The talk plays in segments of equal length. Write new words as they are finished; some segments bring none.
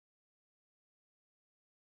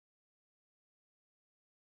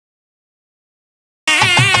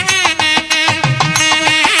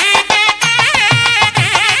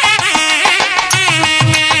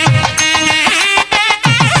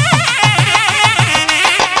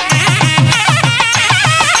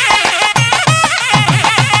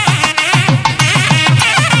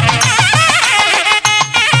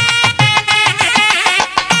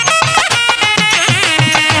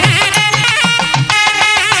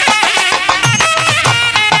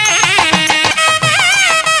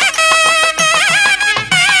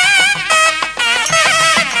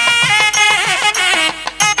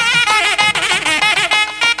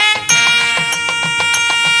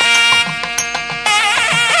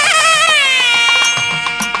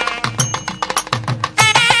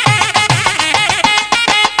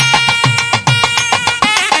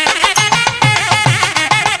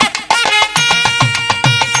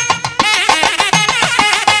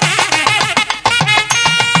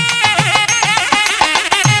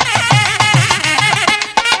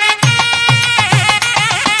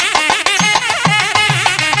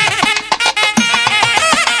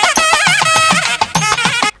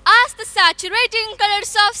saturating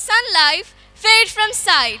colors of sunlight fade from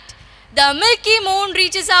sight. The milky moon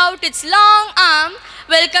reaches out its long arm,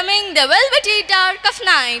 welcoming the velvety dark of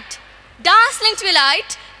night. Dazzling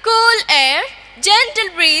twilight, cool air,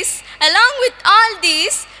 gentle breeze, along with all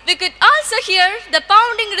these, we could also hear the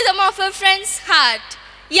pounding rhythm of a friend's heart.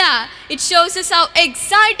 Yeah, it shows us how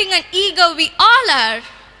exciting and eager we all are.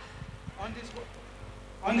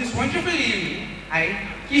 On this wonderful evening, I,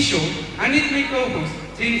 Kishore, and with my co-host,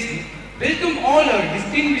 𝐀𝐍𝐍𝐔, welcome all our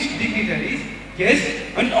distinguished dignitaries, guests,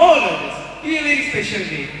 and all others to a very special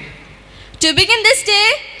day. To begin this day,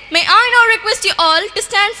 may I now request you all to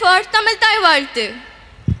stand for Tamil Thai Vaalthu.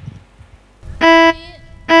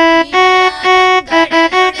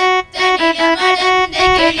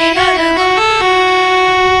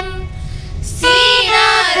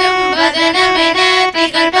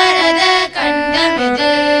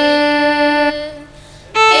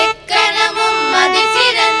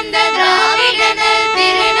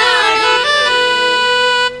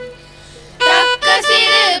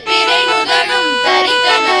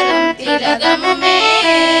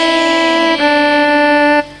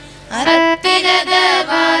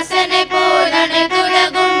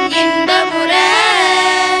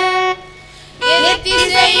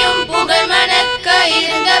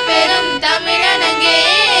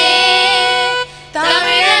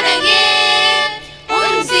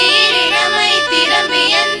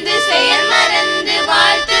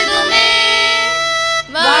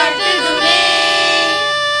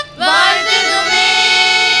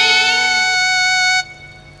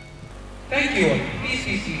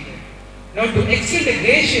 Now to extend a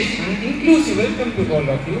gracious and inclusive welcome to all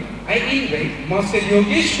of you, I invite Master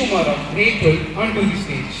Yogesh Kumar of grade 12 onto the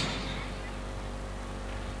stage.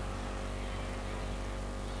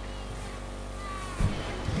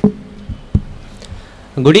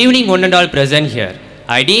 Good evening one and all present here.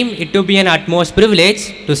 I deem it to be an utmost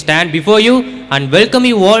privilege to stand before you and welcome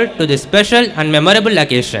you all to this special and memorable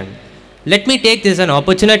occasion. Let me take this an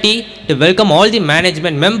opportunity to welcome all the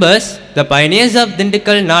management members, the pioneers of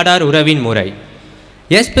Dindikkal Nadar Uravin Murai.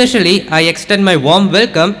 Especially, I extend my warm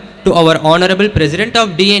welcome to our Honorable President of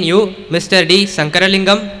DNU, Mr. D.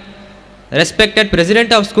 Sankaralingam, respected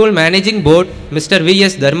President of School Managing Board, Mr.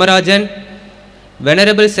 V.S. Dharmarajan,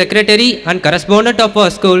 Venerable Secretary and Correspondent of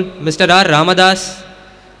our school, Mr. R. Ramadas,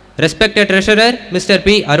 respected Treasurer, Mr.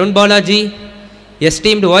 P. Arun Balaji,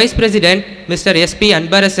 esteemed Vice President, Mr. S. P.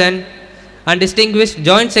 Anbarasan, and distinguished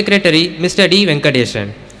Joint Secretary, Mr. D.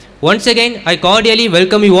 Venkadeshan. Once again, I cordially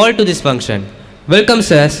welcome you all to this function. Welcome,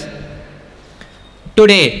 sirs.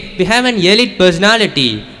 Today, we have an elite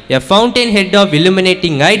personality, a fountainhead of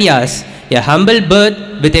illuminating ideas, a humble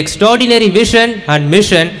bird with extraordinary vision and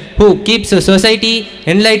mission who keeps the society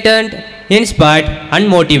enlightened, inspired, and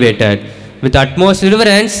motivated. With utmost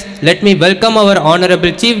reverence, let me welcome our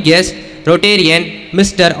Honorable Chief Guest, Rotarian,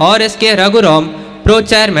 Mr. R.S.K. Raghuram,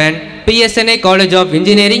 Pro-Chairman, PSNA College of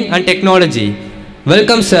Engineering and Technology.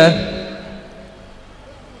 Welcome, sir.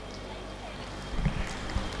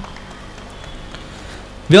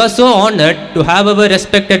 We are so honored to have our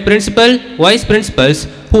respected principal, vice principals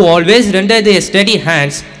who always render their steady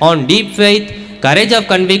hands on deep faith, courage of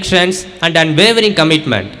convictions and unwavering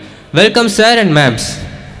commitment. Welcome, sir and ma'ams.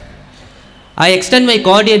 I extend my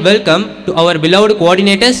cordial welcome to our beloved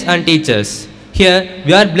coordinators and teachers. Here,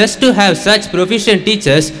 we are blessed to have such proficient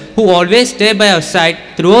teachers who always stay by our side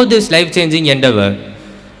throughout this life-changing endeavor.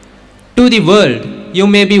 To the world, you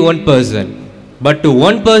may be one person, but to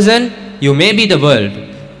one person, you may be the world.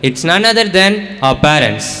 It's none other than our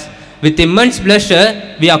parents. With immense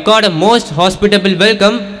pleasure, we accord a most hospitable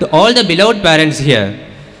welcome to all the beloved parents here.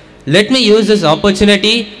 Let me use this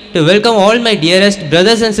opportunity to welcome all my dearest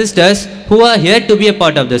brothers and sisters who are here to be a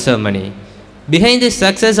part of the ceremony. Behind this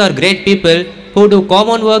success are great people who do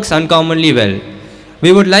common works uncommonly well.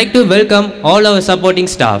 We would like to welcome all our supporting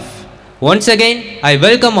staff. Once again, I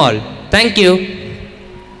welcome all. Thank you.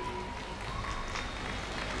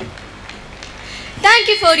 Thank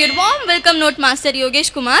you for your warm welcome note, Master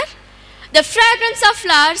Yogesh Kumar. The fragrance of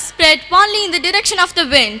flowers spread only in the direction of the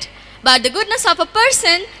wind, but the goodness of a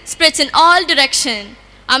person spreads in all directions.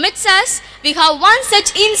 Amidst us, we have one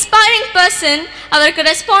such inspiring person, our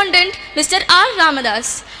correspondent, Mr. R.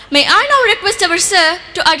 Ramadas. May I now request our sir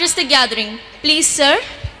to address the gathering. Please, sir.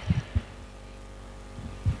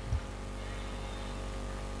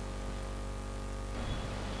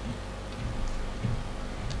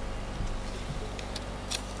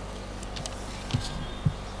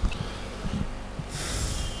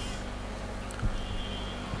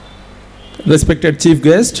 Respected Chief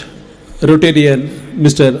Guest, Rotarian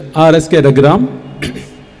Mr. R.S.K. Raghuram,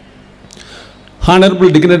 honorable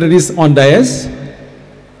dignitaries on dais,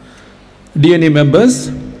 DNA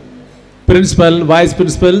members, principal, vice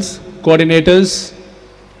principals, coordinators,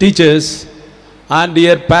 teachers, and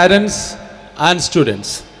dear parents and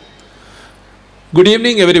students. Good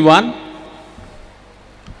evening, everyone.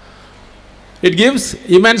 It gives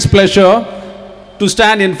immense pleasure to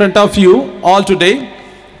stand in front of you all today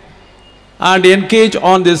and engage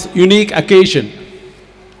on this unique occasion,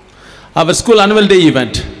 our school annual day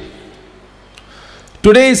event.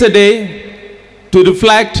 Today is a day to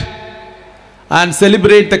reflect and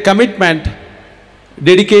celebrate the commitment,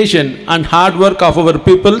 dedication, and hard work of our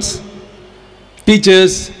pupils,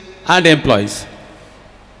 teachers, and employees.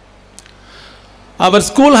 Our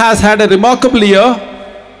school has had a remarkable year,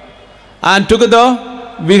 and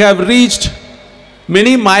together we have reached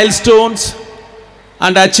many milestones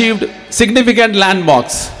and achieved significant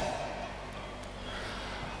landmarks.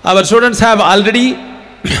 Our students have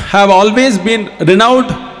always been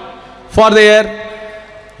renowned for their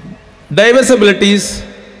diverse abilities,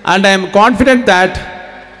 and I am confident that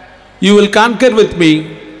you will concur with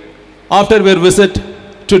me after your visit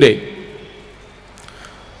today.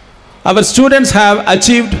 Our students have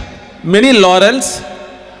achieved many laurels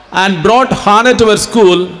and brought honor to our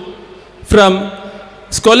school, from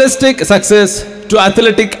scholastic success to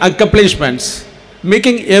athletic accomplishments,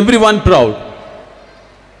 making everyone proud.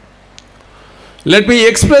 Let me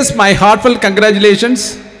express my heartfelt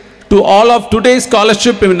congratulations to all of today's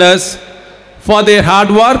scholarship winners for their hard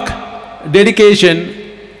work,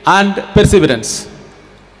 dedication, and perseverance.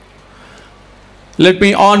 Let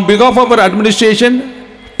me, on behalf of our administration,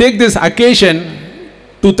 take this occasion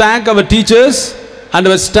to thank our teachers and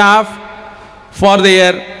our staff for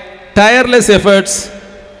their tireless efforts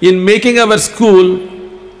in making our school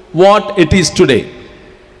what it is today.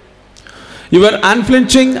 Your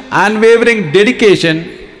unflinching, unwavering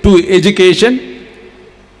dedication to education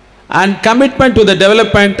and commitment to the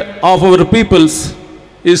development of our pupils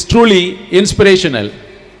is truly inspirational.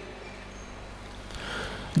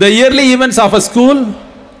 The yearly events of a school,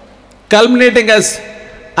 culminating as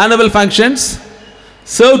annual functions,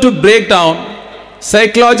 serve to break down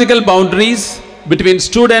psychological boundaries between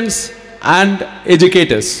students and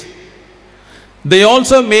educators. They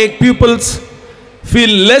also make pupils feel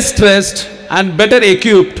less stressed and better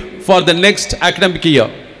equipped for the next academic year.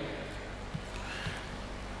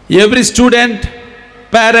 Every student,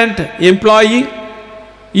 parent, employee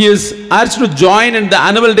is urged to join in the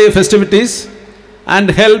annual day festivities and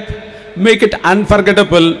help make it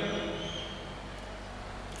unforgettable.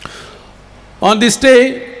 On this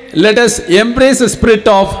day, let us embrace the spirit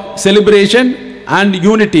of celebration and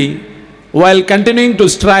unity while continuing to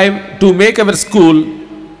strive to make our school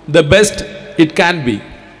the best it can be.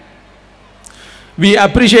 We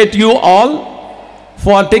appreciate you all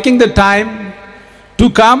for taking the time to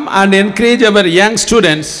come and encourage our young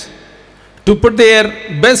students to put their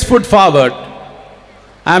best foot forward.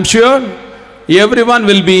 I am sure everyone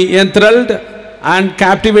will be enthralled and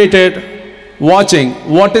captivated watching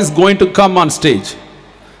what is going to come on stage.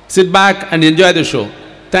 Sit back and enjoy the show.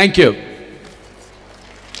 Thank you.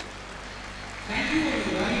 Thank you for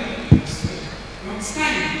the valuable words. Now it's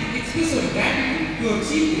time to express our gratitude to our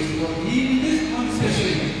chief guest for leading this on special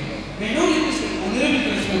event. May now request the honorable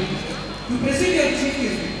correspondent to present our chief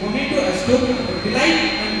guest memento as token of our delight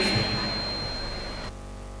and respect.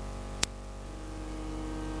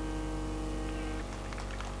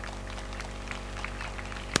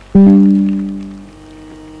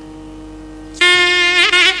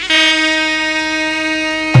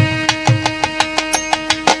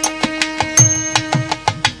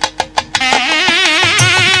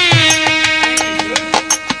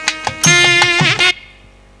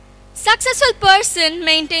 Successful person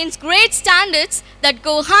maintains great standards that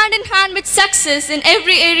go hand in hand with success in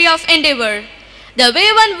every area of endeavor. The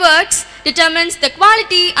way one works determines the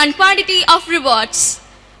quality and quantity of rewards.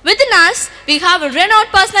 Within us, we have a renowned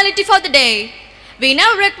personality for the day. We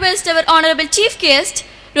now request our Honorable Chief Guest,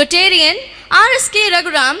 Rotarian R.S.K.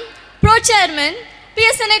 Raghuram, Pro-Chairman,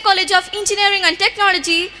 PSNA College of Engineering and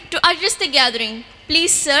Technology, to address the gathering.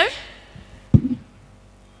 Please, sir.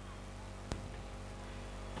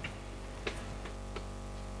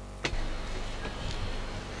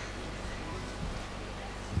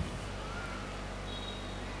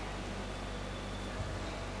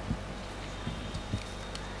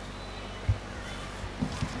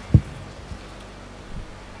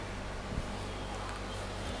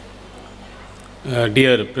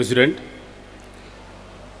 Dear President,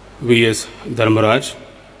 V.S. Dharmaraj,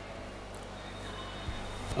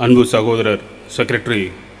 Anbu Sagodharar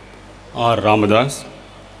Secretary R. Ramadas,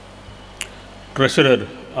 Treasurer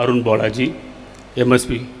Arun Balaji,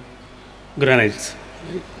 MSP Granites.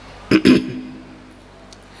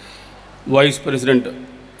 Vice President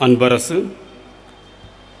Anbarasu,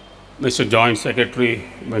 Mr. Joint Secretary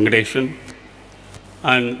Venkadeshan,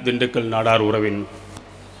 and Dindakal Nadar Uravin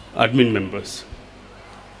admin members.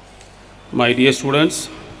 My dear students,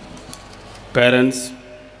 parents,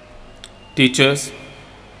 teachers,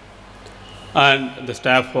 and the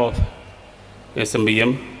staff of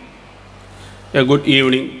SMBM, a good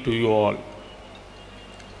evening to you all.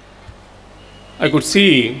 I could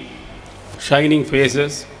see shining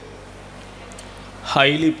faces,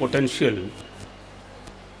 highly potential,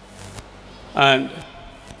 and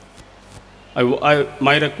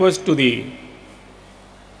my request to the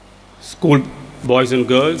school boys and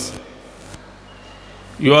girls,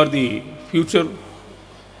 you are the future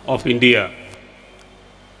of India.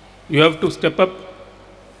 You have to step up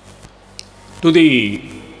to the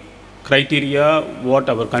criteria what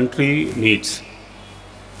our country needs.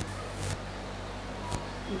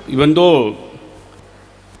 Even though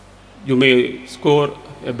you may score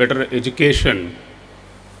a better education,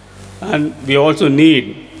 and we also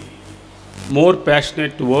need more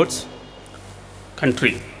passionate towards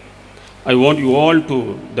country. I want you all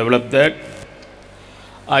to develop that.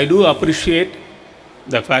 I do appreciate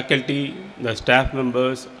the faculty, the staff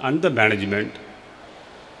members, and the management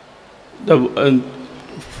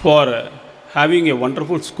for having a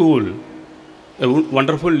wonderful school, a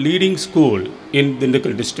wonderful leading school in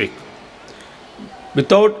Dindakal district.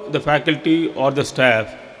 Without the faculty or the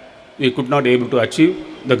staff, we could not able to achieve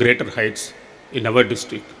the greater heights in our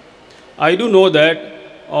district. I do know that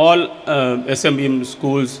all SMBM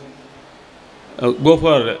schools go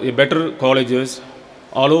for better colleges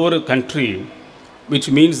all over the country, which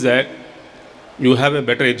means that you have a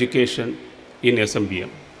better education in SMBM.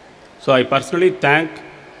 So I personally thank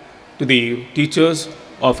to the teachers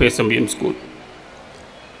of SMBM school.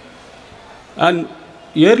 And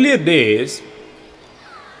earlier days,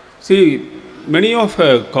 see, many of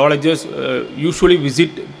colleges usually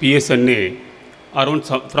visit PSNA around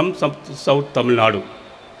from South Tamil Nadu.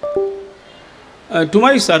 To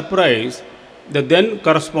my surprise, the then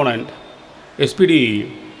correspondent,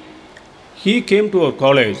 SPD, he came to our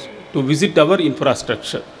college to visit our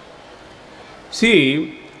infrastructure.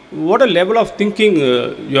 See, what a level of thinking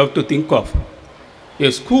you have to think of.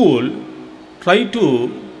 A school try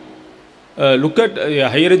to look at a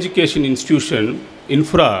higher education institution,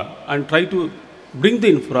 infra, and try to bring the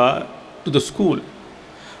infra to the school.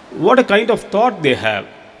 What a kind of thought they have.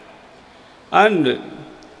 And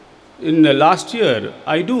in last year,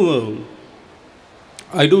 I do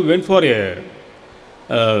went for a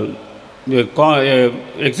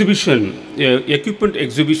exhibition, equipment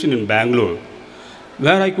exhibition in Bangalore,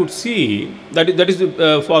 where I could see that is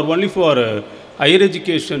for only for higher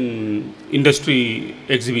education industry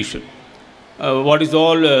exhibition. What is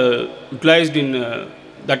all utilized in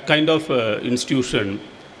that kind of institution,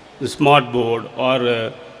 the smart board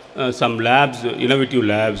or some labs, innovative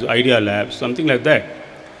labs, idea labs, something like that.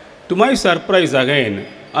 To my surprise again,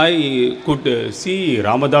 I could see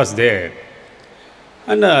Ramadas there.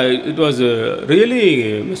 And it was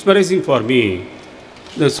really mesmerizing for me.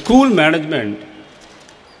 The school management,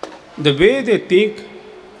 the way they think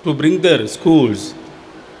to bring their schools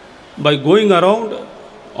by going around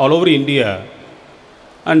all over India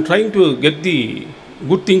and trying to get the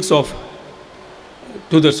good things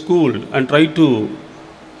to the school and try to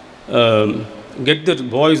get the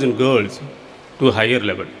boys and girls to a higher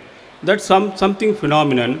level. That's something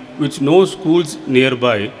phenomenon which no schools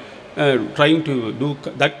nearby trying to do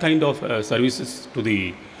that kind of services to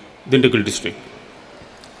the Dindakal district.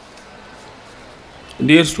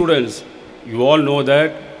 Dear students, you all know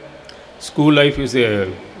that school life is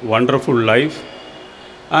a wonderful life,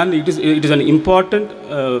 and it is an important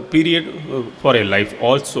period for a life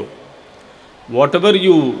also. Whatever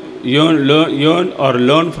you learn or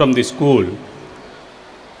learn from the school,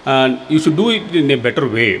 and you should do it in a better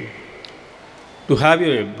way to have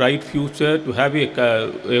a bright future, to have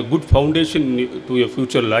a good foundation to your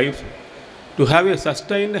future life, to have a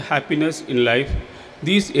sustained happiness in life.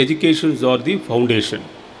 These educations are the foundation,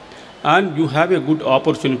 and you have a good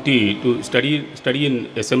opportunity to study in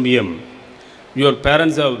SMBM. Your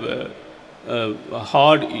parents have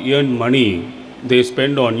hard earned money they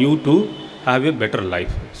spend on you to have a better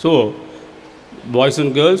life. So, boys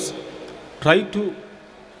and girls, try to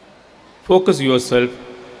focus yourself.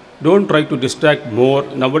 Don't try to distract more.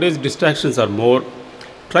 Nowadays, distractions are more.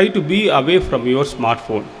 Try to be away from your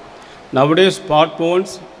smartphone. Nowadays,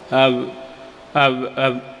 smartphones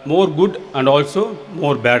have more good and also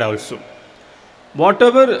more bad also.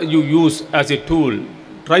 Whatever you use as a tool,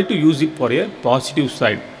 try to use it for a positive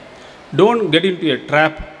side. Don't get into a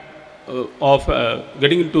trap of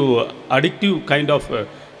getting into addictive kind of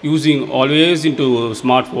using always into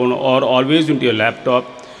smartphone or always into a laptop,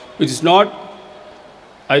 which is not,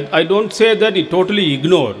 I don't say that you totally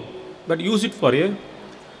ignore, but use it for a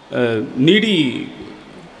needy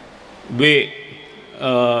way.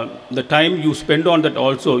 The time you spend on that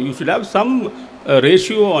also, you should have some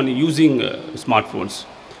ratio on using smartphones.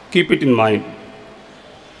 Keep it in mind.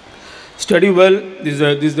 Study well. This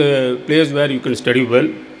is the place where you can study well,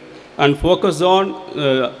 and focus on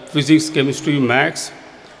physics, chemistry, maths.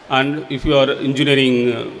 And if you are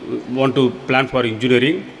engineering, want to plan for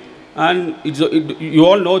engineering, and you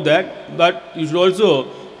all know that, but you should also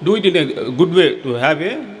do it in a good way to have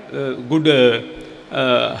a good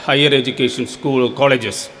higher education school or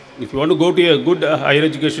colleges. If you want to go to a good higher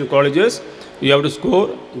education colleges, you have to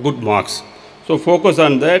score good marks. So focus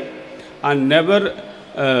on that, and never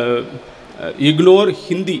ignore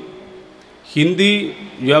Hindi. Hindi,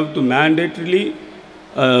 you have to mandatorily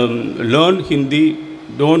learn Hindi.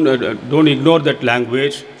 Don't ignore that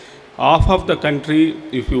language. Half of the country,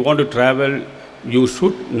 if you want to travel, you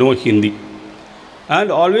should know Hindi.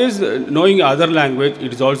 And always knowing other language,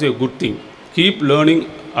 it is also a good thing. Keep learning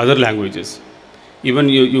other languages. Even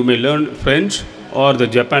you may learn French or the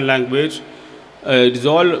Japan language. It is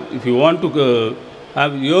all, if you want to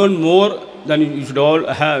earn more, then you should all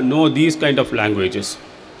know these kind of languages.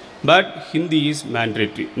 But Hindi is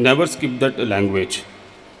mandatory. Never skip that language.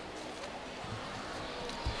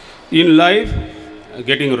 In life,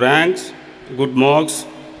 getting ranks, good marks,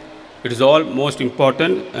 it is all most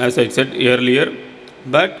important, as I said earlier,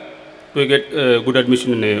 but to get good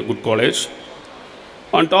admission in a good college.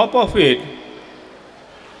 On top of it,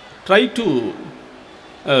 try to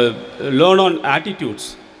learn on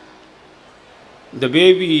attitudes. The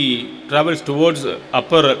way we travel towards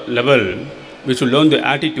upper level, we should learn the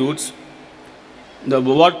attitudes,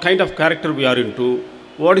 what kind of character we are into,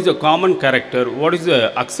 what is the common character, what is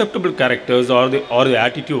the acceptable characters or the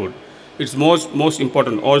attitude. It's most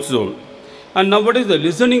important also. And nowadays the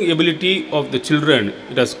listening ability of the children,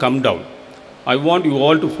 it has come down. I want you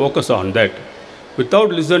all to focus on that. Without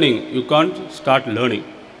listening, you can't start learning.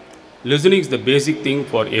 Listening is the basic thing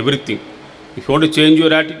for everything. If you want to change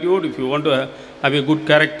your attitude, if you want to have a good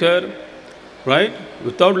character, right?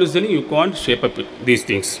 Without listening, you can't shape up these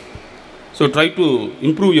things. So try to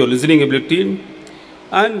improve your listening ability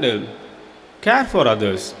and care for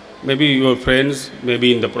others. Maybe your friends,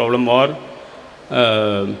 maybe in the problem or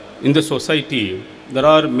in the society. There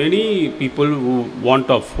are many people who want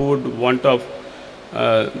of food, want of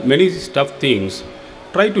many stuff things.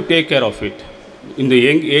 Try to take care of it. In the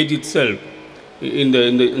young age itself, in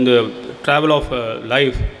the travel of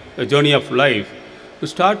life, the journey of life, to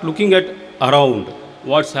start looking at around,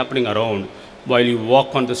 what's happening around, while you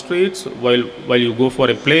walk on the streets, while you go for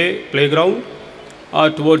a playground, or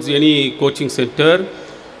towards any coaching center,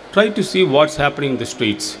 try to see what's happening in the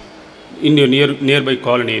streets, in your nearby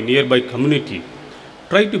colony, nearby community.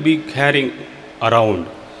 Try to be caring around.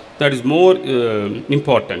 That is more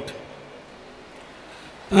important.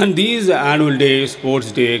 And these annual day,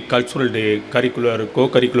 sports day, cultural day, curricular,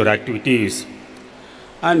 co-curricular activities,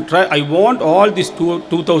 and I want all these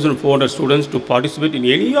 2,400 students to participate in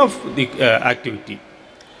any of the activity,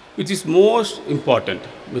 which is most important,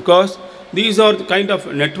 because these are the kind of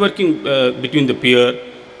networking between the peer,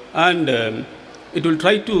 and it will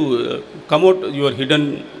try to come out your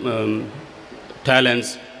hidden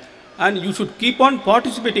talents, and you should keep on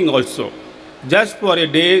participating also. Just for a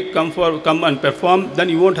day, come and perform, then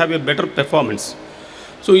you won't have a better performance.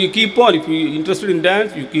 So you keep on, if you're interested in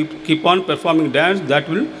dance, you keep on performing dance, that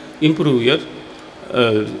will improve your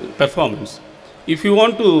performance. If you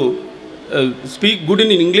want to speak good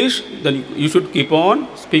in English, then you should keep on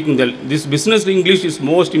speaking. This business English is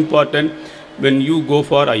most important when you go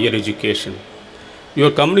for higher education.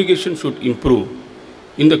 Your communication should improve.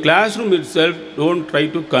 In the classroom itself, don't try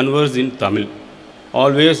to converse in Tamil.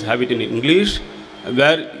 Always have it in English,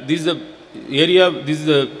 where this is the area, this is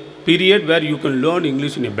the period where you can learn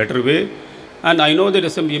English in a better way. And I know that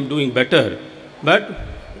SMB is doing better, but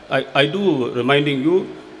I do reminding you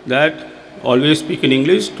that always speak in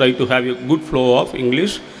English, try to have a good flow of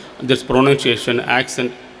English. This pronunciation,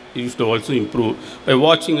 accent used to also improve by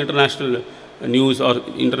watching international news or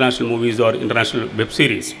international movies or international web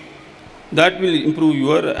series. That will improve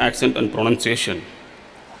your accent and pronunciation.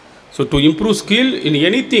 So to improve skill in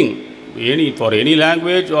anything, for any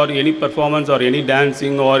language or any performance or any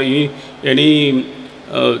dancing or any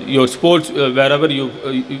your sports, wherever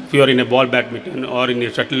if you are in a ball badminton or in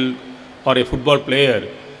a shuttle or a football player,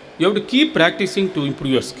 You have to keep practicing to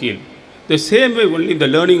improve your skill. The same way only in the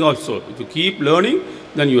learning also. If you keep learning,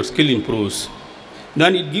 then your skill improves.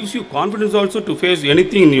 Then it gives you confidence also to face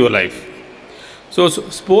anything in your life. So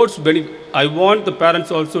sports benefit. I want the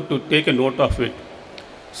parents also to take a note of it.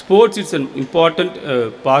 Sports is an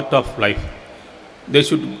important part of life. They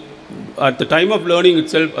should, at the time of learning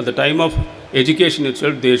itself, at the time of education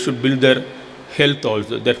itself, they should build their health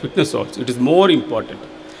also, their fitness also. It is more important.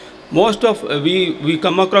 Most of we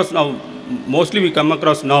come across now, mostly we come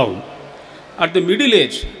across now, at the middle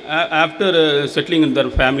age, after settling in their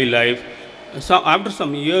family life, after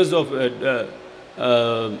some years of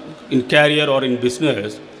in career or in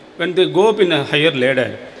business, when they go up in a higher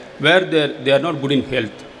ladder, where they are not good in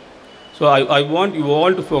health. So I want you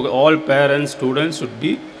all to focus, all parents, students should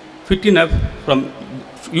be fit enough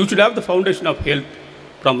you should have the foundation of health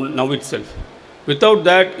from now itself. Without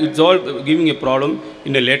that, it's all giving a problem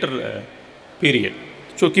in a later period.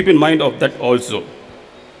 So keep in mind of that also.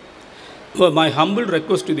 So my humble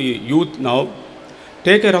request to the youth now,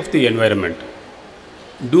 take care of the environment.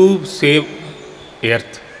 Do save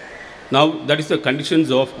earth. Now that is the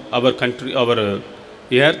conditions of our country, our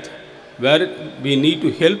earth, where we need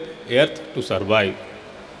to help earth to survive.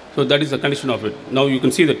 So that is the condition of it. Now you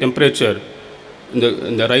can see the temperature,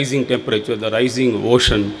 in the rising temperature, the rising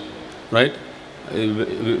ocean, right?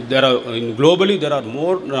 Globally there are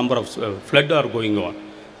more number of flood are going on.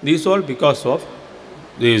 These all because of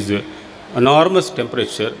this enormous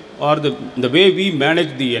temperature, or the way we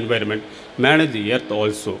manage the environment, manage the earth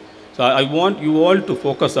also. So I want you all to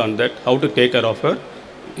focus on that, how to take care of our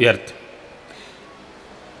earth.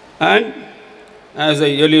 And as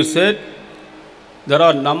I earlier said, there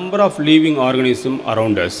are number of living organisms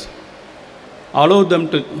around us. Allow them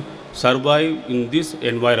to survive in this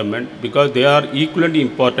environment because they are equally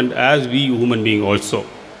important as we human beings also.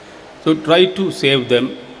 So try to save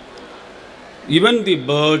them. Even the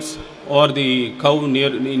birds or the cow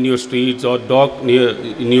in your streets or dog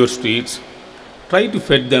in your streets, try to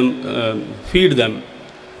feed them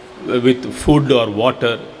with food or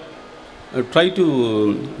water.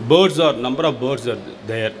 Number of birds are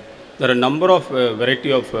there. There are a number of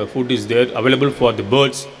variety of food is there available for the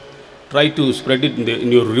birds. Try to spread it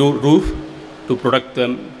in your roof to protect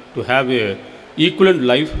them, to have a equivalent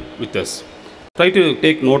life with us. Try to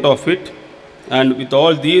take note of it. And with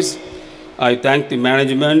all these, I thank the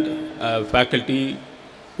management, faculty,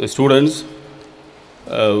 the students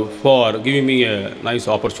for giving me a nice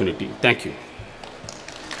opportunity. Thank you.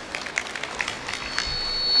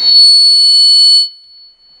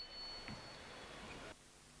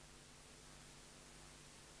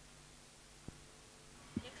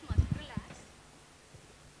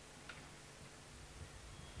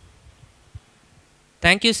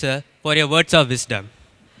 Thank you, sir, for your words of wisdom.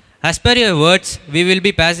 As per your words, we will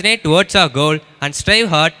be passionate towards our goal and strive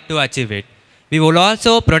hard to achieve it. We will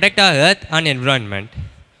also protect our earth and environment.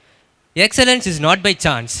 Excellence is not by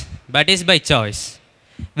chance, but is by choice.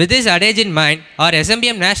 With this adage in mind, our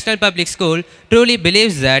SMBM National Public School truly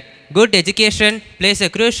believes that good education plays a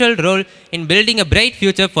crucial role in building a bright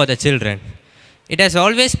future for the children. It has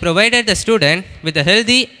always provided the student with a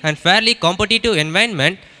healthy and fairly competitive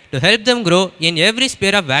environment to help them grow in every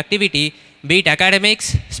sphere of activity, be it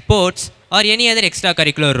academics, sports, or any other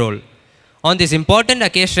extracurricular role. On this important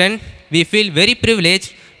occasion, we feel very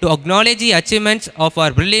privileged to acknowledge the achievements of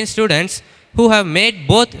our brilliant students who have made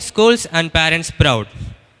both schools and parents proud.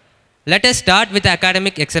 Let us start with the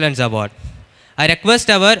Academic Excellence Award. I request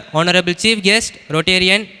our Honorable Chief Guest,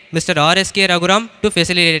 Rotarian, Mr. R.S.K. Raghuram, to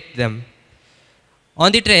facilitate them.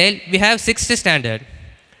 On the trail, we have 6th standard.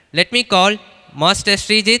 Let me call Master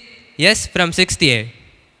Srijit S from 6th A.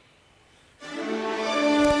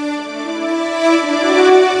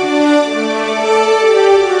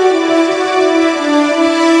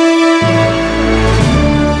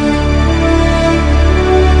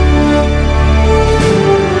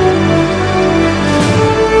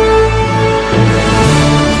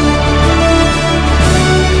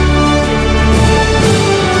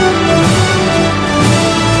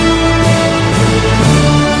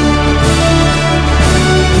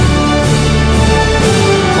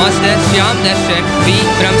 Master Shyam Darshan B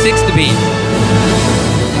from 6th B.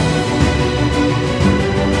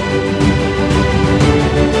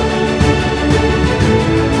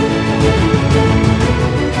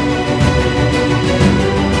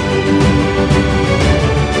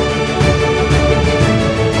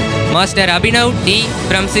 Master Abhinav D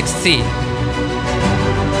from 6th C.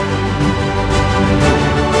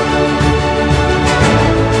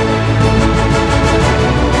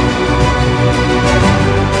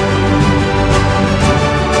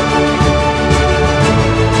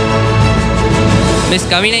 Miss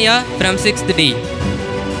Kavinaya from 6th D.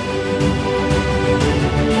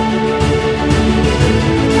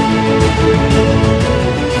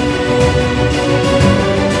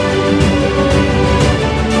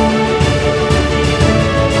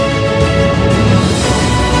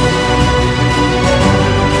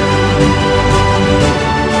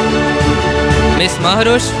 Miss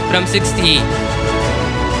Maharosh from 6th E.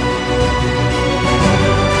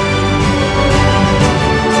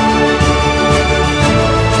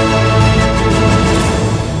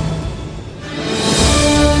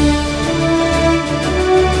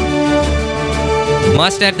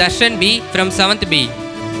 Master Darshan B from 7th B.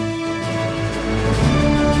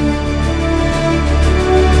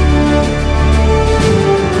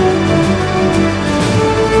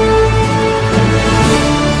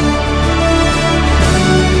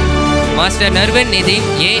 Master Narvin Nidin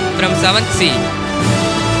A from 7th C.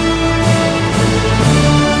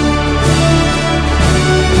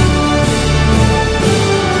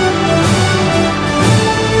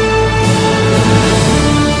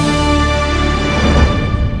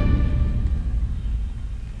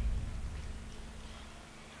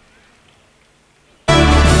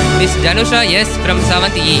 Miss Janusha S from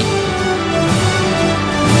 7th E.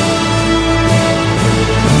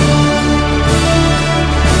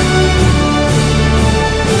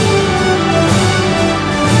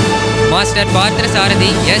 Master Patra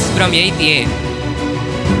Sarathi S from 8th A.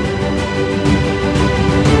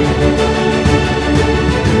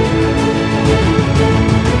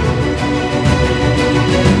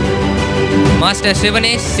 Master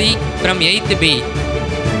Shivanesh C from 8th B.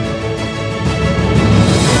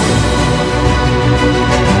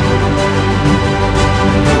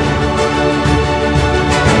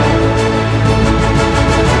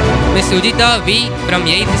 Miss Sujita V from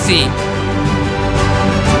 8th C.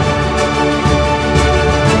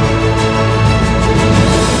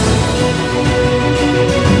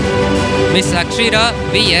 Miss Akshira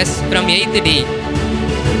V.S. from 8th D.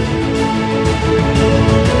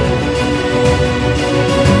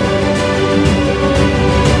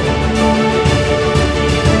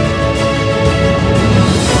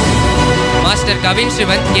 Master Kavin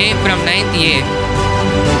Shivan K from 9th A.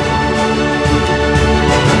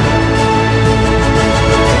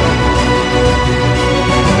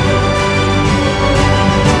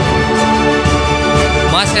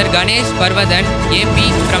 Master Ganesh Parvadan AP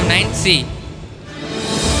from 9th C.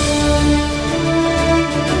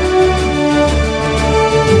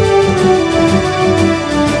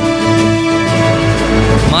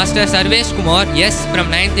 Master Sarvesh Kumar S from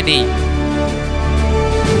 9th D.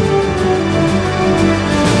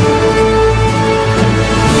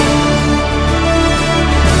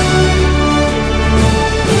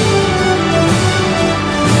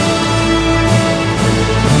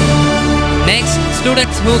 Next,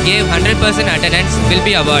 students who gave 100% attendance will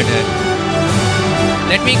be awarded.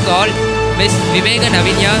 Let me call Miss Viveka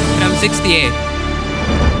Navinya from 6th A.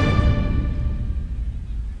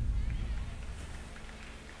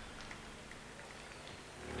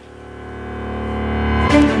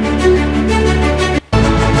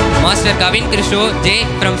 Master Kavin Krisho J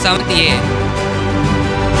from 7th A.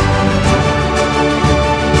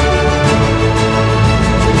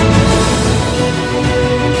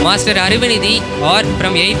 Master Arivanidhi R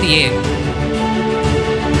from 8th A.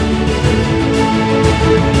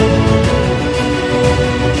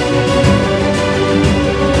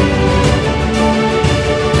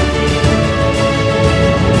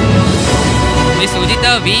 Miss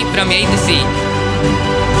Ujita V from 8th C.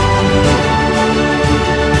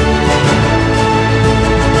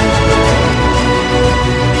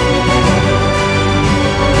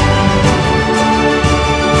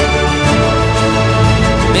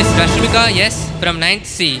 Miss Rashmika S from 9th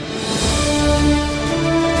C.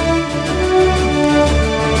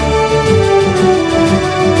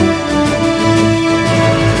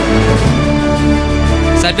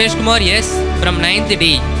 Sarvesh Kumar S from 9th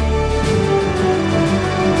D.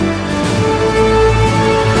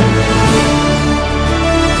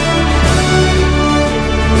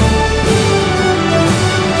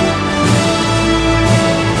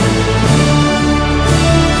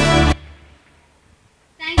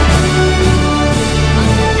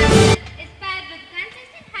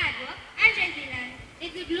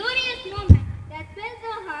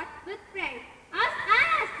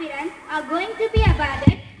 Are going to be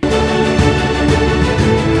awarded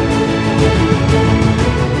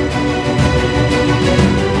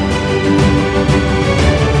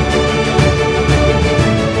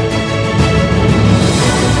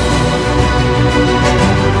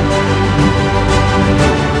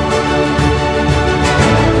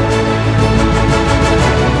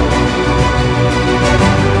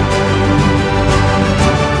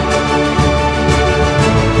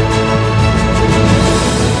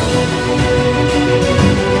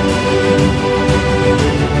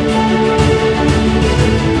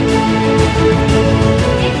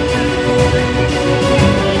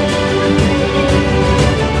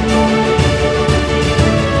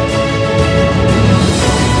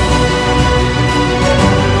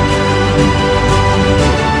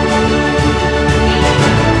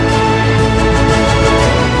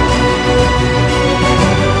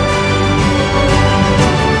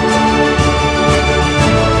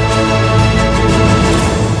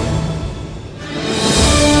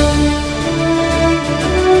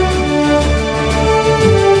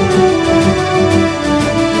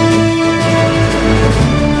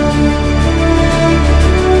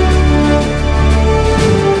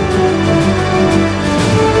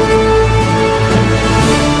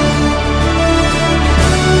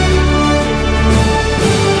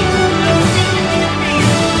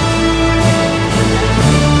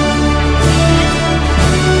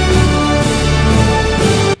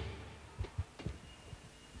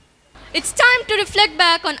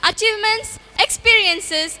back on achievements,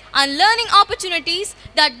 experiences, and learning opportunities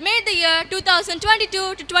that made the year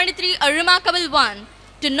 2022 to 23 a remarkable one.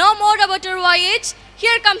 To know more about our voyage,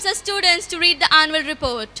 here comes the students to read the annual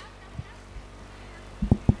report.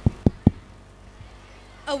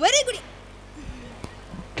 A very good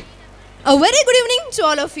evening to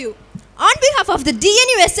all of you. On behalf of the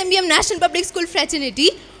DNU SMBM National Public School fraternity,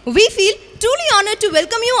 we feel truly honored to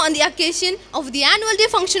welcome you on the occasion of the annual day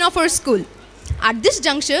function of our school. At this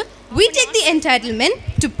juncture, we take the entitlement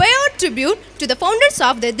to pay our tribute to the founders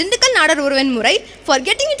of the Dindikal Nadar Uruvan Murai for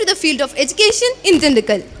getting into the field of education in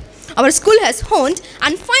Dindikal. Our school has honed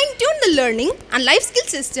and fine-tuned the learning and life skill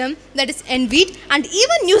system that is envied and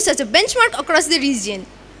even used as a benchmark across the region.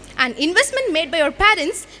 An investment made by our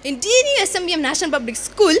parents in DNU SMBM National Public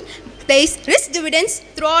School pays rich dividends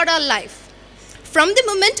throughout our life. From the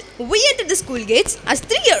moment we enter the school gates as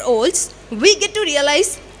 3-year-olds, we get to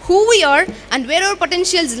realize who we are and where our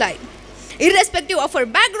potentials lie. Irrespective of our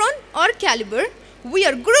background or caliber, we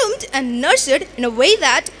are groomed and nurtured in a way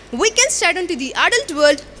that we can start into the adult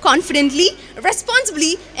world confidently,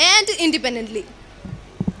 responsibly, and independently.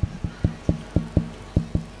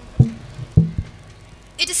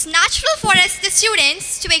 It is natural for us, the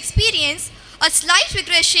students, to experience a slight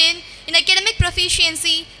regression in academic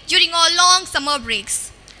proficiency during our long summer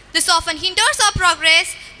breaks. This often hinders our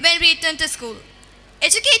progress when we return to school.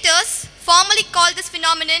 Educators formally call this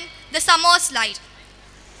phenomenon the summer slide.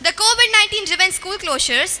 The COVID-19 driven school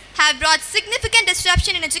closures have brought significant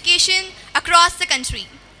disruption in education across the country.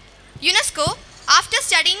 UNESCO, after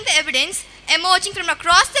studying the evidence emerging from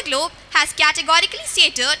across the globe, has categorically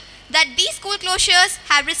stated that these school closures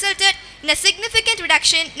have resulted in a significant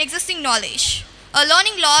reduction in existing knowledge, a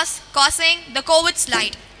learning loss causing the COVID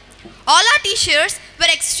slide. All our teachers were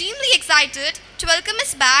extremely excited to welcome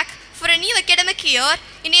us back for a new academic year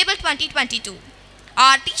in April 2022.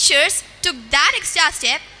 Our teachers took that extra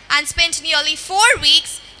step and spent nearly 4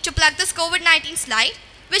 weeks to plug this COVID-19 slide,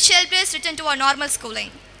 which helped us return to our normal schooling.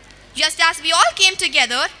 Just as we all came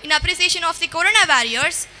together in appreciation of the corona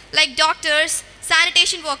warriors like doctors,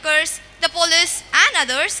 sanitation workers, the police and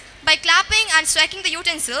others by clapping and striking the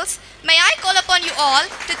utensils, may I call upon you all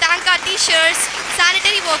to thank our teachers,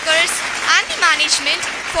 sanitary workers and the management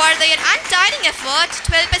for their untiring effort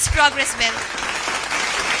to help us progress well.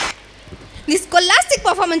 The scholastic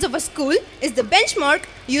performance of a school is the benchmark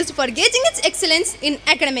used for gauging its excellence in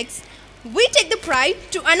academics. We take the pride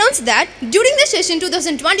to announce that during the session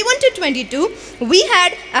 2021-22, we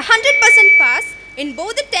had a 100% pass in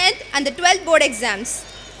both the 10th and the 12th board exams.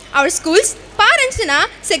 Our school's Paranchana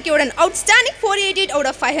secured an outstanding 488 out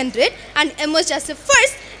of 500 and emerged as the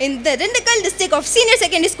first in the Dindikal district of senior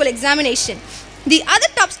secondary school examination. The other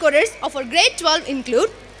top scorers of our grade 12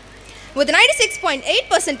 include, with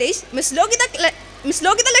 96.8%, Ms.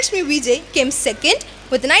 Logita Lakshmi Vijay came second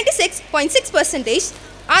with 96.6%.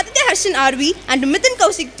 Aditya Harshan RV and Mithun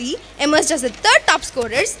Kaushik T emerged as the third top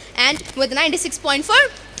scorers, and with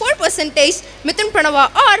 96.4%, Mithun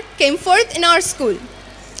Pranava R came fourth in our school.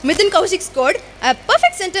 Mithun Kaushik scored a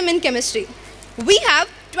perfect centum in chemistry. We have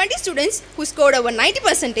 20 students who scored over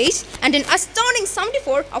 90% and an astounding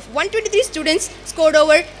 74 of 123 students scored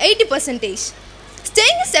over 80%.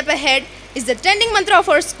 Staying a step ahead is the trending mantra of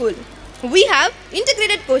our school. We have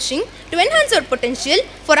integrated coaching to enhance our potential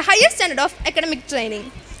for a higher standard of academic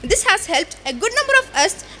training. This has helped a good number of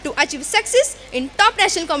us to achieve success in top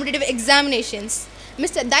national competitive examinations.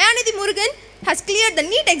 Mr. Dayanidhi Murugan has cleared the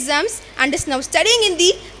NEET exams and is now studying in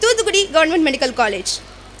the Thoothukudi Government Medical College.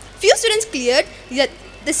 Few students cleared the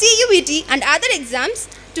CUET and other exams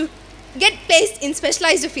to get placed in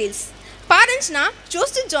specialized fields. Paranchana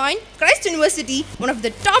chose to join Christ University, one of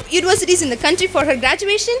the top universities in the country, for her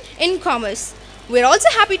graduation in commerce. We are also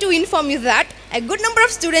happy to inform you that a good number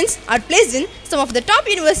of students are placed in some of the top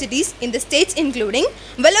universities in the states, including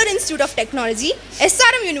Vellore Institute of Technology,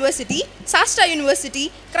 SRM University, Shastra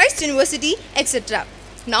University, Christ University, etc.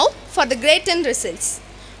 Now for the grade 10 results.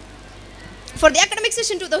 For the academic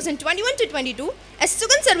session 2021-22, S.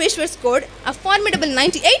 Sugan Sarveshwar scored a formidable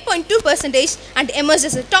 98.2% and emerged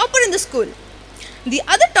as a topper in the school. The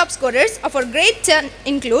other top scorers of our grade 10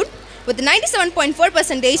 include, with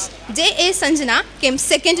 97.4%, J.A. Sanjana came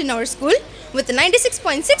second in our school, with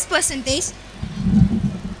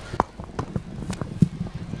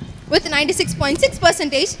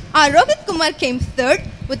 96.6%, R. Rohit Kumar came third,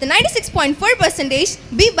 with 96.4%,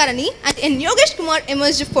 B. Bharani and N. Yogesh Kumar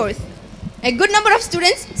emerged fourth. A good number of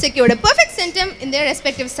students secured a perfect centum in their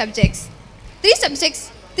respective subjects. 3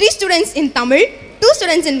 students in Tamil, 2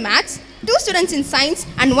 students in maths, 2 students in science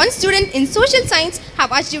and 1 student in social science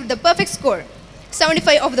have achieved the perfect score.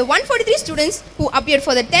 75 of the 143 students who appeared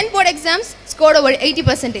for the 10 board exams scored over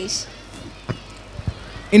 80%.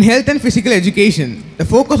 In health and physical education, the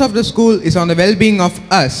focus of the school is on the well-being of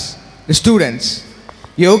us, the students.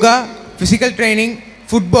 Yoga, physical training,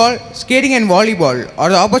 football, skating and volleyball are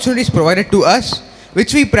the opportunities provided to us,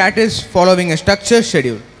 which we practice following a structured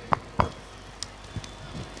schedule.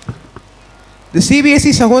 The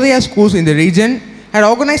CBSE Sahodaya schools in the region had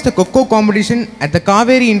organized a Kho competition at the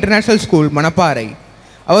Kaveri International School, Manaparai.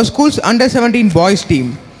 Our school's under-17 boys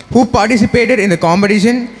team, who participated in the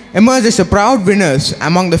competition, emerged as the proud winners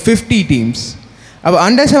among the 50 teams. Our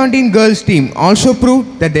under-17 girls team also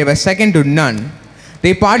proved that they were second to none.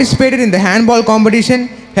 They participated in the handball competition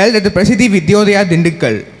held at the Prasiddhi Vidyodaya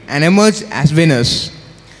Dindikkal and emerged as winners.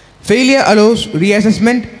 Failure allows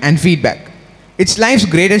reassessment and feedback. It's life's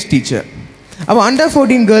greatest teacher. Our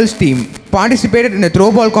under-14 girls team participated in the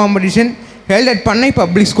throwball competition held at Pannai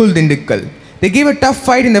Public School, Dindikkal. They gave a tough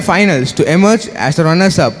fight in the finals to emerge as the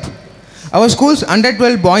runners-up. Our school's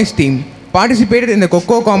under-12 boys team participated in the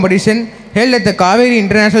Kho competition held at the Kaveri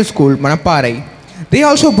International School, Manaparai. They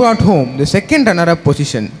also brought home the second runner-up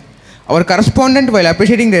position. Our correspondent, while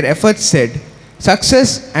appreciating their efforts, said,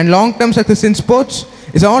 "Success and long-term success in sports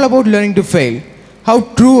is all about learning to fail." How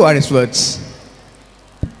true are his words.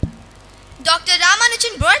 Dr.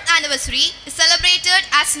 Ramanujan's birth anniversary is celebrated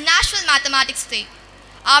as National Mathematics Day.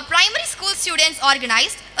 Our primary school students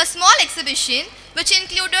organized a small exhibition which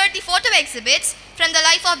included the photo exhibits from the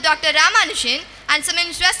life of Dr. Ramanujan and some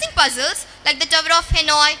interesting puzzles like the Tower of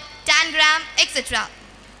Hanoi, Tangram, etc.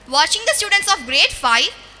 Watching the students of grade 5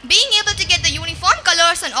 being able to get the uniform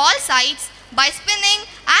colors on all sides by spinning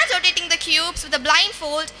and rotating the cubes with a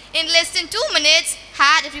blindfold in less than 2 minutes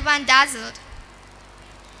had everyone dazzled.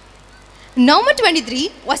 November 23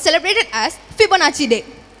 was celebrated as Fibonacci Day.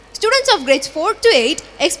 Students of grades 4 to 8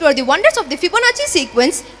 explored the wonders of the Fibonacci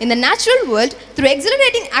sequence in the natural world through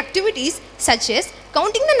exhilarating activities such as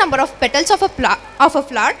counting the number of petals of a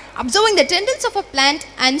flower, observing the tendrils of a plant,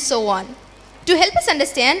 and so on. To help us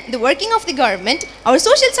understand the working of the government, our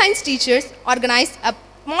social science teachers organized a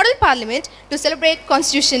model parliament to celebrate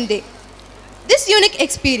Constitution Day. This unique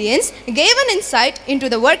experience gave an insight into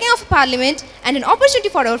the working of Parliament and an opportunity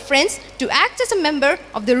for our friends to act as a member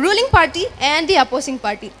of the ruling party and the opposing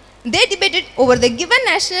party. They debated over the given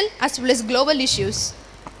national as well as global issues.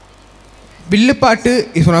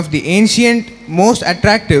 Villupattu is one of the ancient, most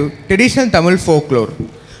attractive traditional Tamil folklore.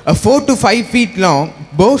 A 4 to 5 feet long,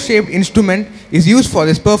 bow-shaped instrument is used for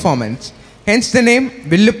this performance. Hence the name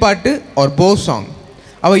Villupattu or bow song.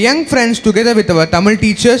 Our young friends, together with our Tamil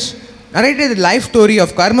teachers, narrated the life story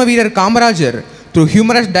of Karmaveerar Kamarajar through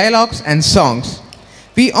humorous dialogues and songs.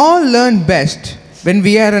 We all learn best when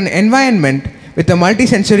we are in an environment with a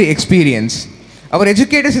multi-sensory experience. Our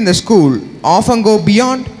educators in the school often go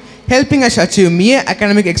beyond helping us achieve mere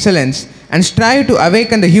academic excellence and strive to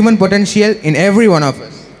awaken the human potential in every one of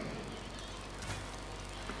us.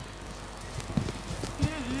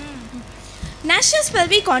 National Spell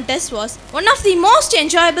Bee Contest was one of the most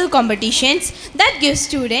enjoyable competitions that gives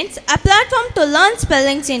students a platform to learn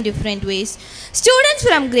spellings in different ways. Students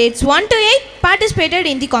from grades 1 to 8 participated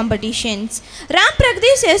in the competitions. Ram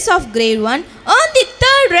Pragdish S of grade 1 earned the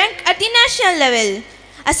 3rd rank at the national level.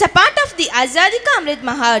 As a part of the Azadi Ka Amrit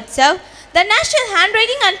Mahotsav, the National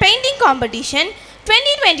Handwriting and Painting Competition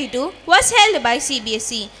 2022 was held by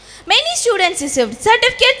CBSE. Many students received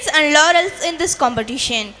certificates and laurels in this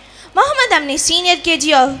competition. Muhammad Amni Senior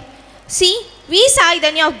KG of C, V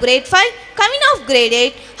Saidani of grade 5, Kamina of grade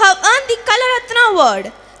 8 have earned the Kalaratna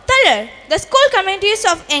award. Talar, the school communities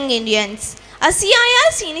of young Indians. A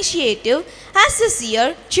CIS initiative has this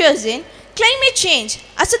year chosen climate change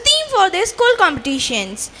as a theme for their school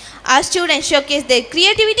competitions. Our students showcase their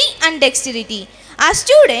creativity and dexterity. Our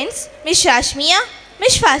students, Ms. Rashmiya,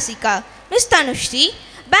 Ms. Fasika, Ms. Tanushri,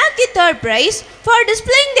 bagged the 3rd prize for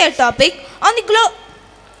displaying their topic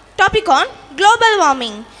on global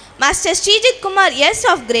warming. Master Srijit Kumar S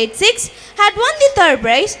of grade 6 had won the 3rd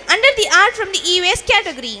prize under the art from the e-waste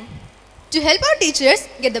category. To help our teachers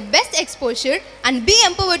get the best exposure and be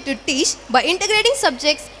empowered to teach by integrating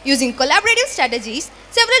subjects using collaborative strategies,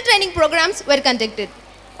 several training programs were conducted.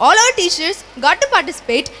 All our teachers got to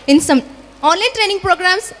participate in some online training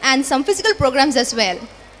programs and some physical programs as well.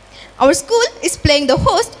 Our school is playing the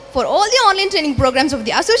host for all the online training programs of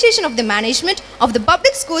the Association of the Management of the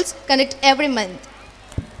Public Schools conduct every month.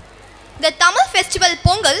 The Tamil festival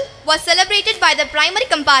Pongal was celebrated by the primary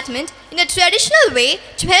compartment in a traditional way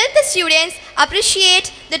to help the students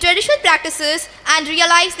appreciate the traditional practices and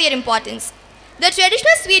realize their importance. The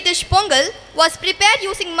traditional sweet dish Pongal was prepared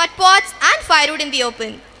using mud pots and firewood in the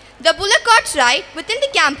open. The bullock cart ride within the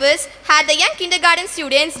campus had the young kindergarten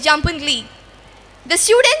students jump in glee. The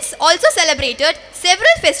students also celebrated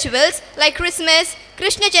several festivals like Christmas,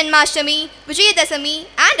 Krishna Janmashtami, Vijayadasami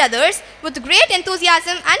and others with great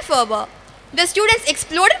enthusiasm and fervor. The students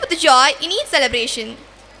exploded with joy in each celebration.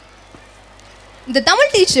 The Tamil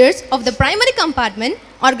teachers of the primary compartment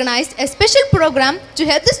organized a special program to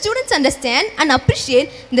help the students understand and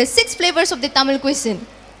appreciate the 6 flavors of the Tamil cuisine,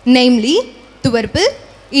 namely Tuvarpu,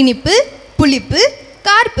 Inippu, Pulippu,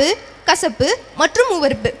 Karpu, Kasappu, மற்றும்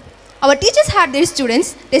Uvarpu. Our teachers had their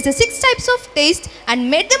students taste the 6 types of taste and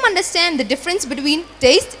made them understand the difference between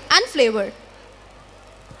taste and flavor.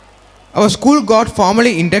 Our school got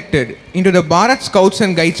formally inducted into the Bharat Scouts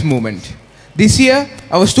and Guides movement. This year,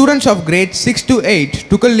 our students of grades 6 to 8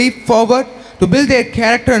 took a leap forward to build their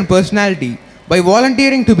character and personality by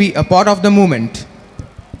volunteering to be a part of the movement.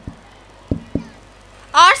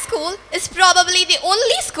 Our school is probably the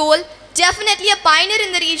only school, definitely a pioneer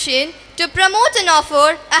in the region, to promote and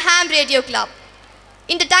offer a ham radio club.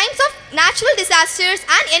 In the times of natural disasters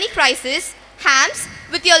and any crisis, hams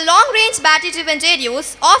with your long-range battery-driven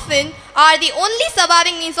radios often are the only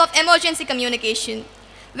surviving means of emergency communication.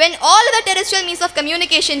 When all other terrestrial means of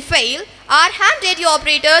communication fail, our ham radio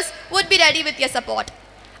operators would be ready with your support.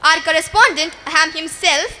 Our correspondent, Ham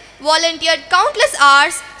himself, volunteered countless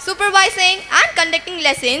hours supervising and conducting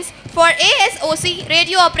lessons for ASOC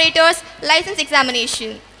radio operators license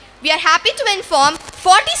examination. We are happy to inform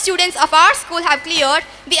 40 students of our school have cleared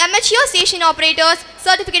the amateur station operators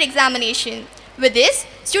certificate examination. With this,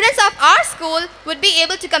 students of our school would be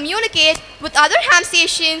able to communicate with other ham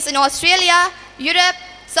stations in Australia, Europe,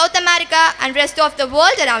 South America and rest of the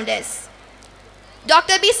world around us.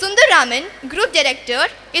 Dr. B. Sundaraman, Group Director,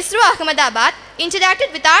 ISRO Ahmedabad,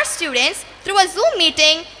 interacted with our students through a Zoom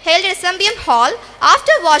meeting held at Symbium Hall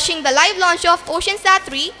after watching the live launch of OceanSat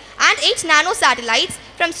 3 and 8 nano satellites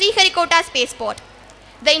from Sriharikota spaceport.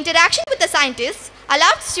 The interaction with the scientists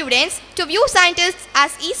allowed students to view scientists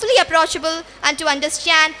as easily approachable and to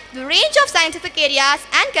understand the range of scientific areas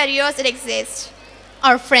and careers that exist.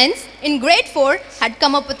 Our friends in grade 4 had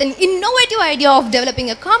come up with an innovative idea of developing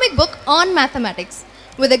a comic book on mathematics.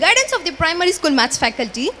 With the guidance of the primary school maths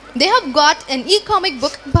faculty, they have got an e-comic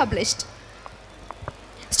book published.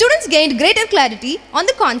 Students gained greater clarity on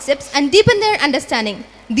the concepts and deepened their understanding.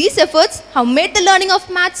 These efforts have made the learning of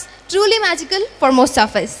maths truly magical for most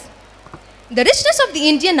of us. The richness of the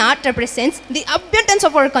Indian art represents the abundance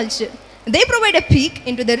of our culture. They provide a peek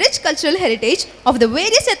into the rich cultural heritage of the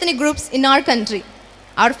various ethnic groups in our country.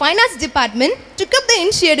 Our Fine Arts Department took up the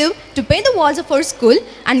initiative to paint the walls of our school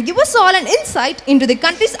and give us all an insight into the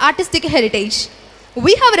country's artistic heritage.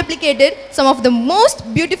 We have replicated some of the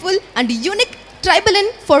most beautiful and unique tribal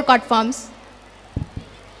and folk art forms.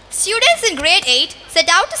 Students in grade 8 set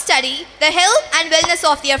out to study the health and wellness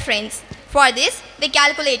of their friends. For this, they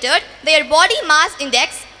calculated their body mass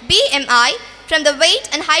index BMI from the weight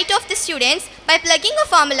and height of the students by plugging a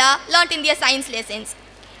formula learnt in their science lessons.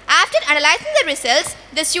 After analyzing the results,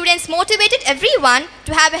 the students motivated everyone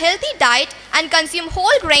to have a healthy diet and consume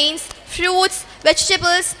whole grains, fruits,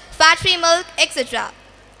 vegetables, fat-free milk, etc.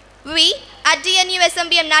 We at DNU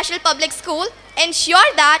SMBM National Public School ensure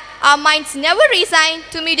that our minds never resign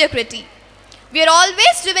to mediocrity. We are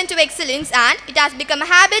always driven to excellence and it has become a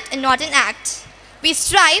habit and not an act. We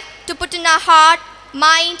strive to put in our heart,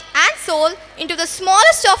 mind and soul into the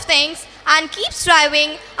smallest of things and keep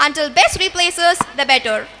striving until best replaces the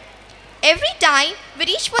better. Every time we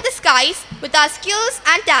reach for the skies with our skills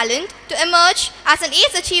and talent to emerge as an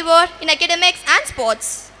ace achiever in academics and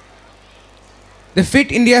sports. The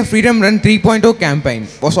Fit India Freedom Run 3.0 campaign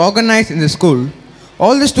was organized in the school.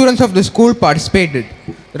 All the students of the school participated.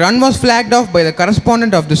 The run was flagged off by the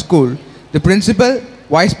correspondent of the school. The principal,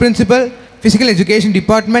 vice principal, physical education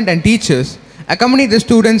department and teachers accompanied the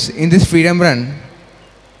students in this freedom run.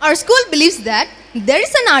 Our school believes that there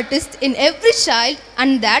is an artist in every child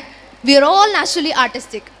and that we are all naturally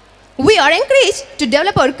artistic. We are encouraged to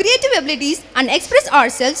develop our creative abilities and express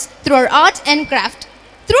ourselves through our art and craft.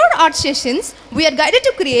 Through our art sessions, we are guided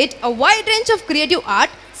to create a wide range of creative art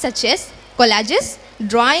such as collages,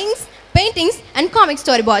 drawings, paintings and comic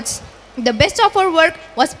storyboards. The best of our work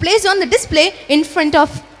was placed on the display in front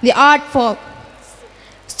of the art form.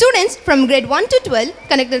 Students from grade 1 to 12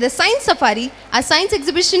 conducted the Science Safari, a science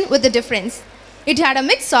exhibition with a difference. It had a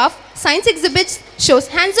mix of science exhibits, shows,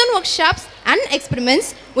 hands-on workshops and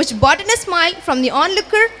experiments which brought in a smile from the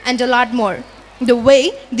onlooker and a lot more. The way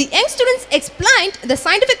the young students explained the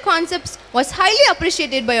scientific concepts was highly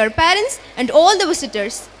appreciated by our parents and all the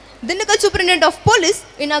visitors. The Dindigul Superintendent of Police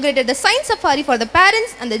inaugurated the Science Safari for the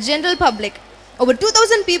parents and the general public. over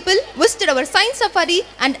 2,000 people visited our science safari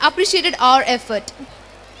and appreciated our effort.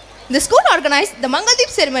 The school organized the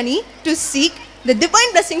Mangaldeep ceremony to seek the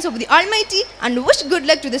divine blessings of the Almighty and wish good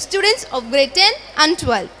luck to the students of grade 10 and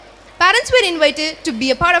 12. Parents were invited to be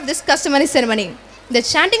a part of this customary ceremony. The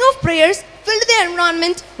chanting of prayers filled the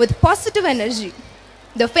environment with positive energy.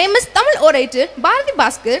 The famous Tamil orator Bharati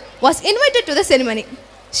Bhaskar was invited to the ceremony.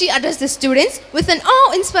 She addressed the students with an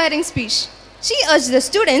awe-inspiring speech. She urged the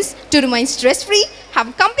students to remain stress-free, have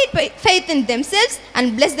complete faith in themselves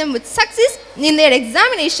and bless them with success in their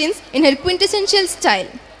examinations in her quintessential style.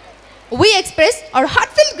 We express our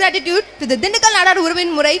heartfelt gratitude to the Dindikal Nadar Uruvin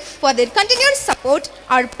Murai for their continued support,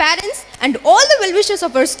 our parents and all the well-wishers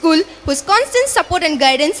of our school whose constant support and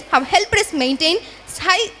guidance have helped us maintain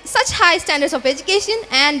such high standards of education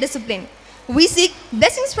and discipline. We seek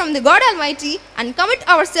blessings from the God Almighty and commit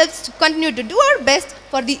ourselves to continue to do our best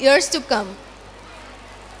for the years to come.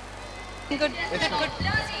 Good. It's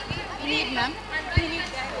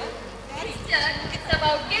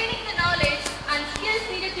about gaining the knowledge and skills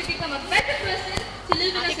needed to become a better person to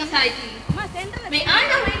live in a society. May I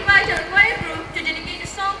now invite our choir group to dedicate a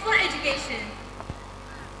song for education.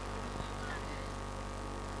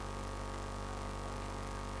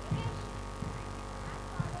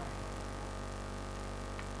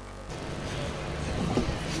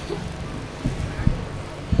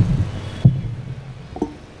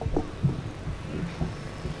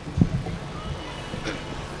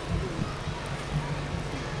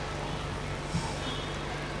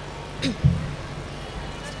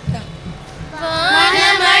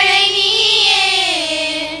 வானமழை நீயே,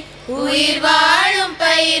 உயிர் வாழும்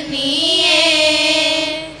பயிர் நீயே.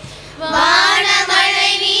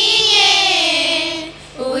 வானமழை நீயே,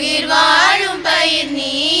 உயிர் வாழும் பயிர்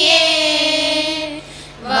நீயே.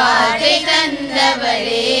 வார்த்தை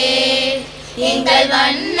தந்தவளே, எங்கள்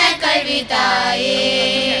வண்ண கல்வி தாயே.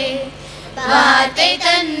 வார்த்தை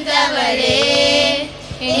தந்தவளே,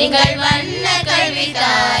 எங்கள் வண்ண கல்வி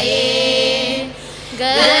தாயே. க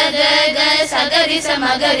க க சகரி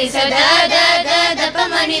சமகரி சத த த தப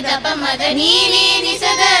மணி தப மத நீ நீ நி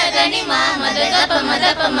சத கனி மா மத தப மத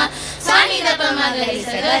ப ம சானி தப மகரி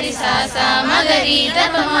சகரி சா சா மகரி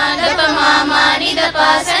தப மா மா நி தப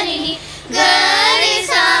சனி நி கரி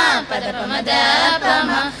சா பத ப மத ப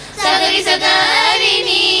ம சகரி சகரி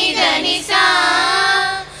நீ தனி சா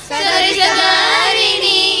சகரி சகரி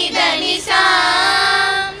நீ தனி சா.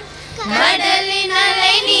 கடலின்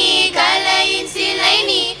அலை நீ, கலையின் சிலை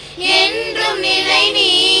நீ, என்றும் நிலை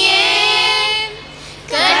நீயே.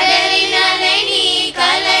 கடலின் அலை நீ,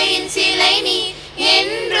 கலையின் சிலை நீ,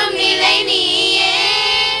 என்றும் நிலை நீயே.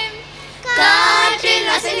 காற்றில்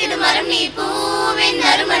அசைந்திடும் மரம் நீ, பூவின்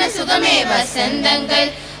நறுமண சுகமே. வசந்தங்கள்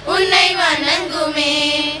உன்னை வணங்குமே.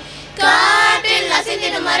 காற்றில்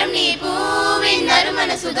அசைந்திடும் மரம் நீ, பூவின் நறுமண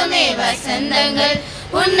சுகமே. வசந்தங்கள்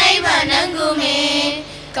உன்னை வணங்குமே.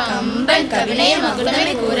 கம்பன் கவினை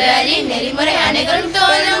மகுடமை கூறறி நெறிமுறை அணைகளும்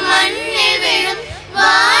தோளும் மண்ணில் விழும்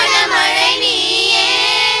வானமழை நீயே.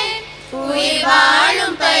 உயிர்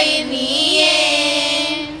வாழும் பயிர் நீயே.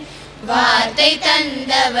 வார்த்தை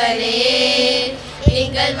தந்தவளே,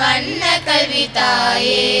 எங்கள் வண்ண கல்வி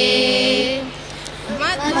தாயே.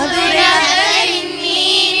 மதுரை நகரின்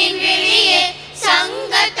நீரின் விழியே,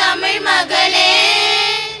 சங்க தமிழ் மகளே.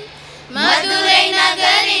 மதுரை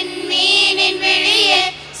நகரின் மீனின் விழியே,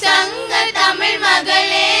 சங்க தமிழ்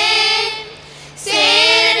மகளே.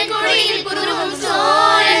 சேரன் கொடியில் குருவும்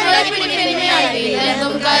சோழன் பெருமையாய்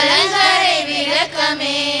விளங்கும் கலங்கரை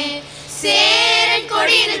விளக்கமே. சேரன்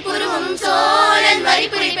கொடியில் குருவும் சோழன்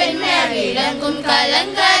வரிப்புரி பெண்மையாய் விளங்கும்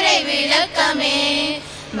கலங்கரை விளக்கமே.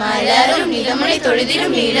 மலரும் நிலமலை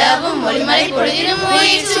தொழுதிடும் நிலவும் ஒளிமலை பொழுதிடும்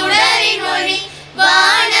உயிர் சுடரின் ஒளி.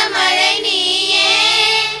 வானமழை நீயே,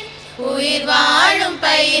 உயிர் வாழும்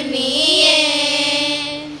பயிர் நீயே.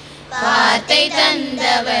 வார்த்தை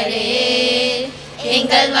தந்தவளே,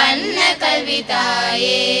 எங்கள் வண்ண கல்வி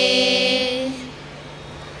தாயே.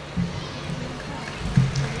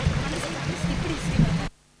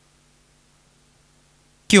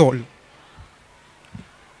 Thank you all.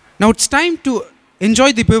 Now it's time to enjoy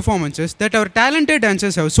the performances that our talented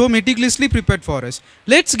dancers have so meticulously prepared for us.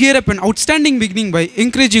 Let's gear up an outstanding beginning by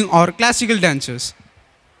encouraging our classical dancers.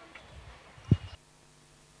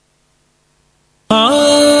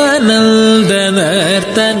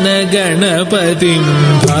 आनन्दनर्तन गणपतिं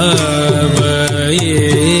भावये.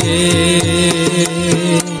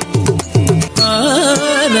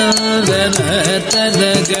 आनन्दनर्तन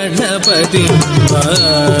गणपतिं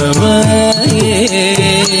भावये.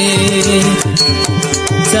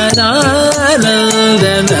 सा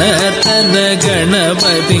सदानन्दनर्तन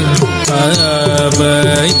गणपतिं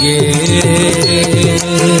भावये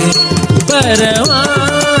परमानन्दनर्तन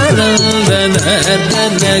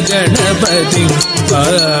गणपतिं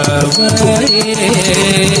भावये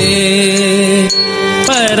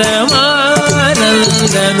परमानन्दनर्तन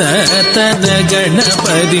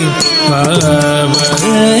गणपतिं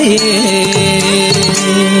भावये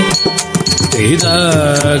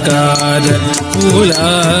निराकार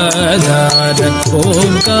मूलाधार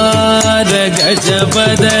ओंकार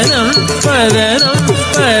गजवदनं वदनं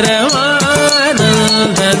परमानन्दनर्तन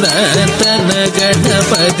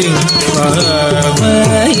गणपतिं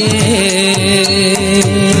भावये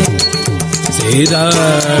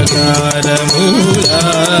निराकार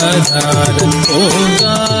मूलाधार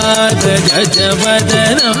ओंकार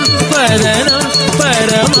गजवदनं वदनं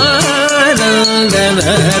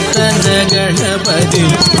परमानन्दनर्तन गणपतिं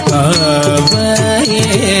भावये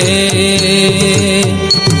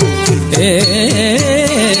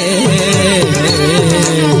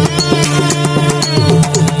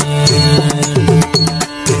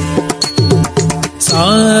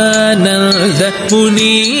सानन्द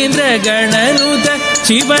मुनीन्द्र गणनुत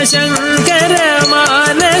शिवशङ्कर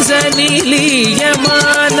मानस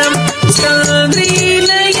निलीयमानं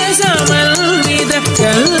स्कन्धीलय समन्वित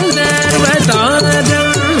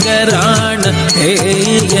गन्धर्वतारङ्गराण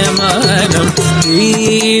हेयमानं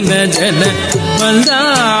दीनजन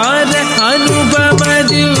मन्दार अनुभव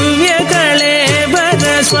दिव्यकळेबर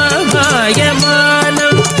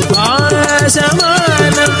स्वभायमानं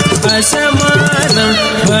आसमानं असमानं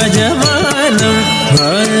भजमानं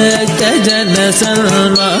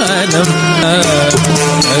भक्तजनसन्मानं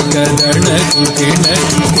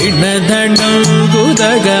गगदणकुकिणकिणधणं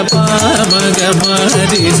कुदगपामगमारि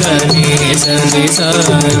सनि सनि सा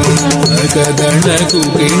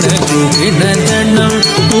गगदणकुकिणकुकिणधणं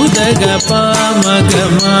कुदगपामगमारि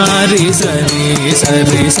सनि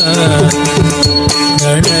सनि सा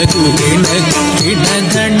गणकुकिणकिणधणं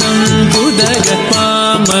कुदगपामगमारि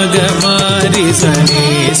सनि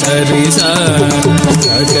सरि सा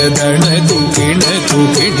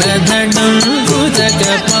गगदणकुकिणकुकिणधणं कुदगपामगमारि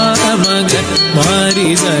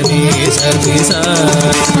सनि सरि सा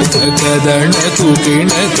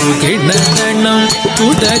गगदणकुकिणकुकिणधणं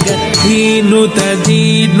कुदगधीनुत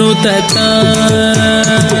धीनुत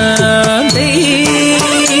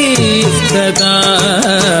तदा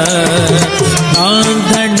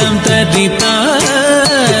धनं तदिता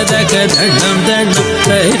दगधनं धनं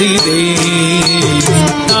तरिदे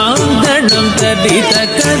धनं तदित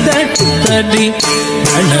कदट तदि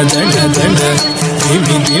धन धन धन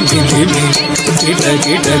धिमि धिमि धिमि किट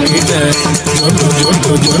किट किट जोडु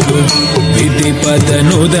जोडु जोडु विधि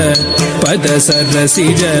पदनुद पद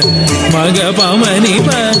सरसिज मग पमनि प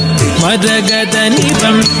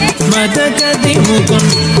मदगदनिपं मदगदिमुखं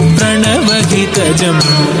प्रणवहितजम्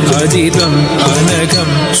अजितं अनघं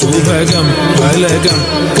शुभगं फलगं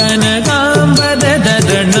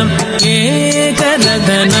कनकाम्बरधरणं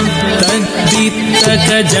एकरधनं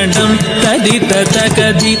तदितकजनं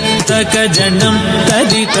तदिततकदितकजनं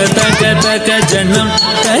तदिततकतकजनं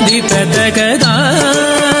तदिततकदा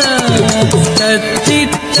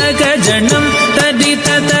तदितकजनं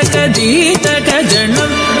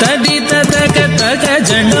तदिततकदितकजनं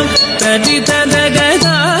तदिततकतकजनं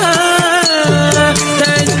तदिततकदा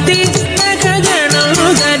तदितकजनं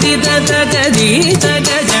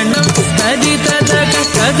तदिततकदितकजनं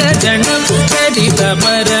तदिततकतकजनं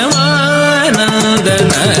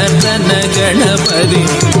तदितपरमानन्दनर्तन गणपतिं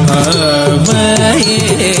भावये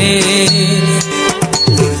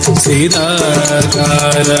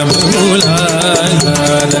सीताकार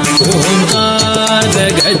मूलाधार ओंकार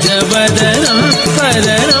गजवदनं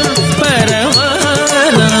वदनं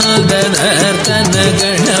परमानन्दनर्तन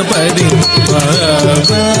गणपतिं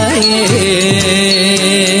भावये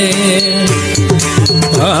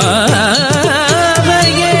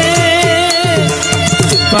भावये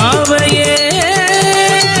भावये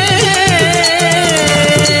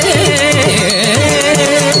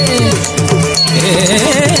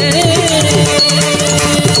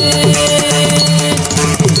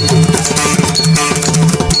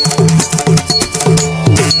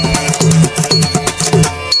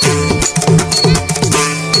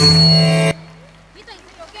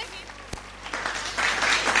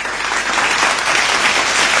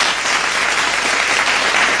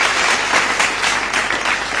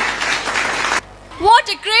What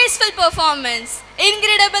a graceful performance,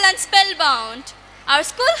 incredible and spellbound. Our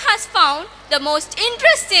school has found the most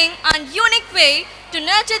interesting and unique way to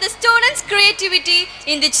nurture the students' creativity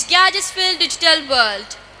in this gadget-filled digital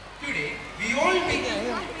world. Today, we all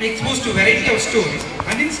exposed to variety of stories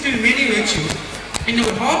and instill many virtues in our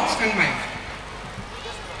hearts and mind.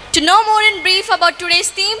 To know more in brief about today's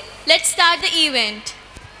theme, let's start the event.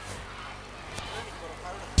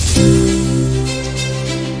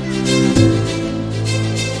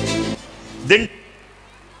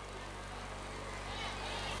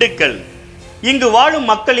 Dindigul. இங்கு வாழும்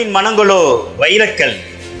மக்களின் மனங்களோ வைரக்கல்.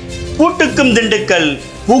 பூட்டுக்கும் திண்டுக்கல்,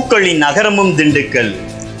 பூக்களின் நகரமும் திண்டுக்கல்.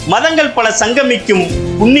 மதங்கள் பல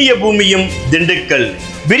சங்கமிக்கும் புண்ணிய பூமியும் திண்டுக்கல்.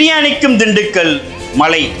 பிரியாணிக்கும் திண்டுக்கல்,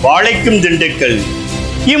 மலை வாழைக்கும் திண்டுக்கல்.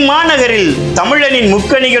 இம்மாநகரில் தமிழனின்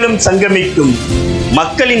முக்கணிகளும் சங்கமிக்கும்.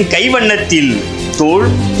 மக்களின் கைவண்ணத்தில் தோல்,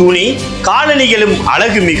 துணி, காலணிகளும்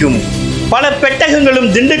அழகு மிகும். பல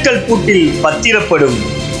பெட்டகங்களும் திண்டுக்கல் பூட்டில் பத்திரப்படும்.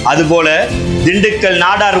 அதுபோல திண்டுக்கல்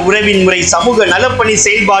நாடார் உறவின் முறை சமூக நலப்பணி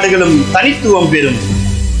செயல்பாடுகளும் தனித்துவம் பெறும்.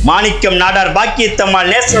 மாணிக்கம் நாடார் பாக்கியத்தம்மாள்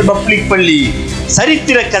நேஷனல் பப்ளிக் பள்ளி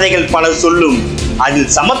சரித்திர கதைகள் பல சொல்லும். அதில்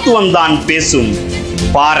சமத்துவம் தான் பேசும்.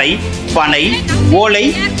 பாறை, பனை,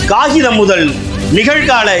 ஓலை, காகிதம் முதல்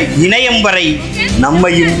நிகழ்கால இணையம் வரை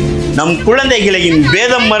நம்மையும் நம் குழந்தைகளையும்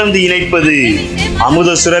வேதம் மறந்து இணைப்பது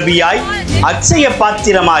அமுத சுரபியாய், அட்சய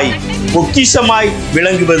பாத்திரமாய், பொக்கிஷமாய்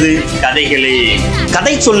விளங்குவது கதைகளே.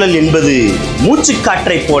 கதை சொல்லல் என்பது மூச்சு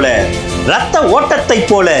காற்றை போல, இரத்த ஓட்டத்தை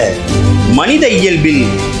போல மனித இயல்பில்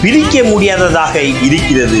பிரிக்க முடியாததாக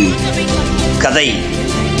இருக்கிறது. கதை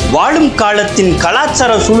வாழும் காலத்தின்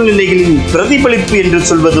கலாச்சார சூழ்நிலைகளின் பிரதிபலிப்பு என்று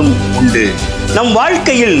சொல்வதும் உண்டு. நம்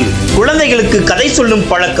வாழ்க்கையில் குழந்தைகளுக்கு கதை சொல்லும்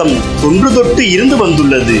பழக்கம் தொன்று தொட்டு இருந்து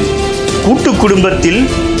வந்துள்ளது. கூட்டு குடும்பத்தில்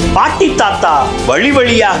பாட்டி தாத்தா வழி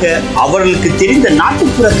வழியாக அவர்களுக்கு தெரிந்த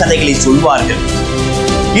நாட்டுப்புற கதைகளை சொல்வார்கள்.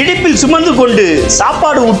 இடுப்பில் சுமந்து கொண்டு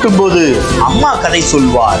சாப்பாடு ஊட்டும் போது அம்மா கதை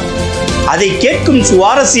சொல்வார். அதை கேட்கும்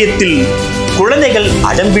சுவாரஸ்யத்தில் குழந்தைகள்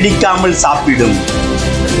அடம்பிடிக்காமல் சாப்பிடும்.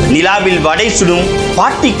 நிலாவில் வடை சுடும்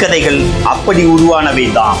பாட்டி கதைகள் அப்படி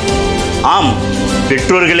உருவானவைதான். ஆம்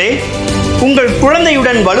பெற்றோர்களே, உங்கள்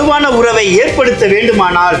குழந்தையுடன் வலுவான உறவை ஏற்படுத்த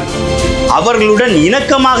வேண்டுமானால் அவர்களுடன்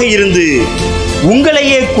இணக்கமாக இருந்து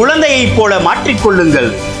உங்களையே குழந்தையைப் போல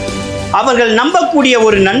மாற்றிக்கொள்ளுங்கள். அவர்கள் நம்பக்கூடிய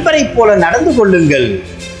ஒரு நண்பரைப் போல நடந்து கொள்ளுங்கள்.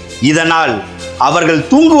 இதனால் அவர்கள்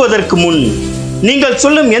தூங்குவதற்கு முன் நீங்கள்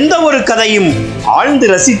சொல்லும் எந்த ஒரு கதையும் ஆழ்ந்து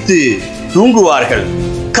ரசித்து தூங்குவார்கள்.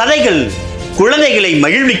 கதைகள் குழந்தைகளை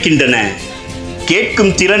மகிழ்விக்கின்றன.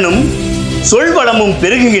 கேட்கும் திறனும் சொல்வளமும்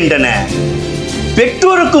பெருகுகின்றன.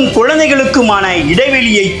 பெற்றோருக்கும் குழந்தைகளுக்குமான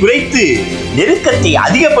இடைவெளியை குறைத்து நெருக்கத்தை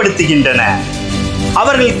அதிகப்படுத்துகின்றன.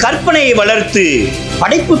 அவர்கள் கற்பனையை வளர்த்து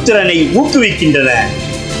படைப்புத் திறனை ஊக்குவிக்கின்றன.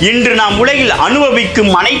 இன்று நாம் உலகில்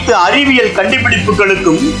அனுபவிக்கும் அனைத்து அறிவியல்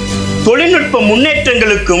கண்டுபிடிப்புகளுக்கும், தொழில்நுட்ப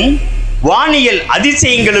முன்னேற்றங்களுக்கும், வானியல்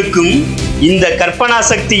அதிசயங்களுக்கும் இந்த கற்பனா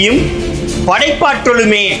சக்தியும்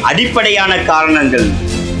படைப்பாற்றலுமே அடிப்படையான காரணங்கள்.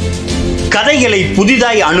 கதைகளை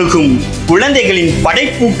புதிதாய் அணுகும் குழந்தைகளின்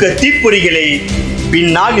படைப்பூக்க தீப்பொறிகளே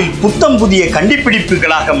பின்னாளில் புத்தம் புதிய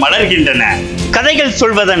கண்டுபிடிப்புகளாக மலர்கின்றன. கதைகள்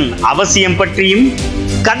சொல்வதன் அவசியம் பற்றியும்,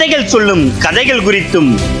 கதைகள் சொல்லும் கதைகள்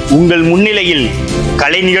குறித்தும் உங்கள் முன்னிலையில்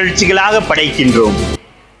கலை நிகழ்ச்சிகளாக படைக்கின்றோம்.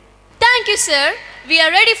 Thank you, sir. We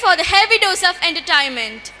are ready for the heavy dose of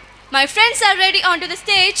entertainment. My friends are ready onto the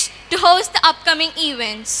stage to host the upcoming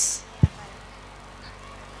events.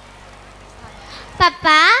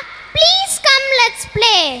 Papa, please come, let's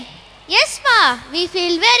play. Yes, Ma, we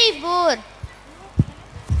feel very bored.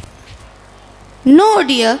 No,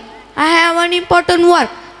 dear. I have an important work.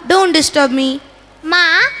 Don't disturb me. Ma,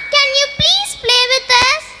 can you please play with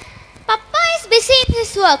us? Papa is busy in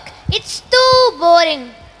his work. It's too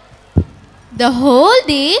boring. The whole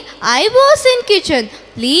day I was in kitchen.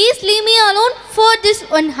 Please leave me alone for this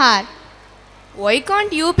 1 hour. Why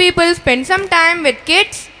can't you people spend some time with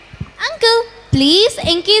kids? Uncle, please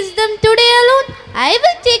engage them today alone. I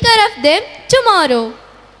will take care of them tomorrow.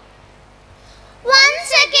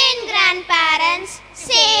 Once again, grandparents,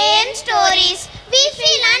 same stories. We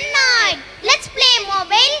feel annoyed. Let's play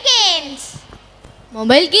mobile games.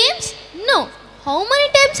 Mobile games? No. How many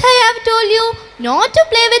times I have told you not to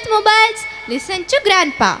play with mobiles? Listen to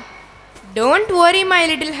Grandpa. Don't worry, my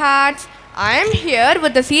little hearts. I am here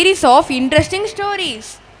with a series of interesting stories.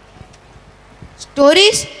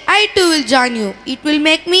 Stories? I too will join you. It will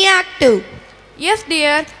make me active. Yes,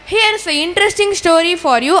 dear. Here's an interesting story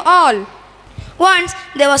for you all. Once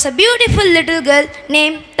there was a beautiful little girl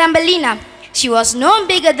named Thumbelina. She was no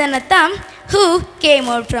bigger than a thumb who came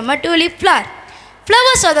out from a tulip flower.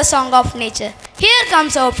 Flowers are the song of nature. Here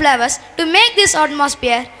comes our flowers to make this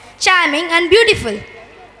atmosphere charming and beautiful.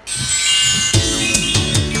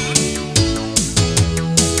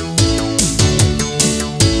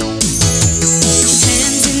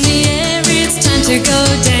 Hands in the air, it's time to go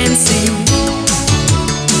dancing.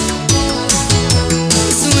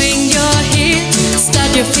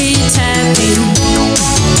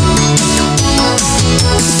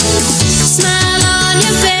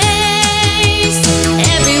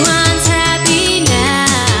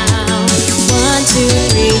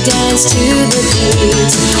 dance to the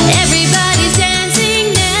beat. Everybody's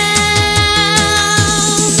dancing now.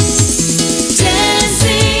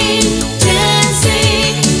 Dancing,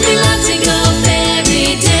 dancing, we love to go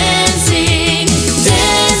fairy dancing.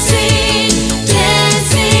 Dancing,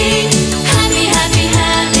 dancing, happy, happy,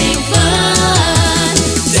 having fun.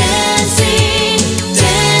 Dancing,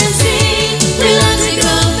 dancing, we love to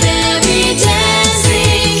go fairy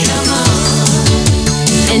dancing. Come on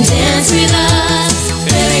and dance with us.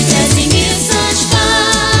 Fairy dancing is such fun.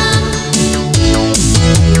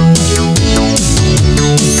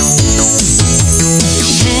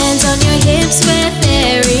 Hands on your hips, we're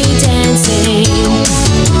fairy dancing.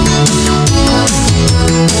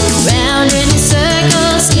 Round in a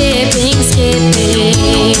circle, skipping,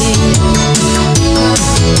 skipping.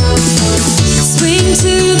 Swing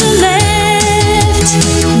to the left,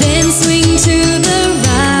 then swing to the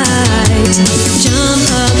right. Jump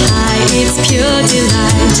up high, it's pure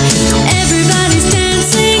delight. Everybody's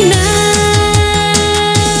dancing now.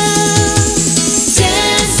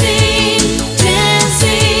 Dancing,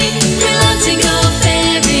 dancing, we love to go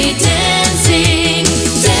fairy dancing.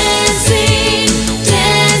 Dancing,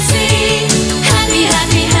 dancing, happy,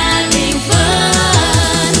 happy, having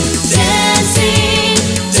fun. Dancing,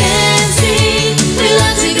 dancing, we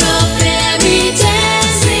love to go fairy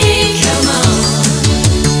dancing. Come on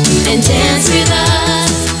and dance with us.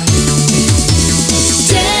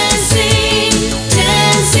 Dancing,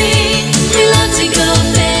 dancing, we love to go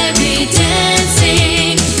fairy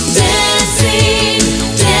dancing. Dancing,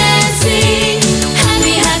 dancing,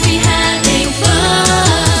 happy, happy, having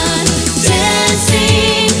fun.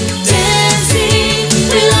 Dancing, dancing,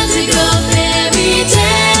 we love to go fairy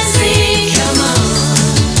dancing. Come on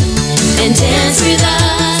and dance with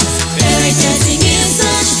us. Fairy dancing is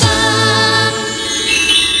such fun.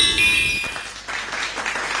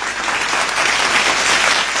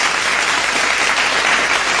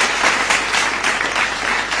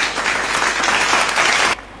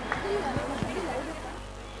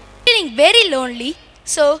 Feeling very lonely,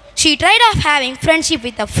 so she tried of having friendship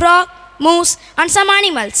with a frog, moose, and some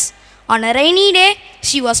animals. On a rainy day,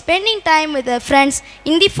 she was spending time with her friends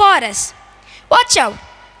in the forest. Watch out!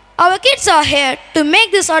 Our kids are here to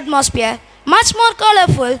make this atmosphere much more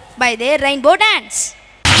colorful by their rainbow dance.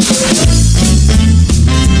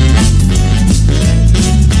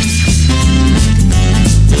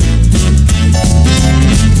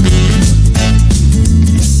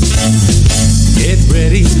 Get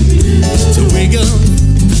ready to wiggle.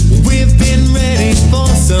 We've been ready for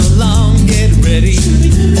so long. Get ready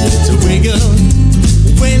to wiggle.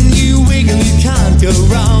 When you wiggle, you can't go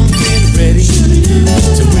wrong. Get ready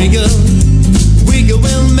to wiggle. Wiggle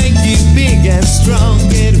will make you big and strong.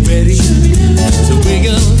 Get ready to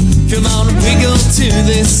wiggle. Come on, wiggle to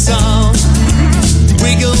this song.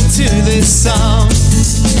 Wiggle to this song.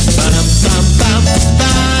 Ba-dum, bum, bum,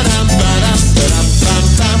 ba-dum, ba-dum, ba-dum, bum,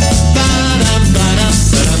 bum, ba-dum, ba-dum,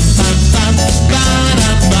 ba-dum, bum, bum,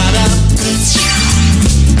 ba-dum, ba-dum.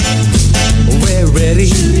 We're ready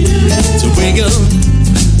to wiggle.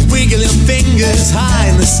 Wiggle your fingers high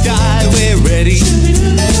in the sky. We're ready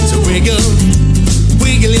to wiggle.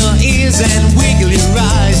 Wiggle your ears and wiggle your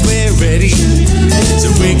eyes. We're ready to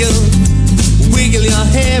wiggle. Wiggle your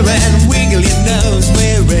hair and wiggle your nose.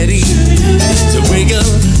 We're ready to wiggle.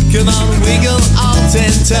 Come on, wiggle all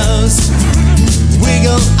 10 toes.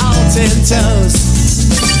 Wiggle all 10 toes.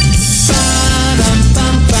 Ba-dum,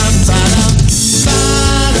 bum, bum, ba-dum.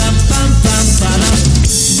 Ba-dum, bum, bum, ba-dum.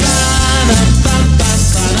 Ba-dum, bum, bum,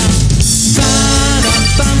 ba-dum. Ba-dum,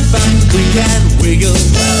 bum, bum. We can wiggle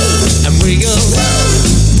and wiggle.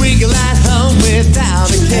 Wiggle at home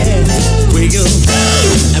without a care. Wiggle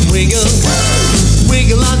and wiggle.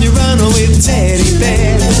 Wiggle on your own or with teddy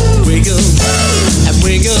bear. Wiggle and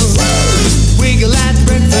wiggle. Wiggle at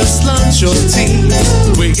breakfast, lunch or tea.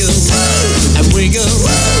 Wiggle and wiggle.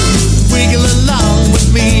 Wiggle along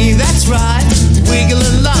with me, that's right. Wiggle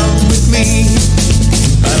along with me.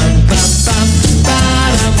 Ba-dum, bum, bum,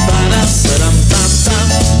 ba-dum, ba-dum, ba-dum, bum, bum,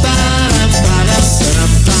 ba-dum, ba-dum,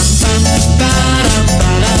 ba-dum, bum, bum, ba-dum,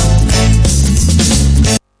 ba-dum.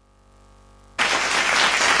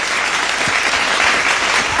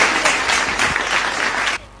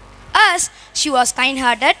 As she was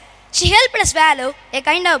kind-hearted, she helped a swallow, a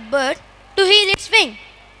kind of bird, to heal its wing.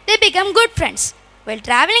 They became good friends. While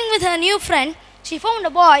traveling with her new friend, she found a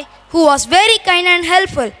boy who was very kind and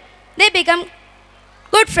helpful. They became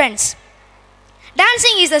good friends.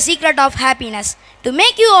 Dancing is the secret of happiness. To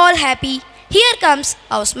make you all happy, here comes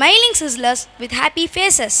our smiling sizzlers with happy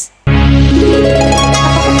faces.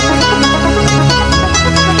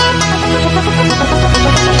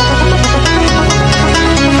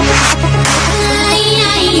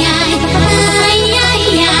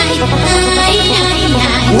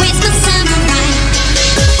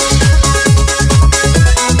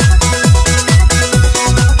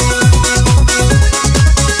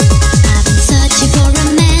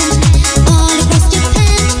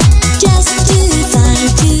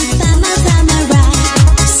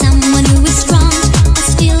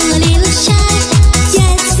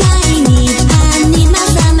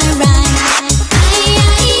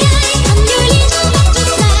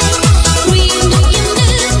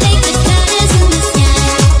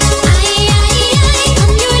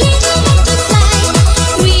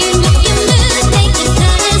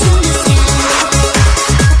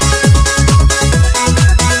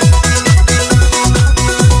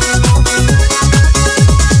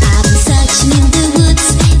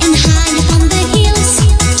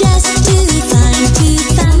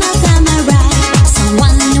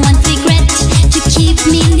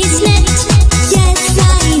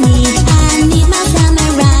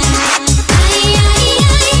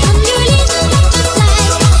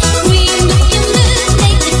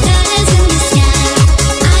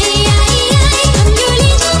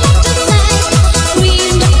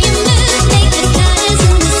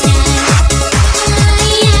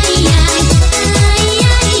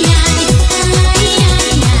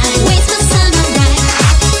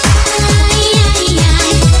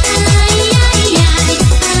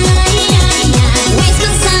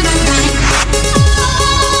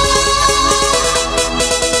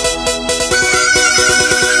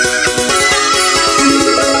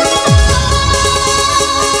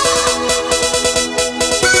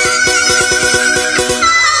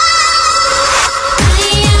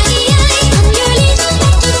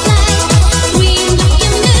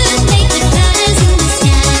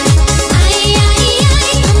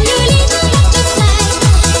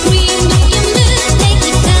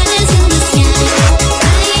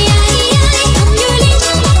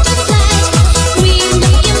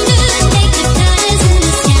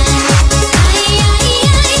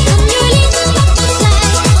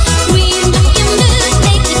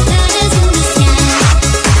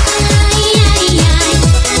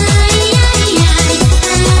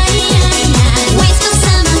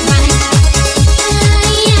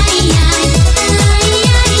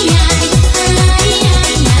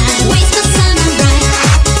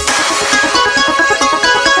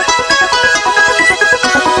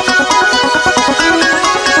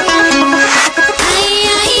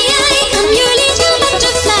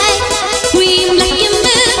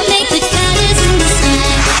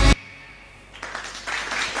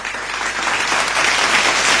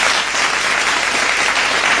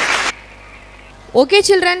 Okay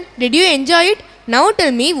children, did you enjoy it? Now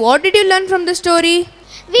tell me, what did you learn from the story?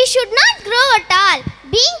 We should not grow at all.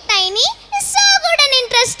 Being tiny is so good and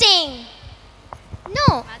interesting.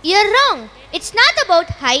 No, you're wrong. It's not about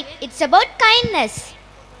height, it's about kindness.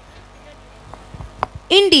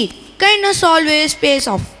 Indeed, kindness always pays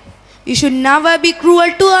off. You should never be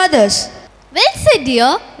cruel to others. Well said,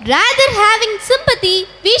 dear. Rather having sympathy,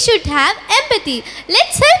 we should have empathy.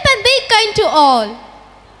 Let's help and be kind to all.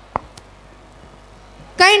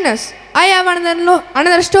 Kindness. I have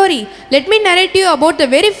another story. Let me narrate you about a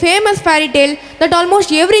very famous fairy tale that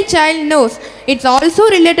almost every child knows. It's also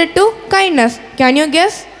related to kindness. Can you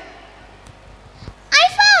guess? I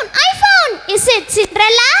found! Is it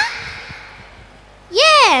Cinderella?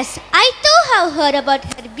 Yes, I too have heard about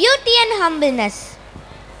her beauty and humbleness.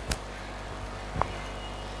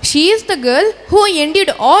 She is the girl who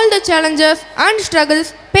endured all the challenges and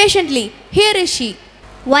struggles patiently. Here is she.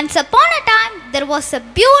 Once upon a time, there was a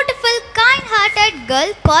beautiful, kind-hearted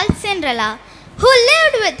girl called Cinderella, who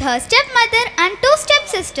lived with her stepmother and two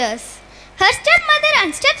stepsisters. Her stepmother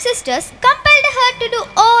and stepsisters compelled her to do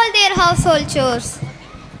all their household chores.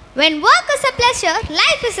 When work is a pleasure,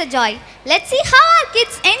 life is a joy. Let's see how our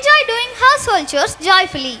kids enjoy doing household chores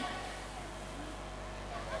joyfully.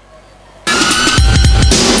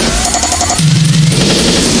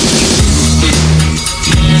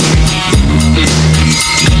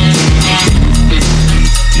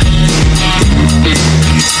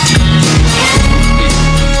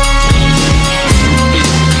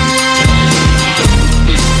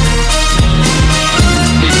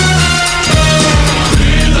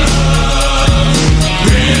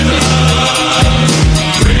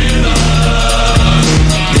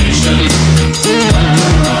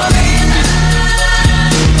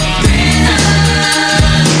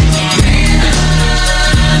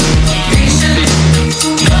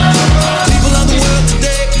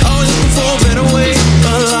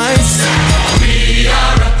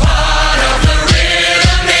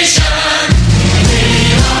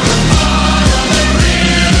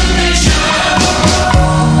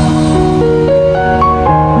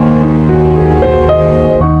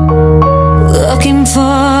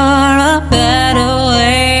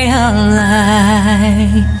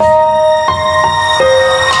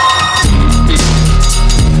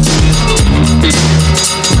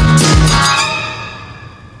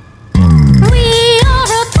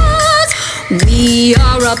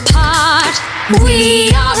 We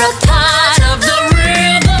are a part of the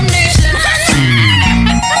rhythm nation.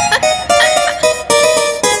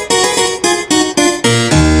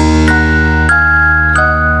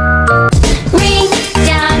 Ring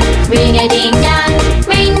down, ring a ding dong,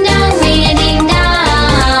 ring dong, ring a ding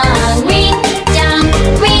dong, ring down,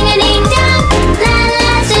 ring a ding dong, la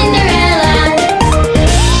la Cinderella.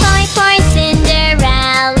 For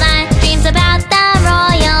Cinderella dreams about the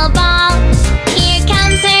royal ball. Here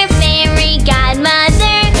comes her fairy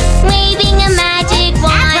godmother, waving a magic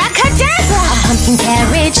wand. Abracadabra! A pumpkin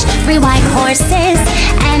carriage, 3 white horses,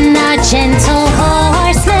 and a gentle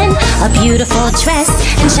horseman. A beautiful dress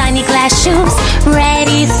and shiny glass shoes,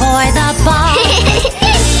 ready for the ball.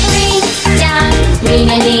 Ring down, ring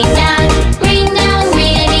a ding dong, ring down,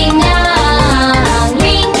 ring a ding dong,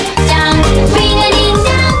 ring down, ring a ding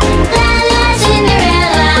dong, la la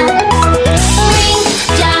Cinderella. Ring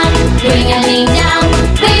down, ring a ding dong,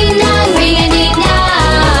 ring down, ring a ding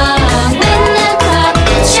dong. When the clock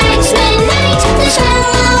strikes midnight, the spell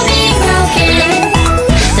will be broken.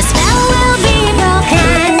 The spell will be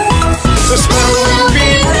broken. The spell will be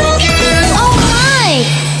broken. Oh my!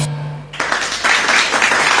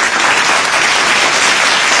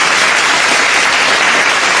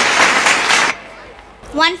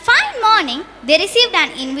 One fine morning, they received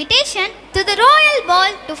an invitation to the royal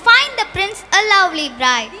ball to find the prince a lovely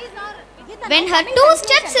bride. When her two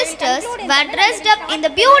stepsisters were dressed up in the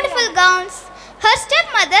beautiful gowns, her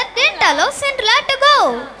stepmother didn't allow Cinderella to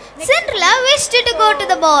go. Cinderella wished to go to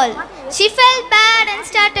the ball. She felt bad and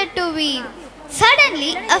started to weep.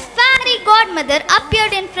 Suddenly, a fairy godmother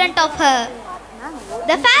appeared in front of her.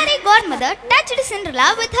 The fairy godmother touched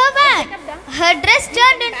Cinderella with her wand. Her dress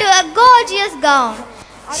turned into a gorgeous gown.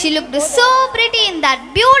 She looked so pretty in that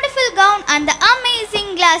beautiful gown and the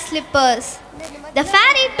amazing glass slippers. The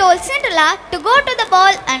fairy told Cinderella to go to the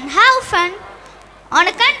ball and have fun on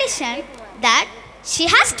a condition that she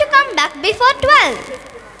has to come back before 12.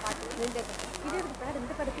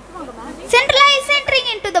 Cinderella is entering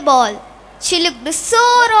into the ball. She looked so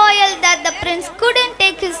royal that the prince couldn't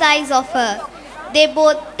take his eyes off her. They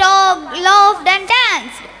both talked, laughed and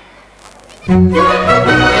danced.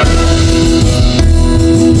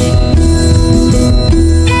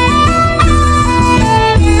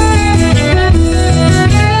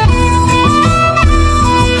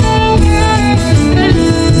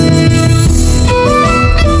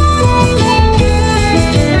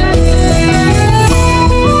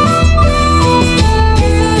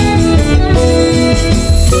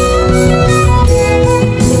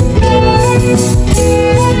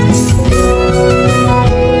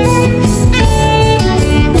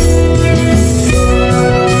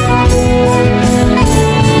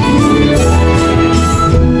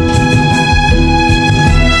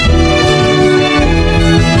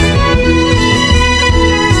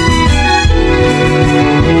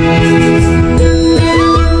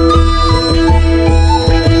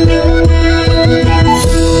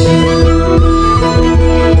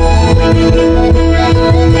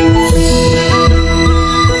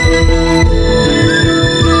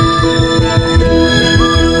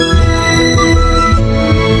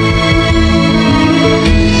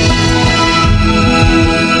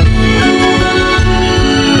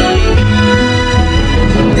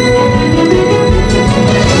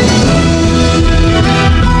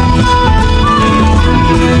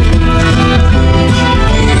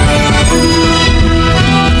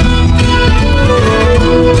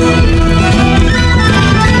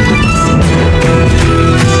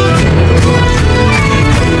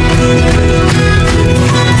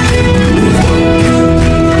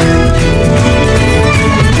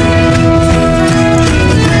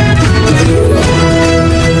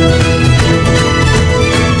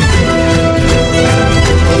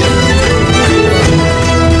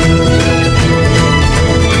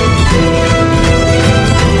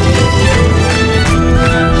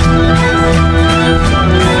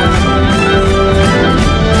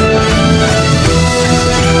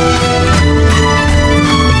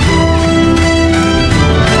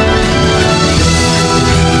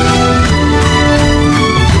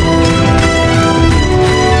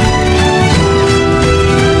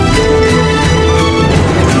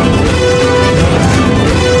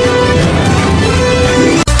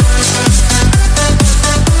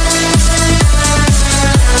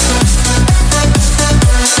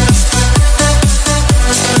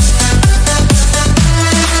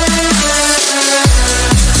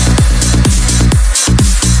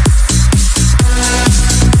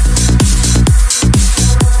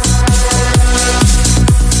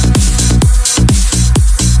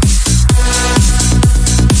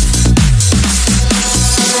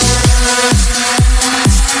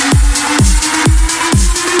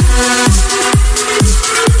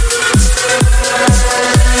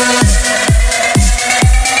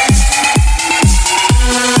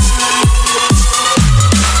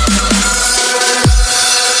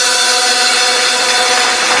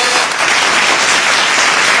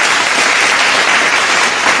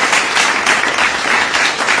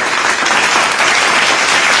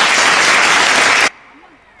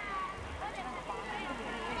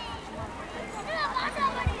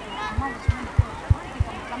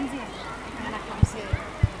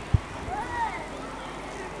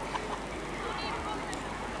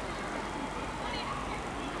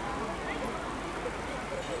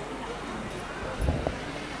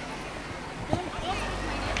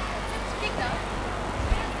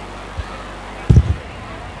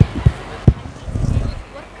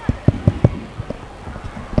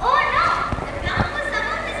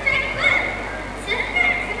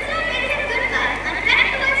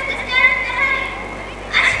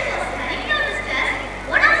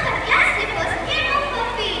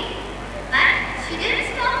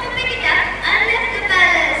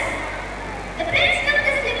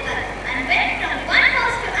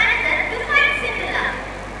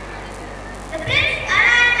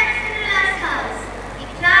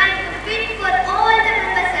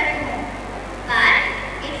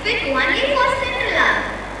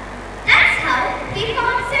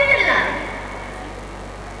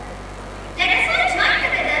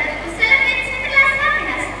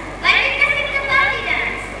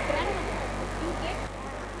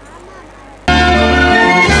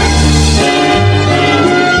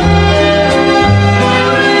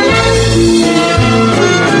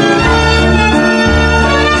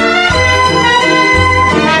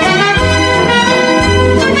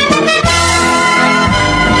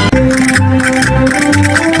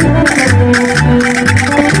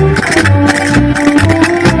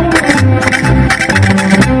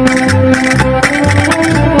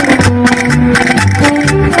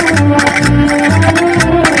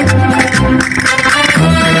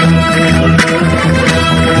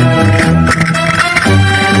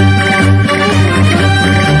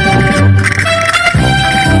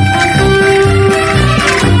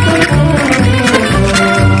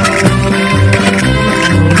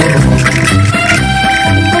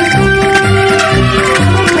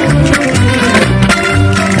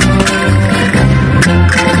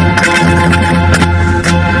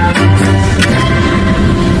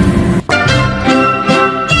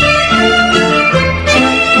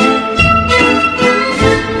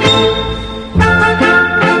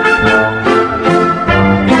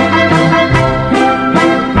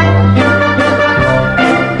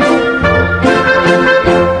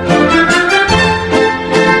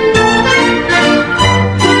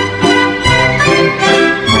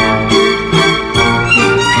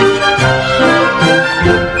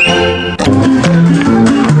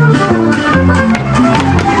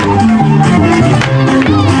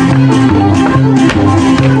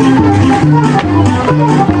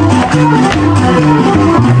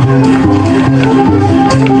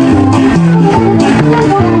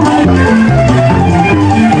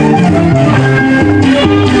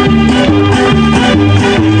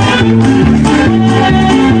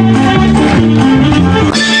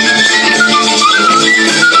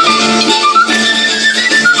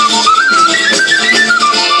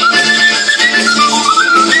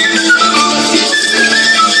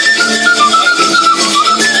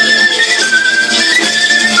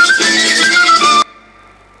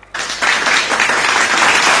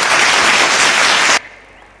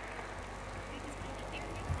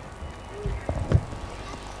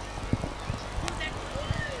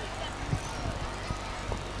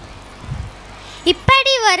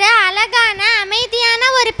 இப்படி ஒரு அழகான அமைதியான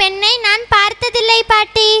ஒரு பெண்ணை நான் பார்த்ததில்லை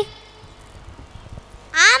பாட்டி.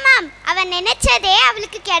 ஆமாம், அவன் நினைச்சதே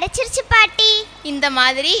அவளுக்கு கிடைச்சிருச்சு பாட்டி. இந்த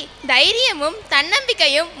மாதிரி தைரியமும்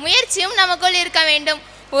தன்னம்பிக்கையும் முயற்சியும் நமக்குள் இருக்க வேண்டும்.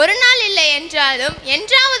 ஒரு நாள் இல்லை என்றாலும்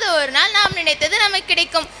என்றாவது ஒரு நாள் நாம் நினைத்தது நமக்கு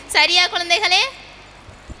கிடைக்கும். சரியா குழந்தைகளே?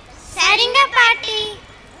 சரிங்க பாட்டி.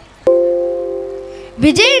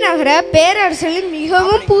 விஜயநகர பேரரசில்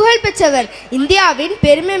மிகவும் புகழ் பெற்றவர். இந்தியாவின்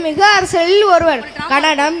பெருமைமிகு அரசர்களில் ஒருவர்.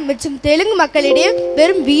 கன்னடம் மற்றும் தெலுங்கு மக்களிடையே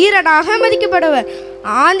பெரும் வீரனாக மதிக்கப்படுவர்.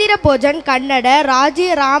 ஆந்திர போஜன், கன்னட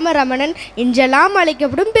ராஜ்ய ராமரமணன் என்றெல்லாம்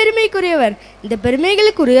அழைக்கப்படும் பெருமைக்குரியவர். இந்த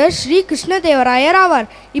பெருமைகளுக்குரிய ஸ்ரீ கிருஷ்ணதேவராயர் ஆவார்.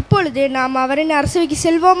 இப்பொழுது நாம் அவரின் அரசவைக்கு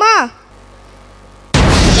செல்வோமா?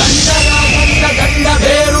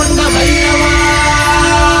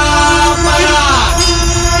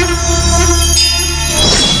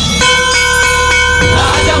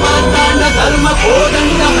 ధర్మ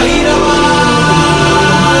కోదండ భైరవా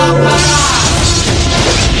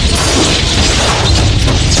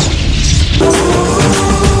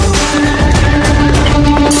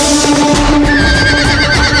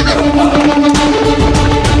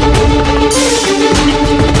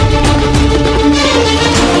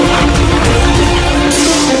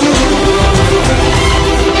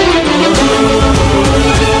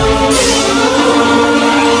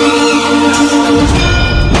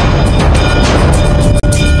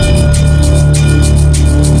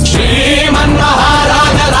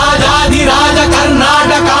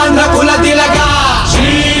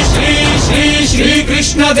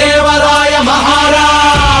कृष्णदेवराय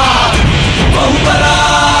महाराज बहुपरा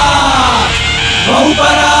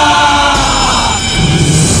बहुपरा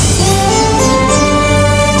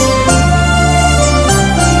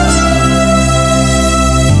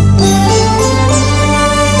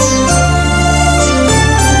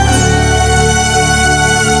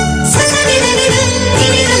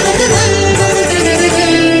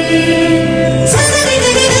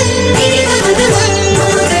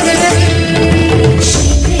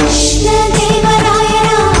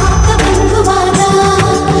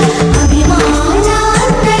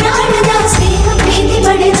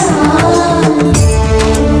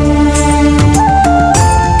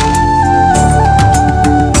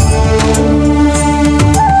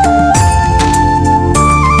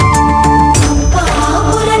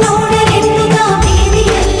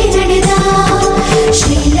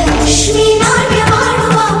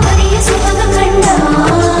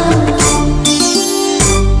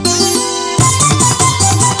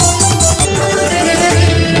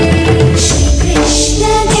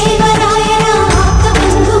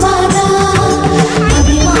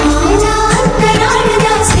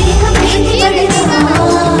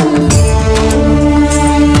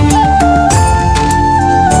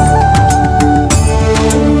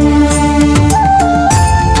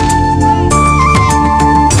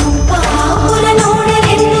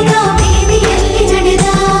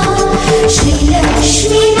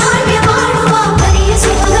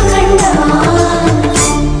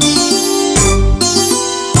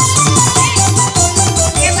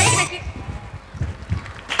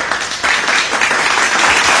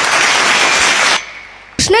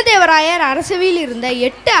கிருஷ்ணதேவராயர் அரசவையில் இருந்த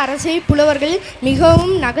 8 அரசவை புலவர்கள்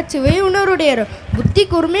மிகவும் நகைச்சுவை உணர்வுடையவர், புத்தி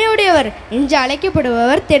கூர்மையுடையவர் என்று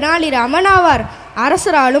அழைக்கப்படுபவர் தெனாலிராமன் ஆவார்.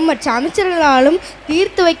 அரசராலும் மற்ற அமைச்சர்களாலும்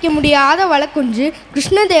தீர்த்து வைக்க முடியாத வழக்கொன்று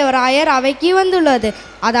கிருஷ்ணதேவராயர் அவைக்கு வந்துள்ளது.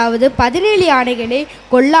 அதாவது 17 யானைகளை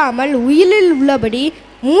கொல்லாமல் உயிரில் உள்ளபடி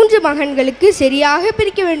 3 மகன்களுக்கு சரியாக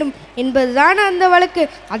பிரிக்க வேண்டும் என்பதுதான் அந்த வழக்கு.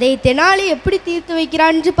 அதை தெனாலி எப்படி தீர்த்து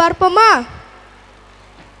வைக்கிறான் என்று பார்ப்போமா?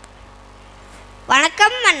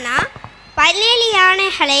 வணக்கம் மன்னா. 17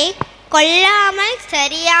 யானைகளை கொல்லாமல்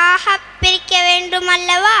சரியாக பிரிக்க வேண்டும்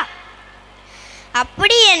அல்லவா?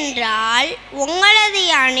 அப்படி என்றால் உங்களது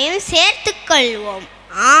யானையும் சேர்த்துக்கொள்வோம்.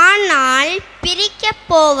 ஆனால் பிரிக்கப்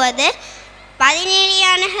போவது 17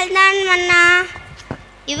 யானைகள் தான் மன்னா.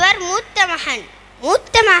 இவர் மூத்த மகன்.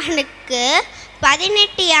 மூத்த மகனுக்கு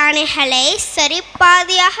 18 யானைகளை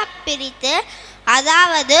சரிபாதியாக பிரித்து,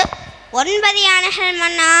 அதாவது 9 யானைகள்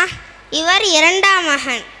மன்னா. இவர் இரண்டாம்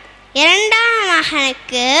மகன். இரண்டாம்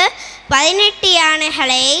மகனுக்கு 18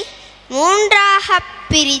 யானைகளை 3ஆக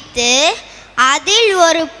பிரித்து அதில்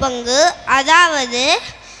ஒரு பங்கு, அதாவது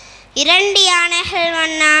 2 யானைகள்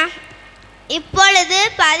மன்னா. இப்பொழுது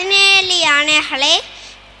 17 யானைகளை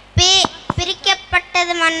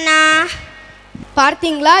பிரிக்கப்பட்டது மன்னா.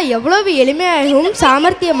 பார்த்தீங்களா, எவ்வளவு எளிமையாகவும்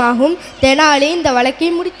சாமர்த்தியமாகவும் தெனாலி இந்த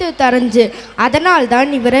வழக்கை முடித்து தரஞ்சு. அதனால்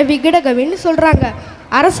தான் இவரை விகடகவின்னு சொல்கிறாங்க.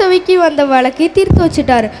 அரசவைக்கு வந்த வழக்கை தீர்த்து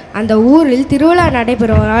வச்சுட்டார். அந்த ஊரில் திருவிழா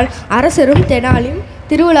நடைபெறுவதால் அரசரும் தெனாலியும்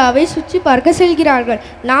திருவிழாவை சுற்றி பார்க்க செல்கிறார்கள்.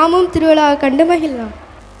 நாமும் திருவிழாவை கண்டு மகிழலாம்.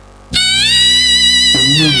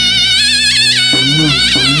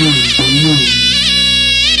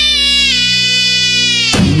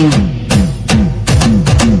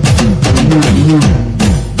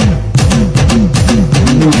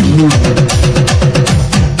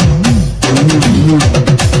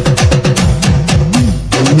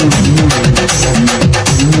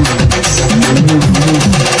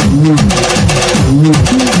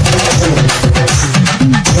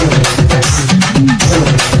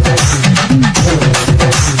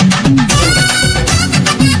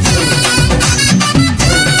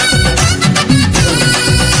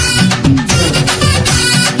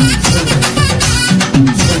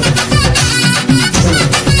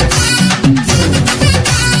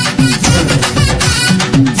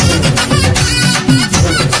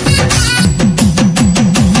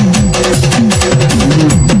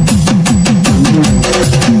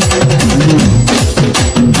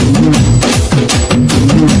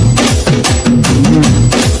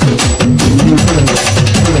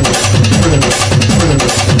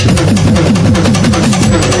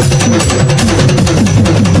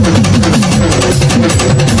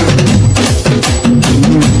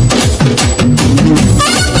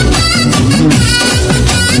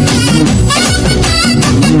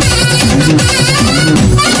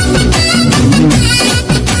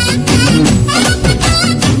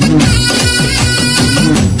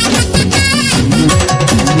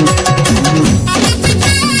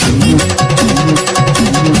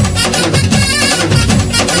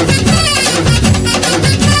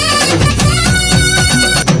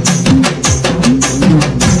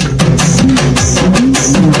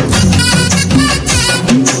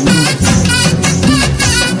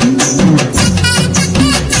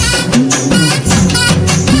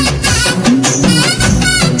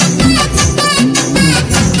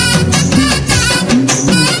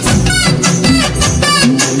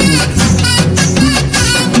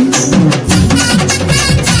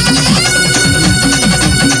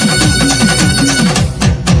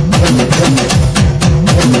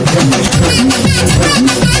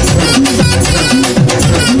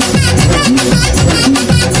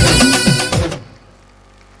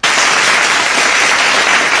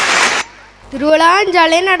 திருவிழா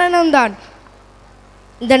என்றாலே நடனம்தான்.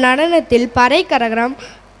 இந்த நடனத்தில் பறை, கரகம்,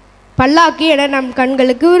 பல்லாக்கு என நம்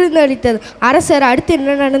கண்களுக்கு விருந்தளித்தது. அரசர் அடுத்து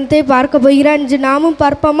என்ன நடனத்தை பார்க்க போகிறார் என்று நாமும்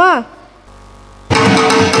பார்ப்போமா?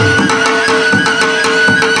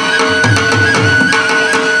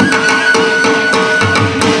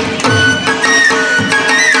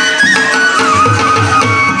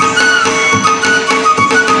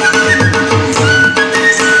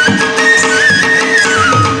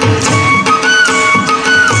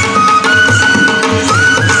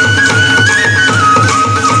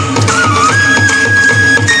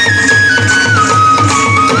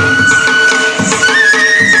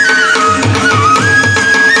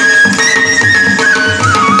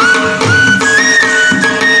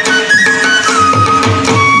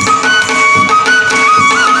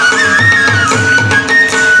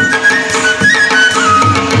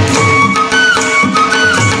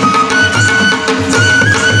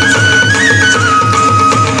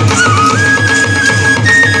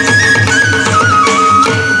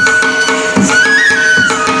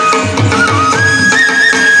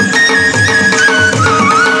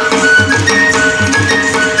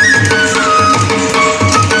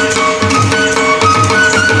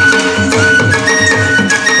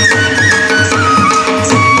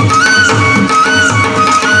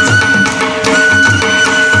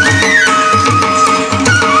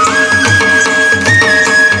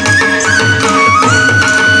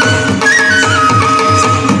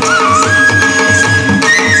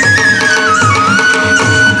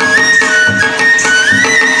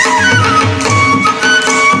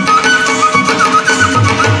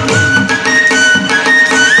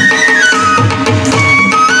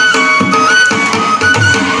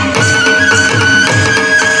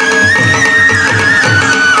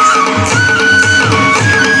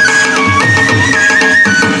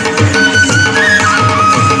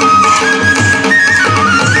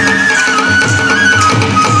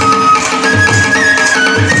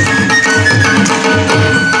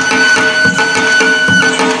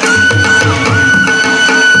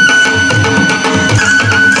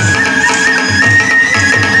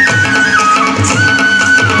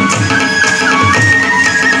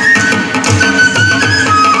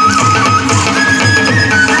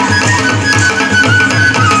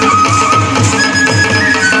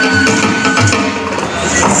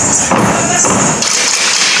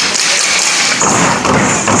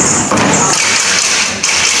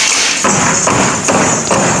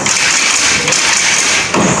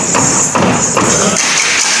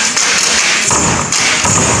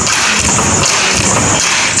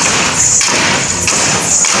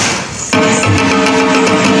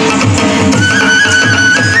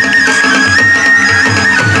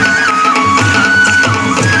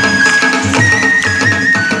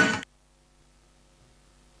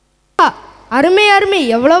 அருமை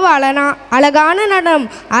எவ்வளவு அழகான நடனம்.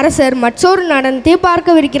 அரசர் மற்றொரு நடனத்தை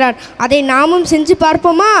பார்க்கவிருக்கிறார். அதை நாமும் செஞ்சு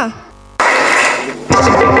பார்ப்போமா?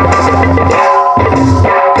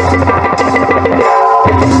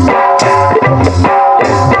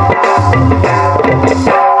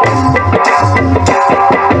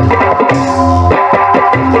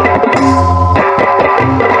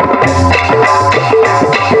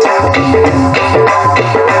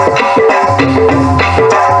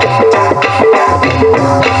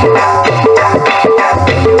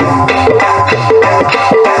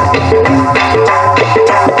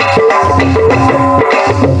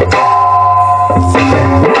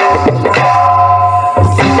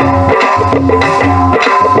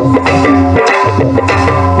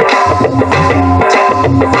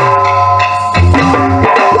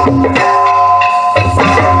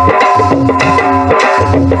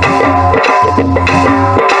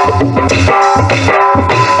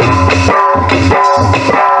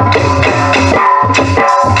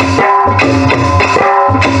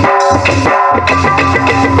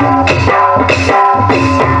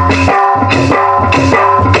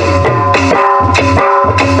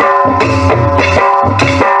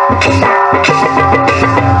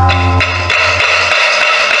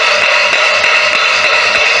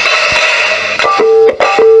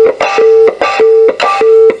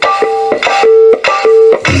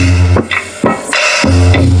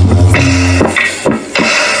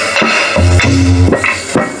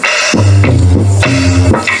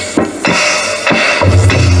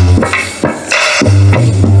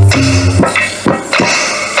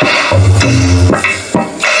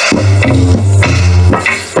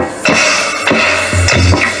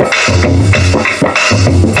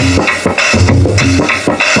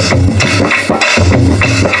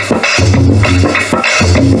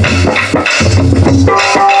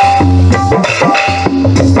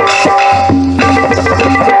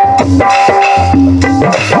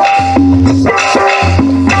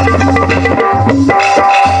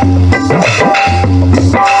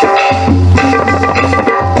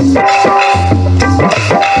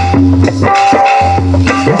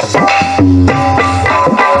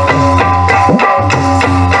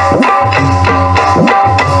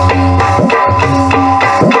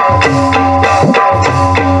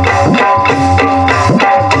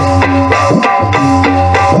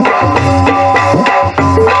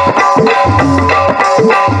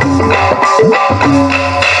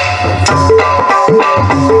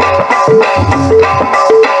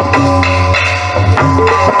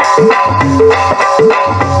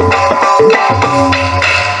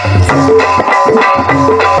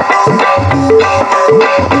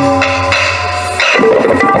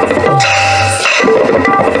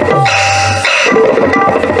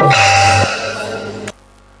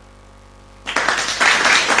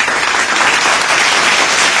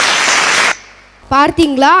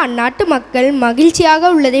 பார்த்தீங்களா, அந்நாட்டு மக்கள் மகிழ்ச்சியாக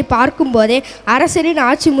உள்ளதை பார்க்கும்போதே அரசரின்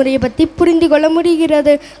ஆட்சி முறையை பற்றி புரிந்து கொள்ள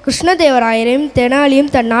முடிகிறது. கிருஷ்ணதேவராயரையும்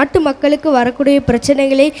தெனாலியும் தன் நாட்டு மக்களுக்கு வரக்கூடிய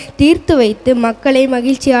பிரச்சனைகளை தீர்த்து வைத்து மக்களை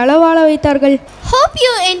மகிழ்ச்சியால் வாழ வைத்தார்கள். Hope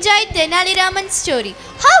you enjoyed Tenali Raman's story.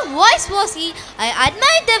 How wise was he? I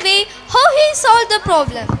admired the way how he solved the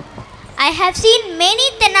problem. I have seen many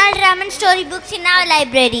Tenali Raman storybooks in our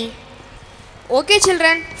library. Okay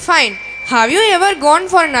children, fine. Have you ever gone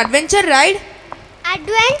for an adventure ride?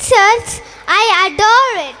 Adventures? I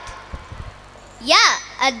adore it. Yeah,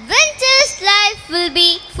 adventurous life will be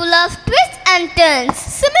full of twists and turns.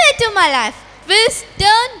 Similar to my life. Twist,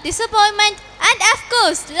 turn, disappointment and of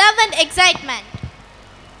course love and excitement.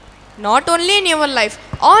 Not only in your life,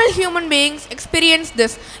 all human beings experience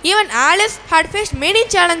this. Even Alice had faced many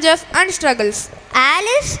challenges and struggles.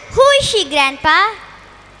 Alice? Who is she, Grandpa?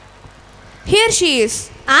 Here she is.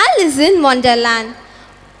 Alice in Wonderland.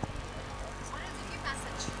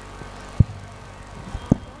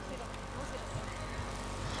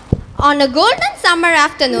 On a golden summer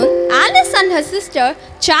afternoon, Alice and her sister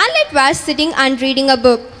Charlotte were sitting and reading a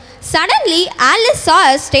book. Suddenly, Alice saw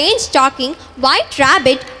a strange talking white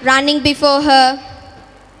rabbit running before her.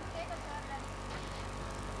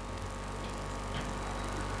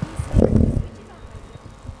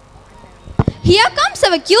 Here comes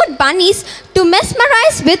our cute bunnies to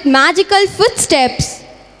mesmerize with magical footsteps.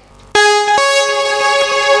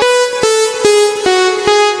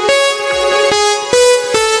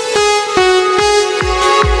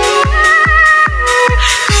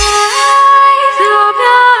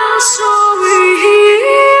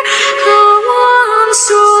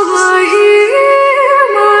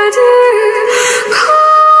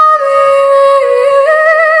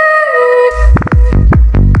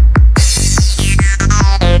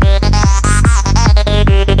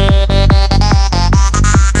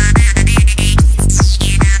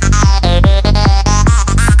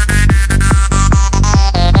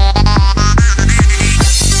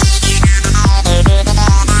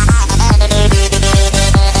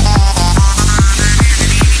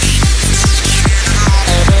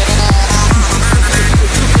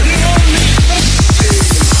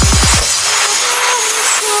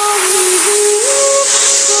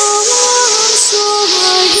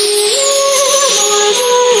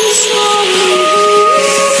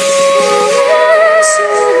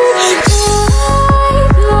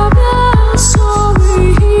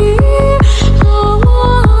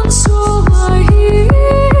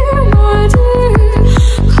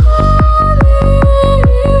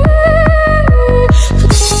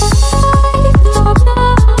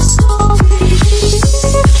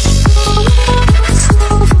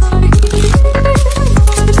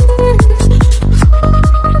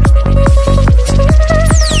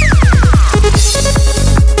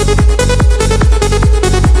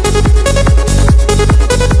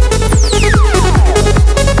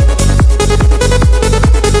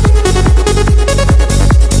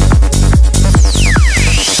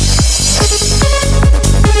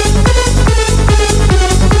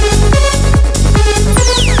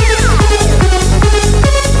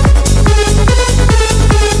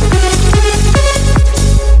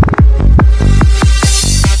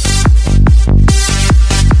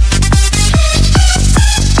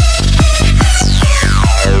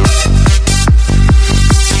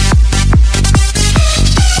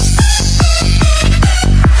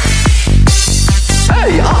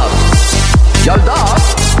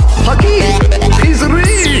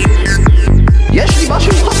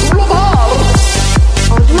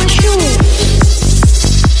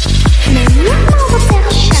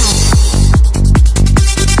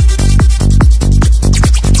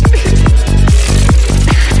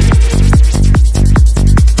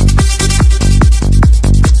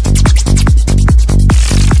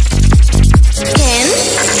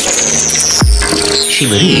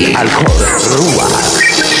 Delivery alcohol ruah.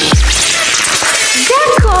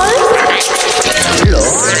 Lo.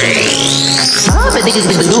 بدك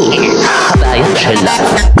تبدو حبايب شلة.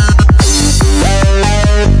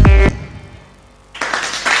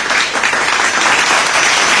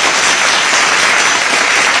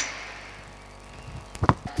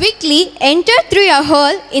 Quickly entered through a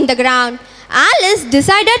hole in the ground. Alice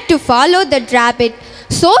decided to follow the rabbit,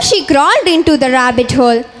 so she crawled into the rabbit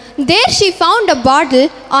hole. There she found a bottle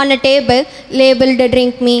on a table labeled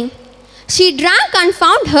 "Drink Me." She drank and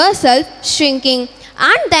found herself shrinking,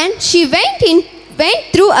 and then she went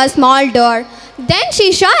through a small door. Then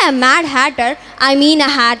she saw a mad hatter, a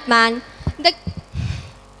hat man.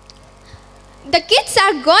 The kids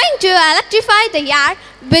are going to electrify the yard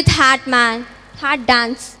with hat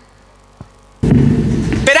dance.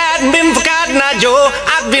 But I've been forgotten, now, Joe.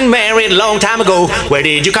 I've been married a long time ago. Where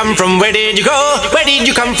did you come from? Where did you go? Where did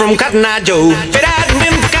you come from, Cotton Eye Joe? But I've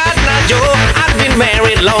been forgotten, now, Joe. I've been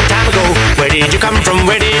married a long time ago. Where did you come from?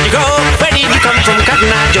 Where did you go? Where did you come from,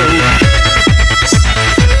 Cotton Eye Joe?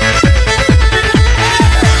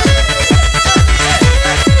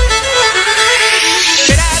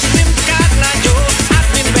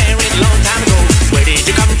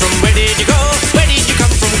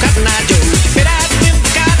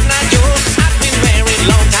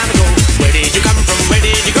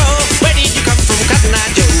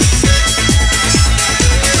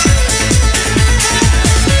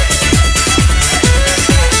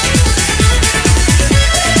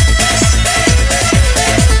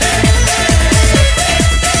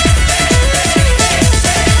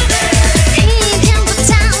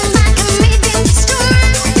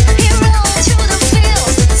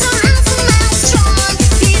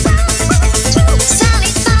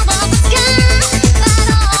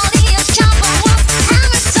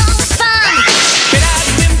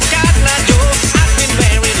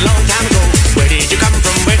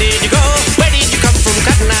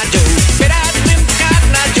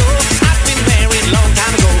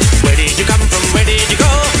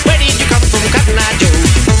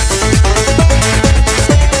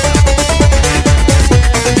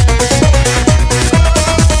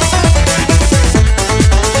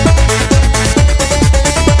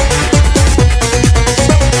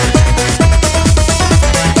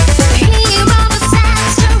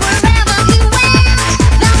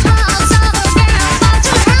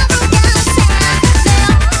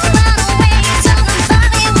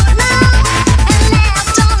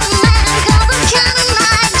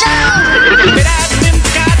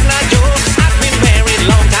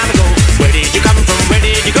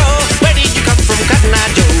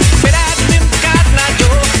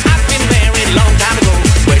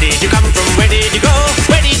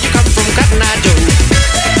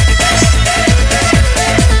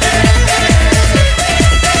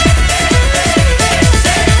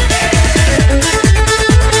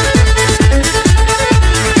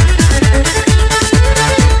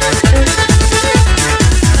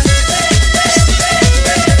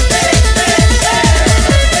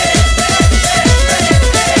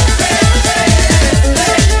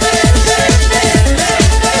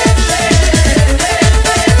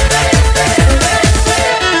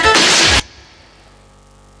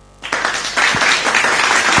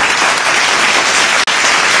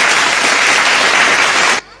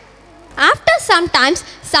 Sometimes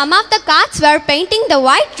some of the carts were painting the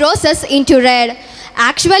white roses into red.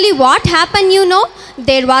 Actually, what happened,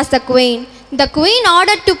 there was the queen. The queen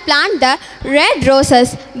ordered to plant the red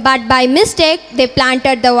roses, but by mistake they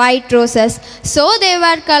planted the white roses. So they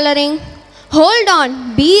were coloring. Hold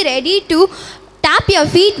on, be ready to tap your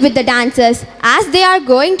feet with the dancers as they are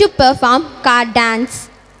going to perform card dance.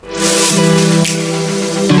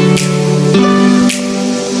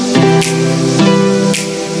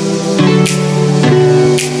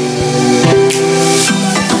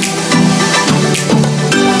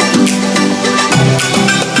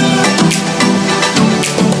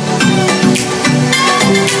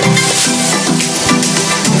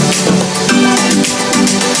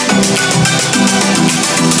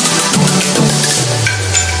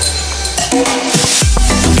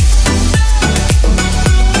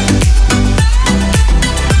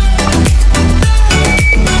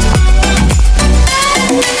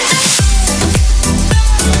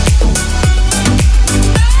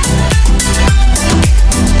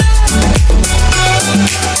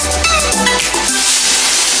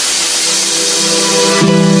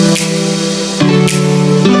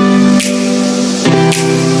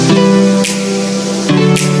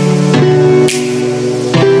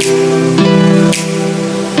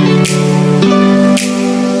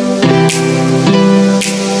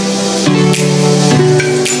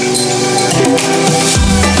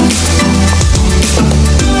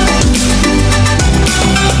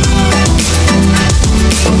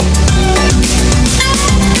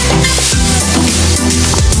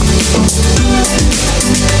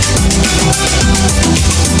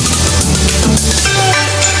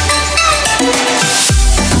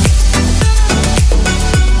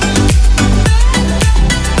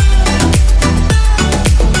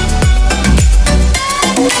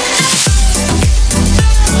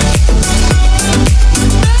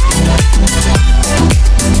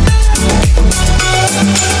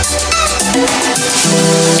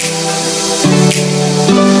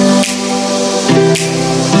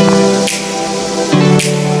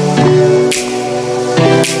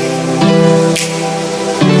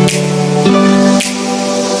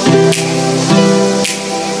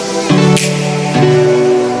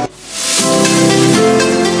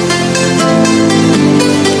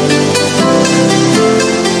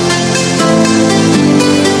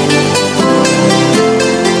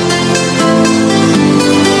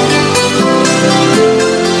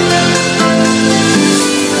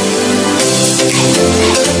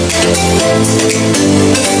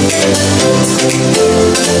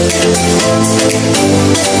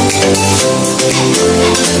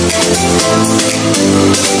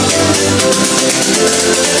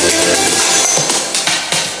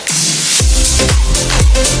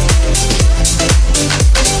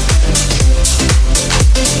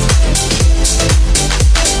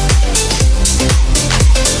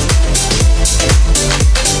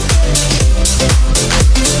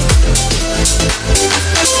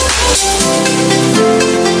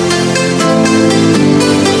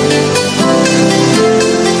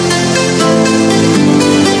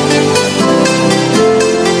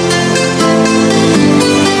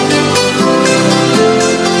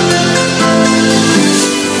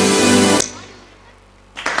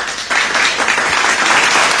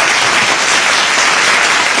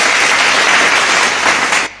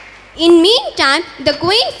 the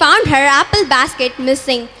queen found her apple basket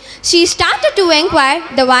missing. She started to inquire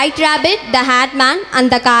the white rabbit, the hat man, and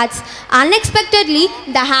the cats. Unexpectedly,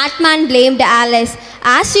 the hat man blamed Alice,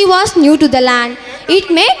 as she was new to the land. It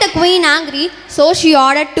made the queen angry, so she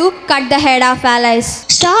ordered to cut the head of Alice.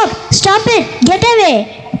 Stop it, get away.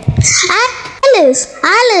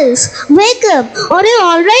 Alice, wake up. Are you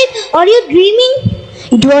alright? Are you dreaming?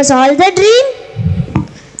 It was all the dream.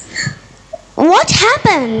 What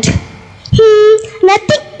happened?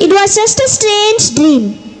 Nothing. It was just a strange dream.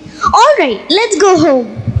 Alright, let's go home.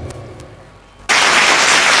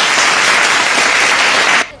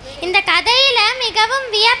 இந்த கதையில மிகவும்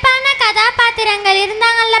வியப்பான கதாபாத்திரங்கள்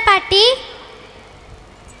இருந்தாங்கல்ல பாட்டி.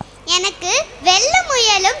 எனக்கு வெள்ளை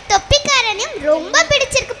முயலும் தொப்பிக்காரனும் ரொம்ப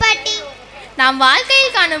பிடிச்சிருக்கு பாட்டி. நாம்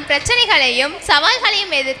வாழ்க்கையில் காணும் பிரச்சனைகளையும்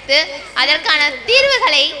சவால்களையும் எதிர்த்து அதற்கான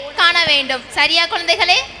தீர்வுகளை காண வேண்டும். சரியா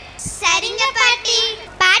குழந்தைகளே? சரிங்க பாட்டி.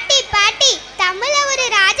 பாட்டி தமிழ்ல ஒரு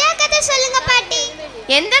ராஜா கதை சொல்லுங்க பாட்டி.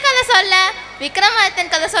 எந்த கதை சொல்ல?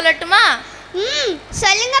 விக்ரமாதித்தன் கதை சொல்லட்டுமா?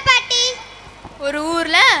 சொல்லுங்க பாட்டி. ஒரு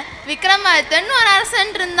ஊர்ல விக்ரமாதித்தன் ஒரு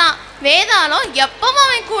அரசன் இருந்தான். வேதாளம் எப்பவும்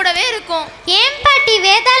அவன் கூடவே இருக்கும். ஏன் பாட்டி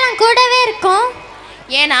வேதாளம் கூடவே இருக்கும்?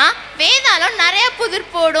 ஏன்னா வேதாளம் நிறைய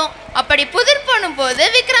புதிர் போடும். அப்படி புதிர் போடும் போது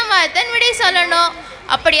விக்ரமாதித்தன் விடை சொல்லணும்.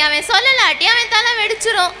 அப்படி அவன் சொல்லலாட்டி அவன் தலை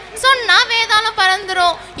வெடிச்சிரும். சொன்னா வேதாளம்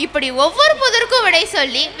பறந்துரும். இப்படி ஒவ்வொரு புதிருக்கும் விடை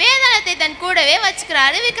சொல்லி வேதாளத்தை தன் கூடவே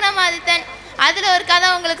வச்சுக்கிறாரு விக்ரமாதித்தன். அதுல ஒரு கதை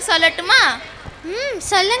உங்களுக்கு சொல்லட்டுமா?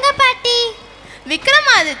 சொல்லுங்க பாட்டி.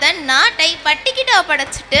 விக்ரமாதித்தன் நாட்டை பட்டிக்கிட்ட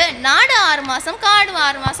ஒப்படைச்சிட்டு நாடு 6 மாசம் காடு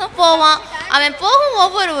 6 மாசம் போவான். அவன் போகும்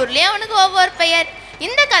ஒவ்வொரு ஊர்லயும் அவனுக்கு ஒவ்வொரு பெயர்.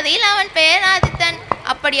 இந்த கதையில் அவன் பெயர் ஆதித்தன்.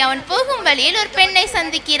 அப்படி அவன் போகும் வழியில் ஒரு பெண்ணை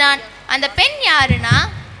சந்திக்கிறான். அந்த பெண் யாருன்னா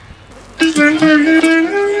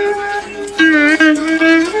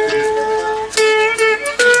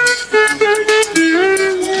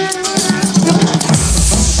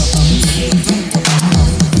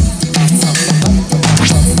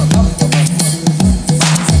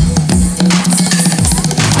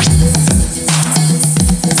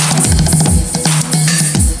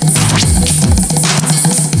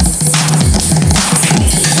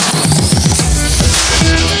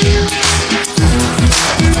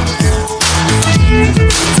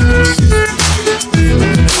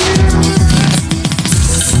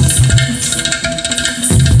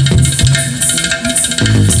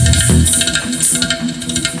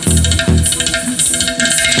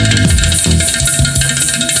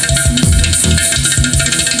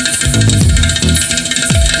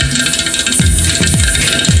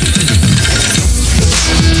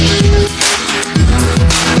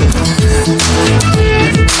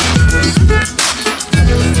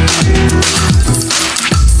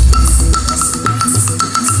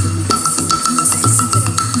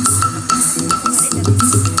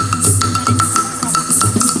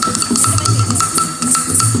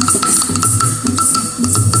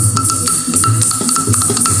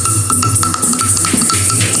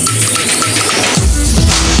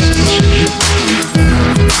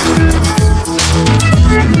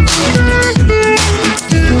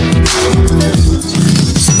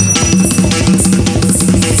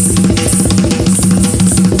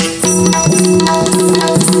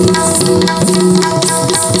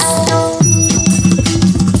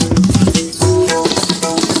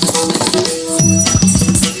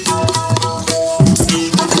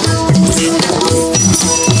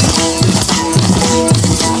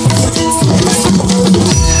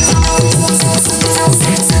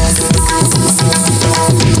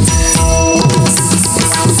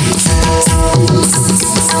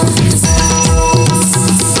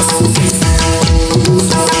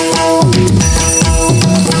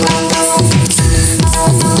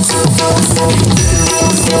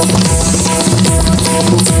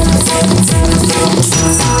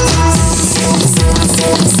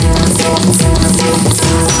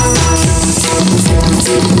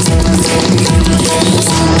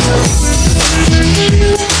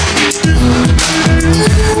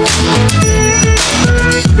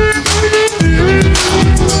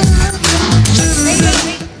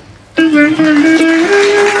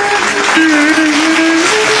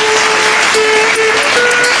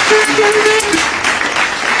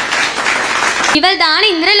இவள்தான்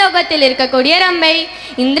இந்திரலோகத்தில் இருக்கக்கூடிய ரம்பை.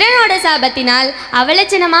 இந்திரனோட சாபத்தினால்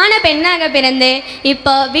அவலட்சணமான பெண்ணாக பிறந்து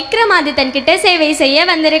இப்போ விக்ரமாதித்தன் கிட்ட சேவை செய்ய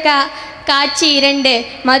வந்திருக்கா. காட்சி 2,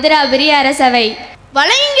 மதுராபுரி அரசவை.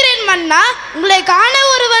 வணங்குகிறேன் மன்னா, உங்களை காண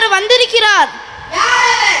ஒருவர் வந்திருக்கிறார்.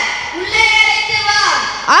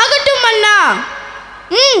 ஆகட்டும் மன்னா.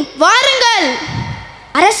 வாருங்கள்.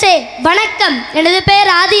 அரசே வணக்கம். எனது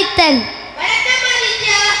பெயர் ஆதித்தன்.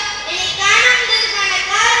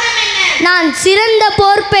 நான் சிறந்த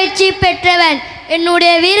போர் பயிற்சி பெற்றவன்.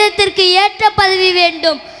 என்னுடைய வீரத்திற்கு ஏற்ற பதவி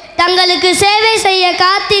வேண்டும். தங்களுக்கு சேவை செய்ய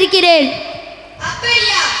காத்திருக்கிறேன்.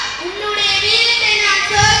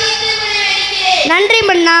 நன்றி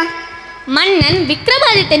மன்னா. மன்னன்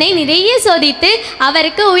விக்ரமாதித்தனை நிறைய சோதித்து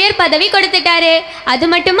அவருக்கு உயர் பதவி கொடுத்துட்டாரு. அது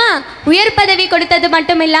மட்டுமா, உயர் பதவி கொடுத்தது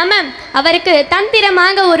மட்டும் இல்லாமல் அவருக்கு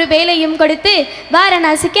தந்திரமாக ஒரு வேலையும் கொடுத்து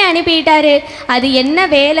வாரணாசிக்கு அனுப்பிட்டாரு. அது என்ன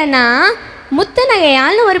வேலைன்னா, முத்து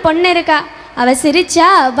நகையால்னு ஒரு பொண்ணு இருக்கா. அவள் சிரிச்சா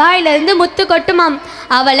வாயிலிருந்து முத்து கொட்டுமாம்.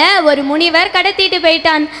 அவளை ஒரு முனிவர் கடத்திட்டு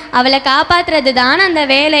போயிட்டான். அவளை காப்பாற்றுறது தான் அந்த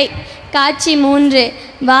வேலை. காட்சி 3,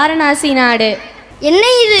 வாரணாசி நாடு. என்ன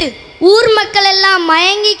இது? ஊர் மக்கள் எல்லாம்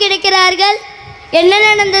மயங்கி கிடக்கிறார்கள். என்ன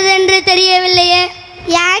நடந்தது என்று தெரியவில்லையே.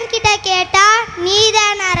 என்கிட்ட கேட்டா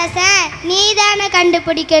நீதான அரசன், நீதான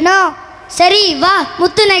கண்டுபிடிக்கணும். சரி வா,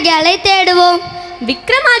 முத்து நகையாலை தேடுவோம்.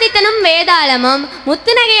 விக்ரமாதித்தனும் வேதாளமும்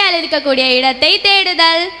முத்து நகையால் இருக்கக்கூடிய இடத்தை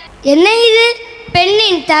தேடுதல். என்ன இது?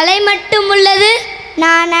 பெண்ணின் தலை மட்டும் உள்ளது.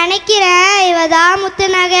 நான் நினைக்கிறேன் இவதான் முத்து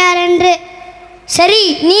நகையார் என்று. சரி,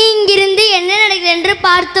 நீ இங்கிருந்து என்ன நடக்கிறது என்று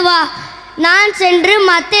பார்த்து வா. நான் சென்று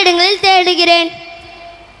மற்ற இடங்களில் தேடுகிறேன்.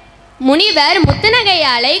 முனிவர்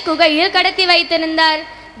முத்துநகையாலை குகையில் கடத்தி வைத்திருந்தார்.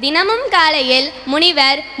 தினமும் காலையில்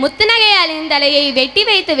முனிவர் முத்துநகையாலின் தலையை வெட்டி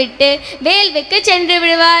வைத்துவிட்டு வேள்விக்கு சென்று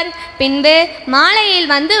விடுவார். பின்பு மாலையில்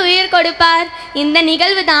வந்து உயிர் கொடுப்பார். இந்த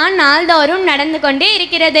நிகழ்வுதான் நாள்தோறும் நடந்து கொண்டே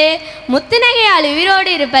இருக்கிறது. முத்துநகையால்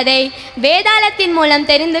உயிரோடு இருப்பதை வேதாளத்தின் மூலம்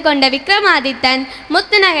தெரிந்து கொண்ட விக்ரமாதித்தன்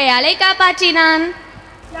முத்துநகையாலை காப்பாற்றினான்.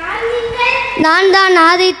 நான் தான்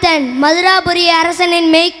ஆதித்தன், மதுராபுரி அரசனின்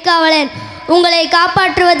மெய்க்காவலன். உங்களை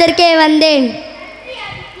காப்பாற்றுவதற்கே வந்தேன்.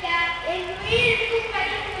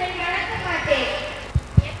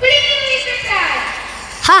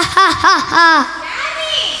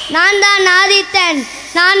 நான் தான் ஆதித்தன்.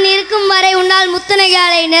 நான் இருக்கும் வரை உன்னால்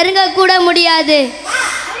முத்துநகையாலை நெருங்கக்கூட முடியாது.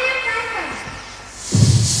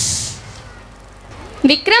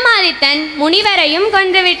 விக்ரமாதித்தன் முனிவரையும்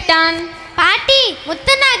கொன்றுவிட்டான். பாட்டி,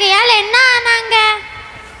 முத்துநகையால் என்ன ஆனாங்க?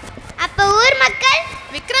 அப்ப ஊர் மக்கள்?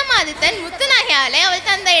 விக்ரமாதித்தன் முத்துநகையாலை அவள்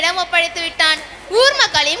தந்தையிடம் ஒப்படைத்து விட்டான். ஊர்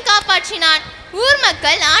மக்களையும் காப்பாற்றினான். ஊர்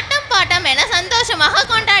மக்கள் ஆட்டம் பாட்டம் என சந்தோஷமாக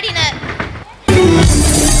கொண்டாடினர்.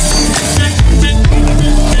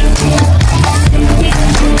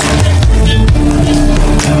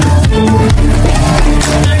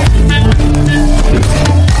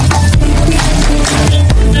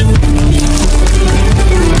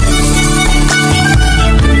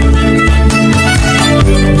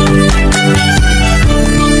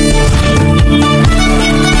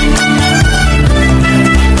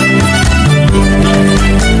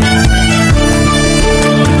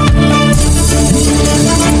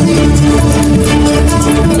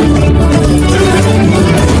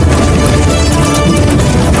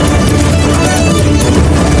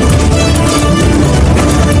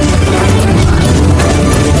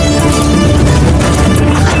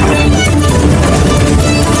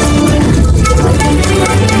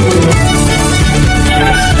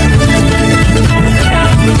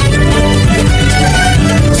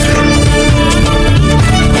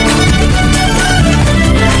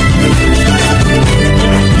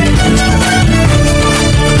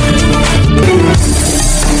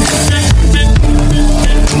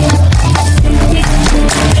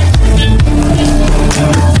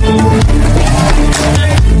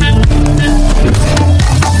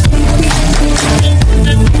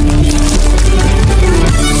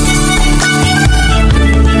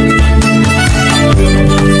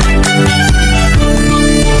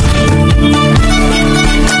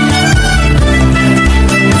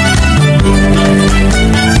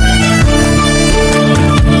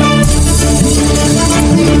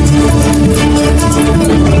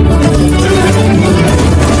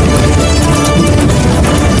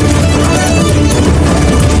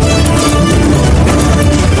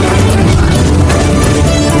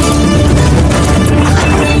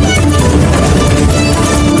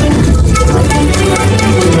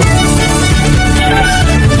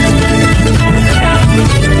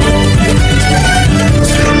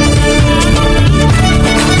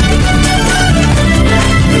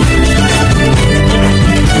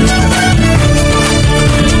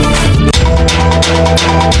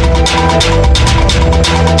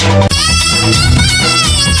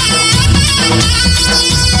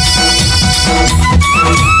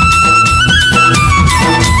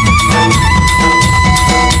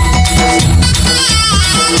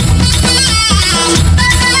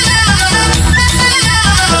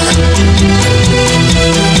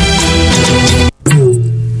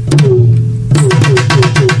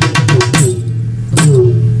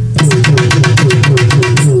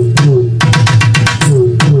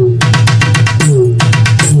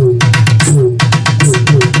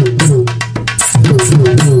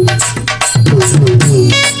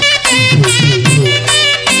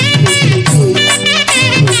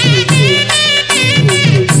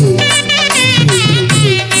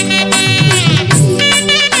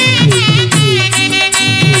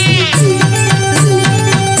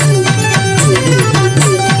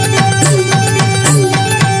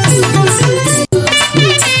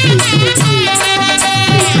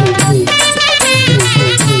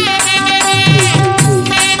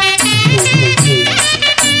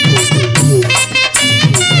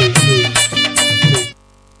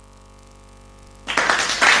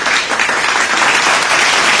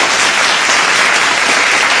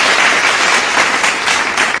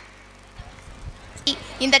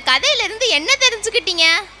 இந்த கதையிலிருந்து என்ன தெரிஞ்சுக்கிட்டீங்க?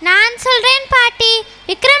 நான் சொல்றேன் பாட்டி.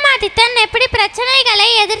 விக்ரமாதித்தன் எப்படி பிரச்சனைகளை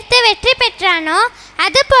எதிர்த்து வெற்றி பெற்றானோ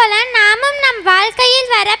அதுபோல நாமும் நம்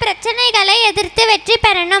வாழ்க்கையில் வர பிரச்சனைகளை எதிர்த்து வெற்றி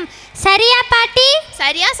பெறணும். சரியா பாட்டி?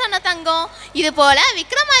 சரியா சொன்ன தங்கம். இது போல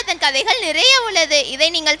விக்ரமாதித்தன் கதைகள் நிறைய உள்ளது. இதை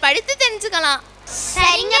நீங்கள் படித்து தெரிஞ்சுக்கலாம்.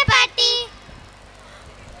 சரிங்க பாட்டி.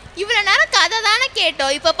 இவ்வளவு நேரம் கதை தானே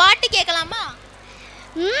கேட்டோம், இப்ப பாட்டு கேட்கலாமா?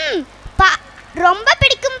 ரொம்ப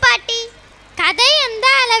பிடிக்கும் பாட்டி. கதை எந்த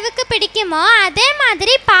அளவுக்கு பிடிக்குமோ அதே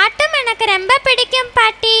மாதிரி பாட்டும் எனக்கு ரொம்ப பிடிக்கும்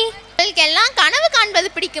பாட்டி. உங்களுக்கு எல்லாம் கனவு காண்பது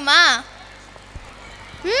பிடிக்குமா?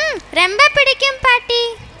 ரொம்ப பிடிக்கும் பாட்டி.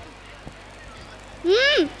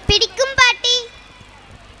 பிடிக்கும் பாட்டி.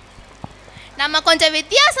 நம்ம கொஞ்சம்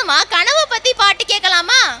வித்தியாசமா கனவு பத்தி பாட்டு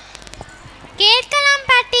கேட்கலாமா? கேட்கலாம்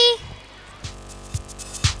பாட்டி.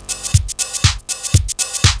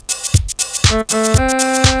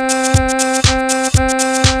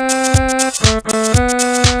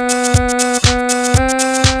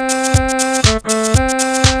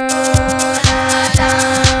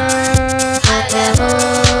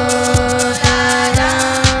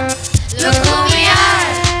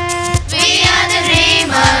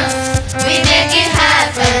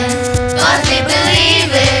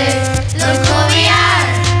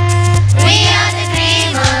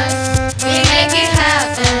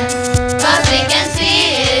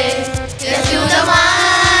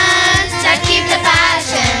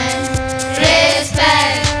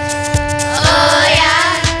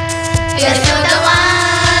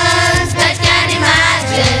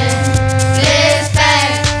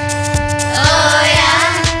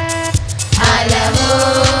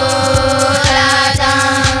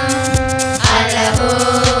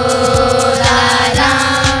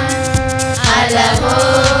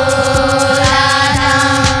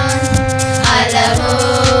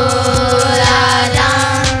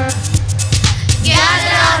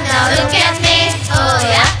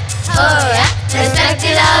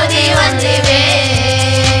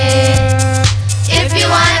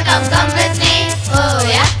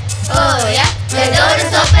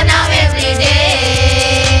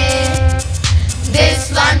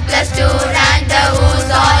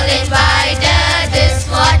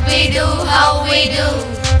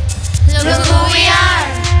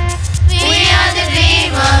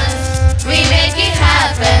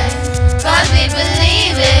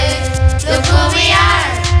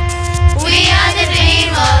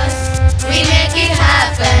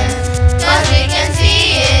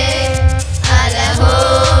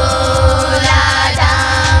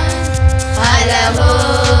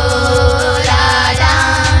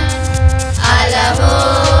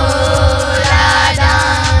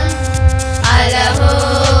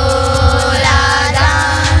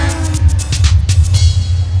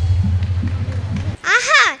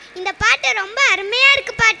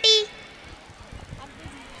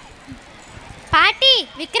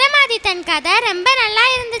 விக்ரமாதித்தன் கதை ரொம்ப நல்லா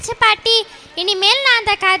இருந்துச்சு பாட்டி. இனிமேல் நான்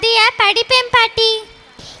அந்த கதையை படிப்பேன் பாட்டி.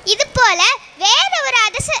 இது போல வேற ஒரு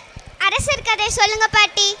அரசர் கதை சொல்லுங்க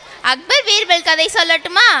பாட்டி. அக்பர் பீர்பல் கதை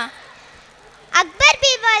சொல்லட்டுமா? அக்பர்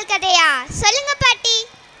பீர்பல் கதையா? சொல்லுங்க பாட்டி.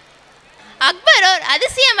 அக்பர் ஒரு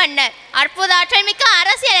அதிசய மன்னர், அற்புத ஆற்றல் மிக்க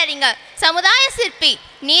அரசியல் அறிஞர், சமுதாய சிற்பி,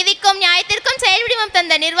 நீதிக்கும் நியாயத்திற்கும் செயல்வடிவம்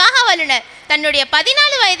தந்த நிர்வாக வல்லுநர். தன்னுடைய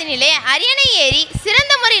 14 வயதினிலே அரியணை ஏறி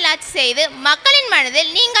சிறந்த முறையில் ஆட்சி செய்து மக்களின்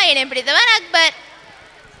மனதில் நீங்கா இடம் பிடித்தவர் அக்பர்.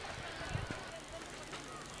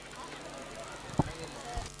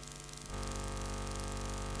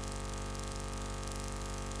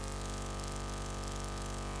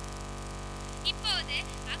 இப்போது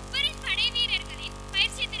அக்பரின் படை வீரர்களின்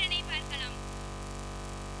பயிற்சி திறனை பார்க்கலாம்.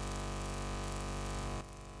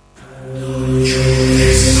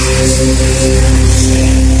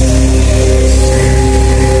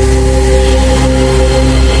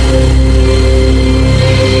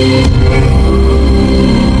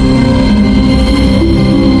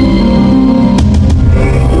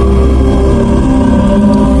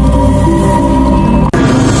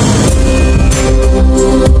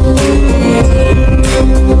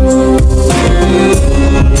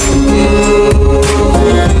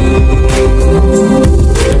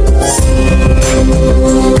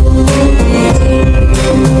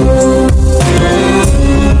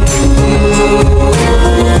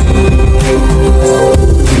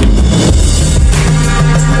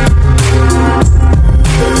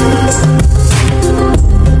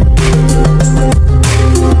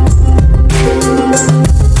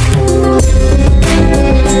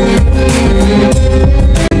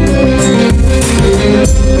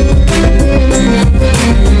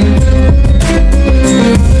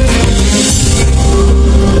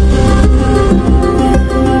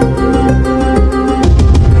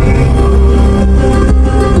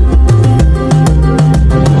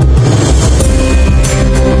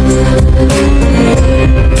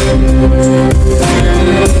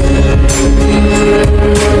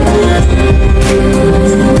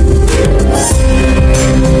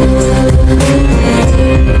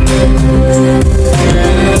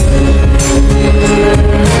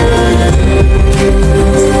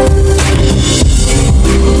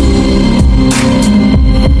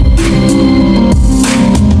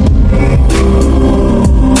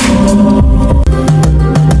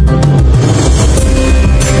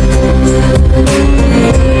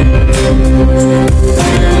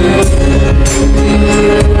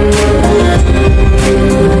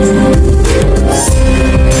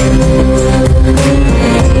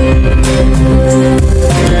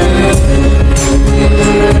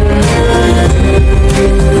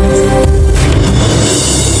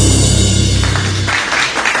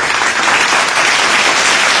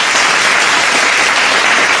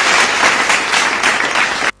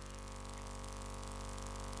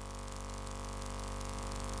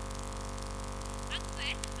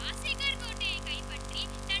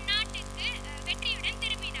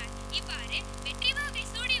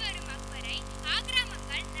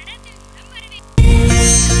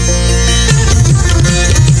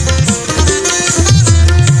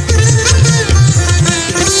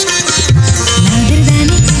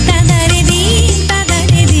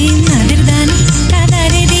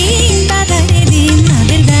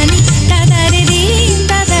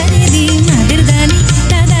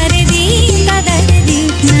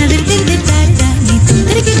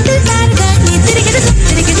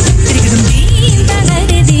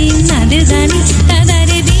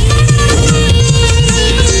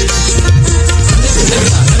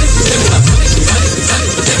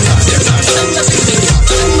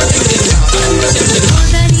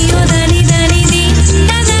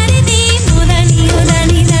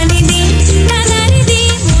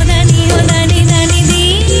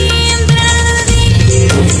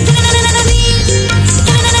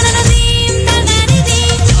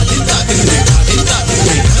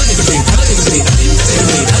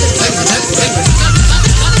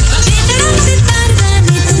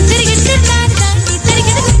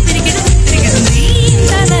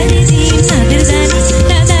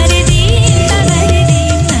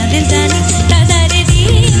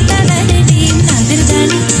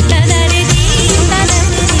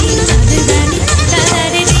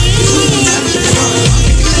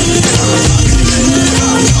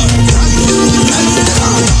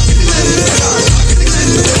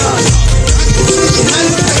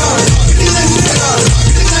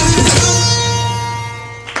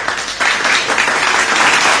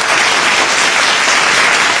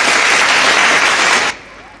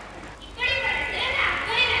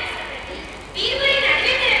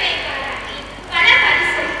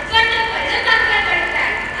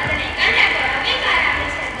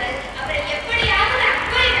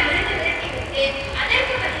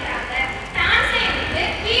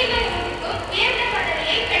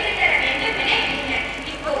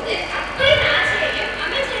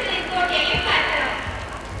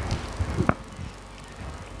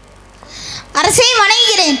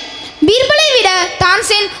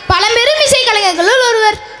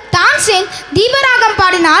 தான்சேன் தீபராகம்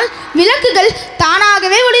பாடினால் விளக்குகள்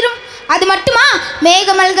தானாகவே ஒளிரும். அது மட்டுமா,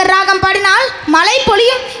 மேகமல்கர் ராகம் பாடினால் மழை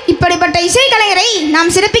பொழியும். இப்படிப்பட்ட இசைக்கலைஞரை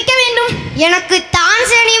நாம் சிறப்பிக்க வேண்டும். எனக்கு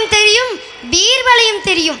தான்சேனையும் தெரியும், பீர்பலையும்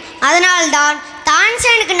தெரியும். அதனால்தான்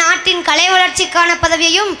தான்சேனுக்கு நாட்டின் கலை வளர்ச்சிக்கான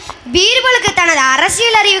பதவியையும் பீர்பலுக்கு தனது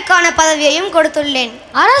அரசியல் அறிவுக்கான பதவியையும் கொடுத்துள்ளேன்.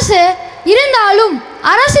 அரசு இருந்தாலும்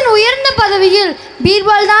அரசின் உயர்ந்த பதவியில்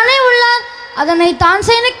பீர்பால் தானே உள்ளார். அதனை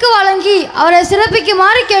தான்சேனுக்கு வழங்கி அவரை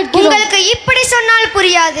சிறப்பிக்குமாறு கேட்கிறோம். உங்களுக்கு இப்படி சொன்னால்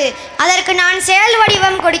புரியாது. அதற்கு நான் செயல்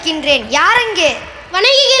வடிவம் கொடுக்கின்றேன். யாரெங்கே?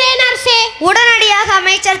 வணங்குகிறேன் அரசே. உடனடியாக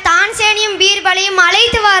அமைச்சர் தான்சேனையும் பீர்பலையும்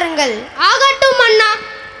அழைத்து வாருங்கள். ஆகட்டும் அண்ணா.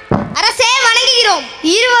 அரசே, வணங்குகிறோம்.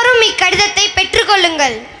 இருவரும் இக்கடிதத்தை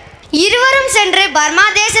பெற்றுக்கொள்ளுங்கள். இருவரும் சென்று பர்மா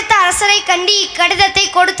தேசத்து அரசரை கண்டு இக்கடிதத்தை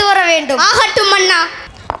கொடுத்து வர வேண்டும். ஆகட்டும் அண்ணா.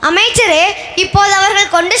 அமைச்சரே, இப்போது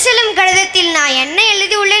அவர்கள் கொண்டு செல்லும் கடிதத்தில் நான் என்ன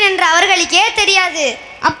எழுதியுள்ளேன் என்று அவர்களுக்கே தெரியாது.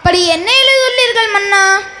 அப்படி என்ன எழுதியுள்ளீர்கள் மன்னா?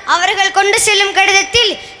 அவர்கள் கொண்டு செல்லும்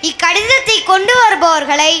கடிதத்தில் இக்கடிதத்தை கொண்டு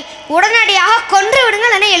வருபவர்களை உடனடியாக கொன்று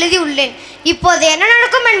விடுங்கள் என எழுதியுள்ளேன். இப்போது என்ன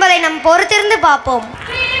நடக்கும் என்பதை நாம் பொறுத்திருந்து பார்ப்போம்.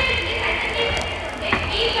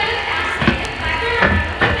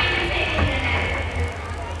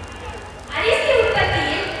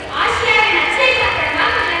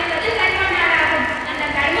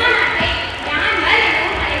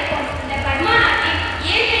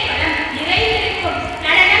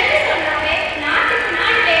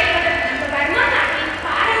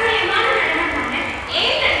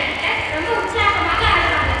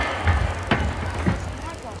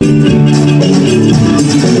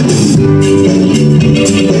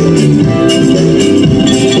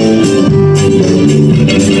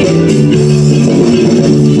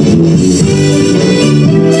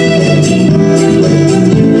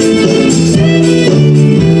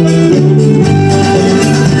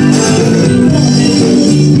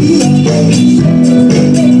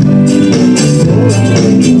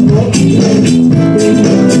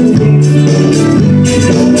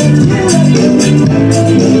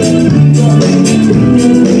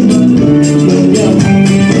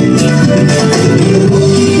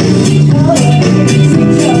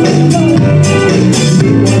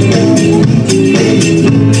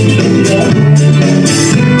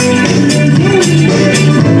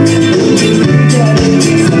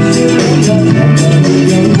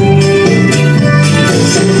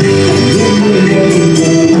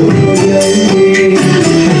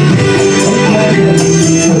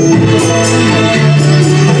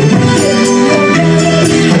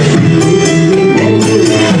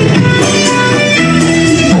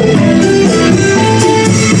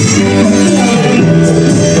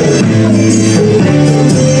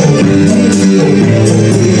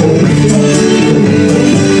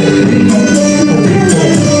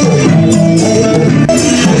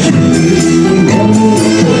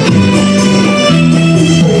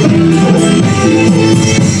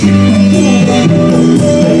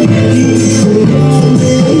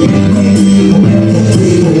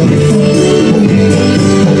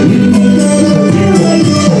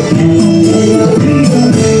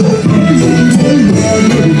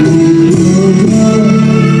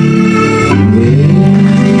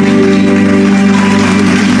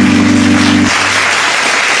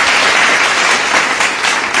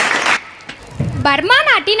 பர்மா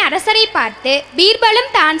நாட்டின் அரசரை பார்த்து பீர்பலும்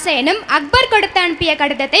தான்சேனும் அக்பர் கொடுத்து அனுப்பிய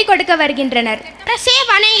கடிதத்தை கொடுக்க வருகின்றனர். அரசே,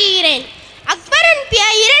 வணங்குகிறேன். அக்பர் அனுப்பிய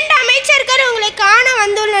 2 அமைச்சர்கள் உங்களை காண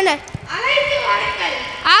வந்துள்ளனர்.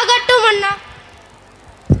 ஆகட்டும் அண்ணா.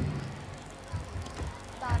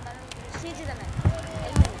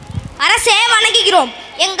 அரசே, வணங்குகிறோம்.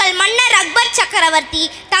 எங்கள் மன்னர் அக்பர் சக்கரவர்த்தி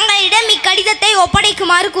தங்களிடம் இக்கடிதத்தை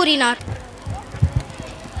ஒப்படைக்குமாறு கூறினார்.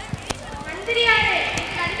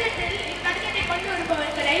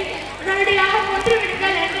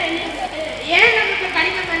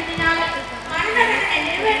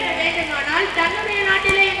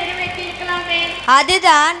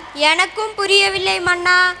 அதுதான் எனக்கும் புரியவில்லை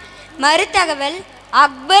மன்னா. மறுதகவல்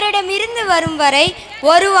அக்பரிடமிருந்து வரும் வரை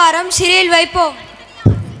 1 வாரம் சிறையில் வைப்போம்.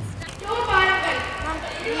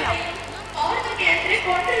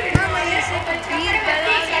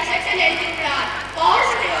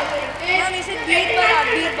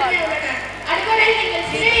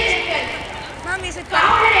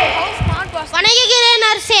 வணங்குகிறேன்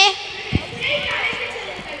அரசே.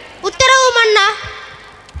 உத்தரவு மன்னா.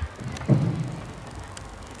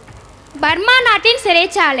 பர்மா நாட்டின்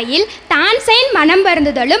சிறைச்சாலையில் தான்சேன் மனம்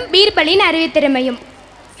வருந்துதலும் பீர்பலின் அறிவுத்திறமையும்.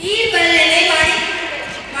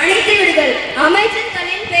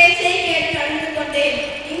 அமைச்சர்களின் பேச்சை கேட்டு அறிந்து கொண்டேன்.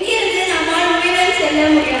 இங்கிருந்து நம்மால் உயிரை செல்ல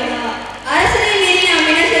முடியாதா? அரசரை மீறி நாம்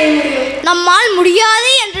என்ன செய்ய முடியும்? நம்மால் முடியாது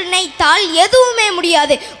என்று நினைத்தால் எதுவுமே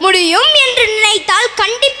முடியாது, முடியும் என்று நினைத்தால்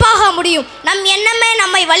கண்டிப்பாக முடியும். நம் எண்ணமே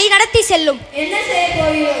நம்மை வழி நடத்தி செல்லும். என்ன செய்ய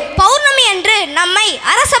போகிறோம்? பௌர்ணமி என்று நம்மை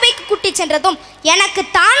அரசபைக்கு கூட்டிச் சென்றதும் எனக்கு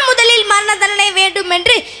தான் முதலில் மரண தண்டனை வேண்டும்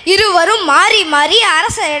என்று இருவரும் மாறி மாறி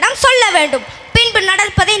அரசரிடம் சொல்ல வேண்டும். பின்பு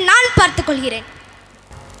நடப்பதை நான் பார்த்துக் கொள்கிறேன்.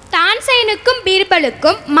 தான்சேனுக்கும்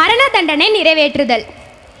பீர்பலுக்கும் மரண தண்டனை நிறைவேற்றுதல்.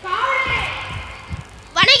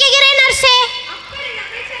 வணங்குகிறேன் அரசே.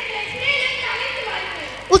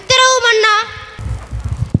 உத்தரவு மன்னா.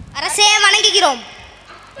 அரசே வணங்குகிறோம்.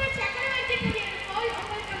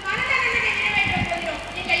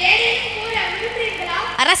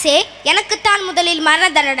 அரசே எனக்குத்தான் முதலில் மரண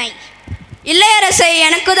தண்டனை. இல்லை அரசே,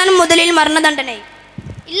 எனக்கு தான் முதலில் மரண தண்டனை.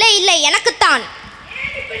 இல்லை இல்லை எனக்குத்தான்.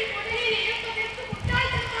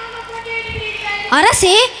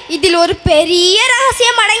 அரசே இதில் ஒரு பெரிய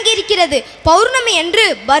ரகசியம் அடங்கி இருக்கிறது. பௌர்ணமி என்று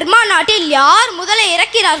பர்மா நாட்டில் யார் முதலே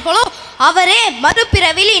இறக்கிறார்களோ அவரே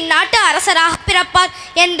மறுபிறவில் இந்நாட்டு அரசராக பிறப்பார்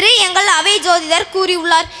என்று எங்கள் அவை ஜோதிடர்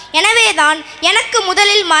கூறியுள்ளார். எனவேதான் எனக்கு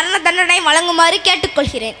முதலில் மரண தண்டனை வழங்குமாறு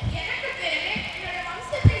கேட்டுக்கொள்கிறேன்.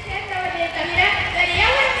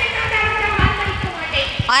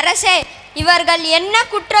 அரசே, இவர்கள் என்ன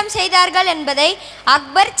குற்றம் செய்தார்கள் என்பதை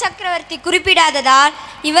அக்பர் சக்கரவர்த்தி குறிப்பிடாததால்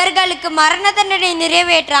இவர்களுக்கு மரண தண்டனை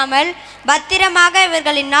நிறைவேற்றாமல் பத்திரமாக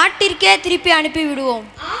இவர்களின் நாட்டிற்கே திருப்பி அனுப்பிவிடுவோம்.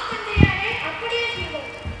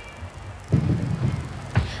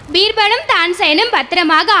 பீர்பலும் தான்சேனும்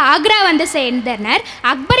பத்திரமாக ஆக்ரா வந்து சேர்ந்தனர்.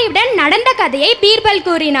 அக்பரியுடன் நடந்த கதையை பீர்பல்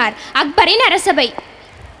கூறினார். அக்பரின் அரசபை.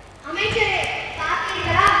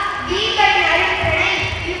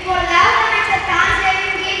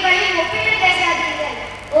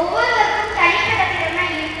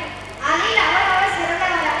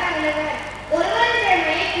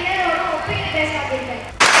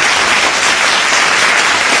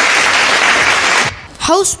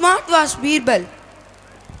 How smart was Birbal?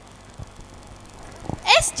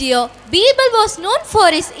 Yes, dear. Birbal was known for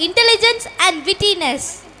his intelligence and wittiness.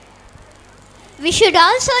 We should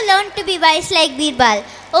also learn to be wise like Birbal.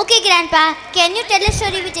 Okay, Grandpa, can you tell a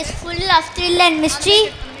story which is full of thrill and mystery?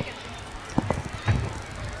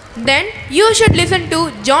 Then you should listen to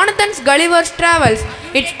Jonathan's Gulliver's Travels.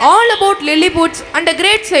 It's all about Lilliputians and a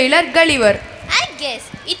great sailor Gulliver. I guess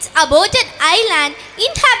it's about an island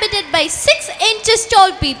inhabited by 6 inches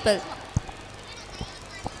tall people.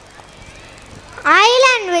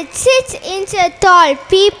 Island with 6 inches tall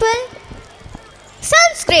people?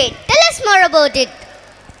 Sounds great. Tell us more about it.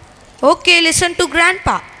 Okay, listen to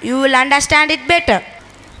Grandpa. You will understand it better.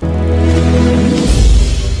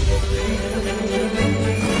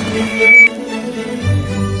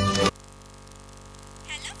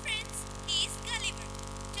 Hello friends, he is Gulliver,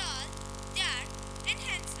 tall, dark and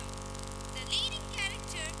handsome, the leading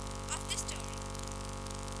character of the story.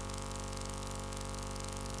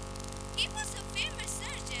 He was a famous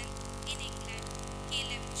surgeon in England. He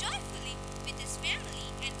lived joyfully with his family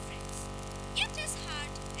and friends. Yet his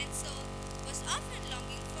heart and soul was often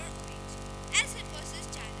longing for age, as it was his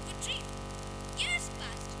childhood dream. Years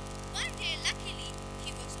passed. One day, luckily,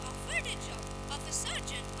 he was offered a job of a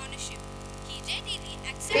surgeon on a ship. He readily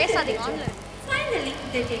accepted the job. Finally,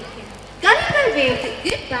 they take him. Gulliver waved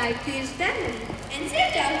goodbye to his family and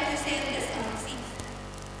set out to sail the stormy seas.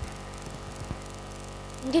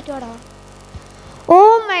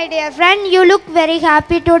 Oh, my dear friend, you look very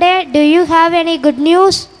happy today. Do you have any good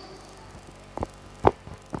news?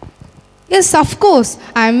 Yes, of course.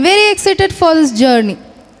 I am very excited for this journey.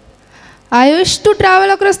 I wish to travel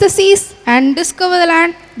across the seas and discover the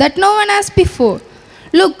land that no one has before.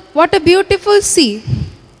 Look, what a beautiful sea.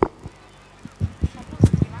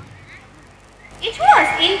 It was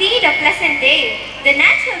indeed a pleasant day. The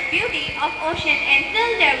natural beauty of ocean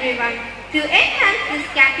enthralled everyone. To enhance this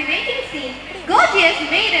captivating scene, gorgeous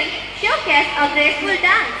maidens showcased a graceful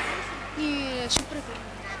dance.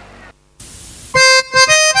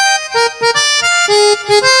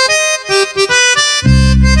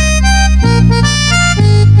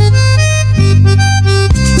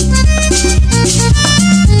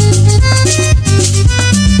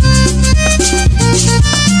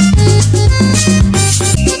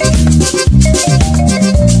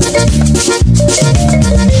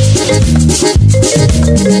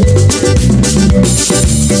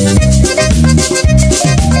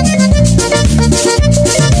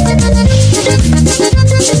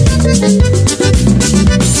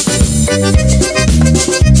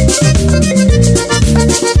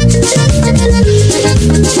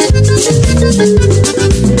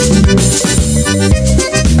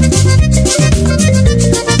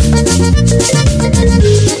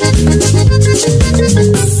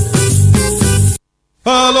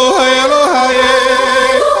 Aloha, aloha.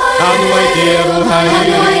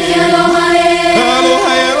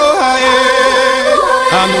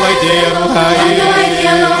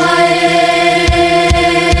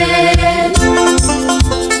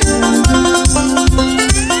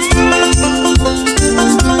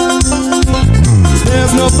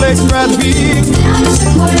 There's no place for us to be,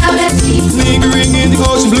 lingering in the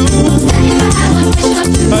ocean blue.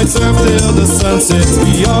 I'd surf till the sun sets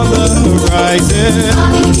beyond the horizon,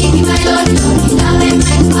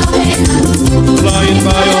 flying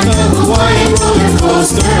by on a Hawaiian roller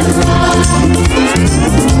coaster ride.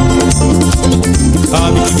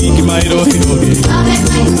 Abiki mai rohi rohi,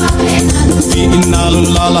 eating la la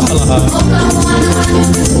la la la,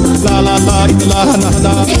 la la la la la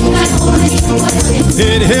la.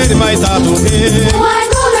 Hey, hey, my tattoo, hey.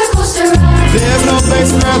 There's no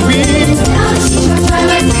place where I'd be.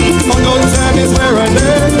 Although the time is where I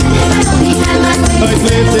live, I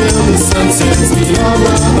play till the sun sets beyond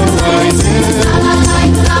the horizon.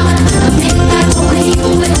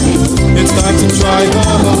 It's time to try the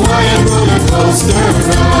Hawaiian roller coaster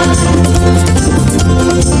ride.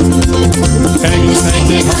 Hang loose, hang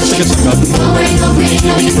tight, shake it, shake up. Coming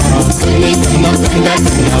up, coming back,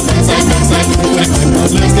 coming out. Backside,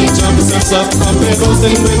 let's get jumping, steps up, pumping,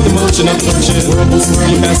 coasting with the motion of the ocean. Whirlpool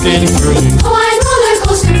swirling, cascading, curling. Hawaiian roller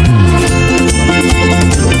coaster.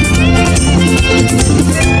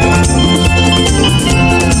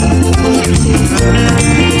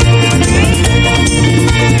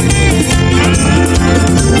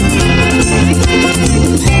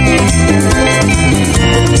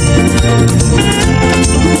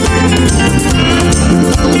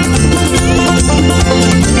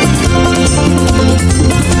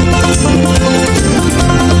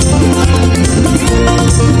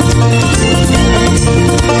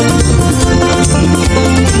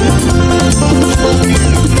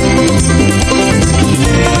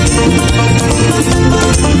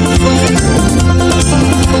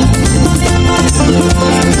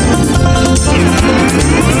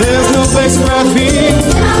 There's no place where I'd be,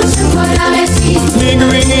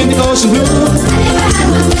 lingering in the ocean blue.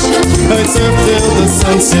 I'd surf till the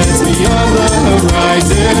sun sets beyond the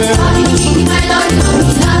horizon,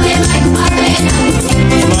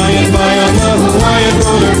 flying by on the Hawaiian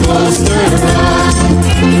roller coaster ride.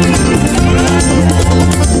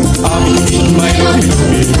 I'll be eating my rohi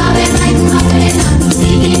rohi,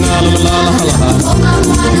 eating la la la la la,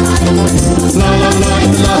 la la la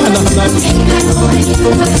la la la.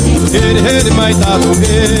 Hey, hey, my tattoo,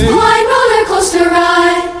 hey. Hawaiian roller coaster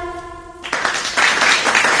ride.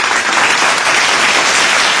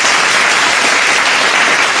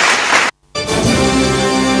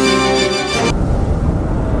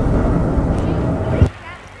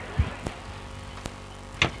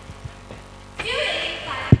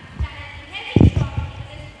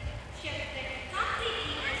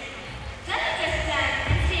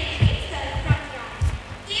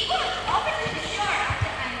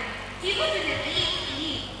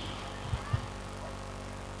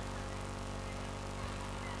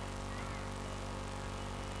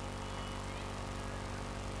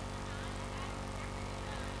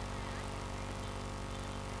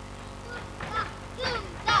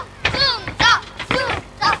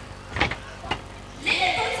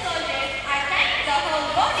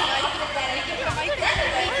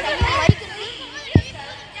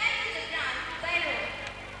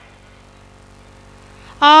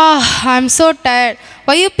 I'm so tired.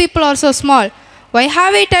 Why you people are so small? Why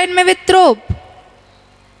have you tied me with rope?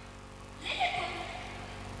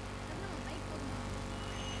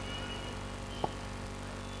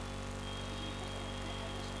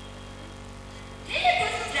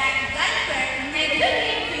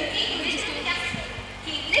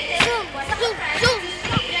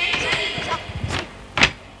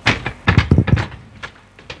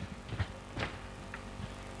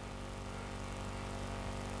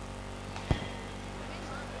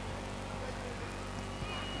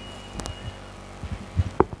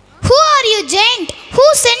 Giant, who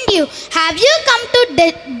sent you? Have you come to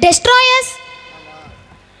destroy us?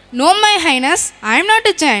 No, my highness, I am not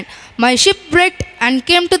a giant. My ship wrecked and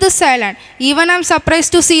came to this island. Even I am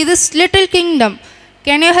surprised to see this little kingdom.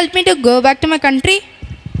 Can you help me to go back to my country?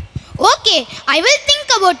 Okay, I will think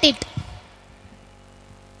about it.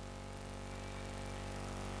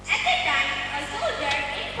 At that time, a soldier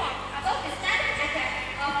informed about the sudden attack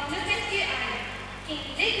of 𝐂𝐍𝐍𝐶 Island. King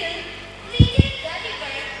Legal pleaded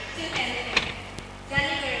Gulliver to help him.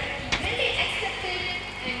 Gulliver eagerly accepted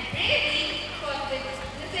and bravely fought with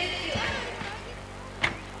𝐂𝐍𝐶 Island.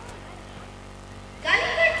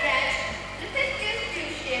 Gulliver crashed 𝐂𝐍𝐶's two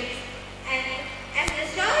ships, and as the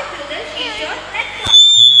story told, he shot that cross.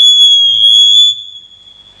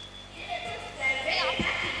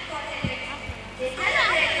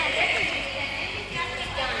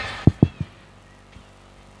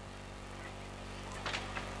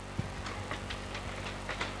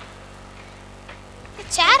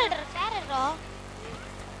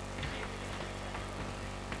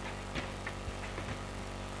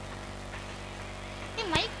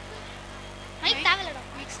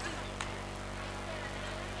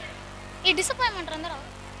 Disappointment ಅಂದ್ರೆ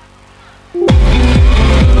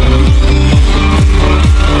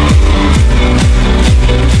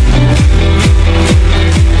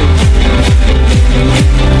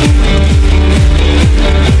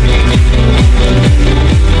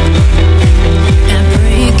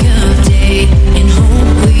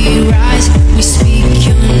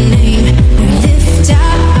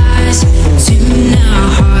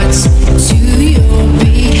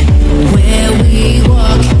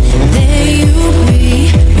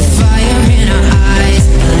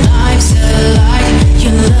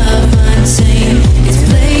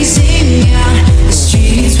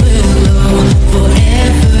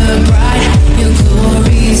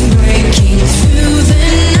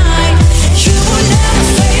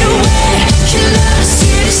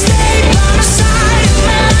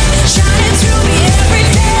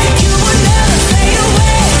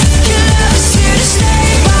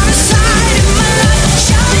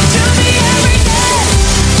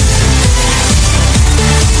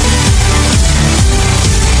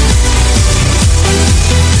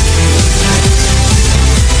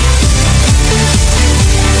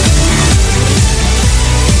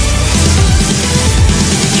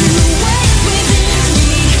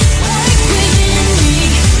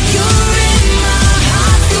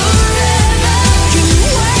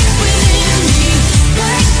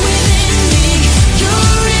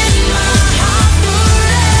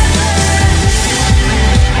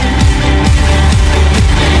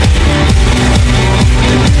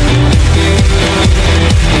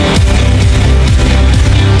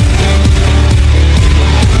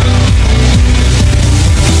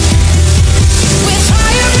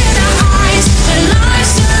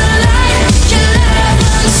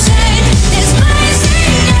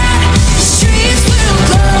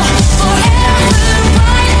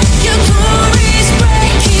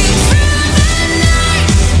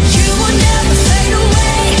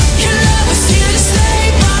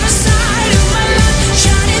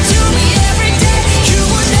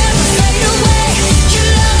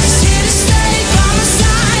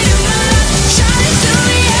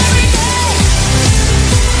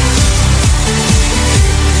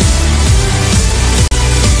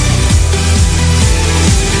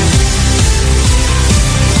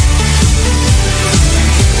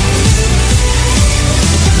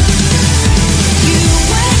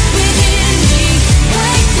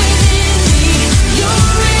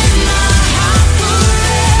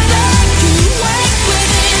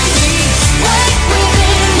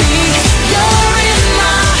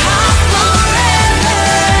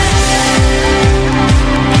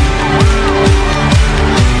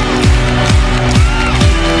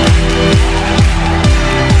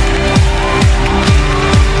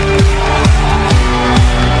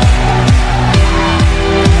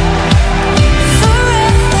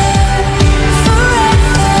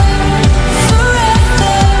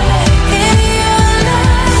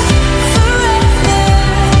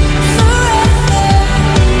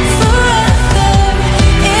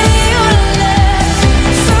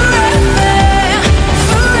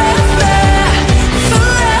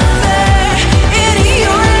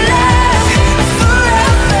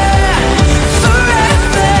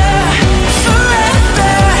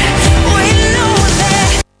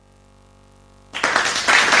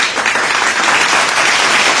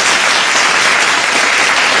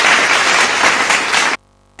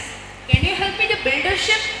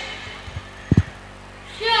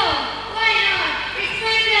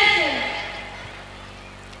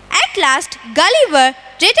last, Gulliver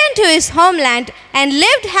returned to his homeland and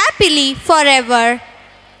lived happily forever.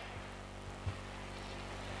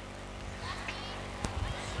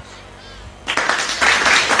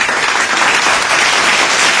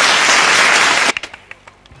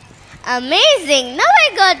 Amazing! Now I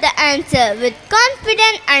got the answer. With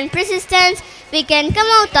confidence and persistence, we can come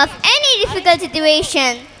out of any difficult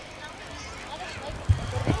situation.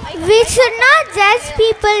 We should not judge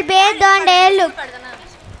people based on their look.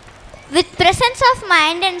 With presence of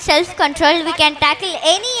mind and self-control, we can tackle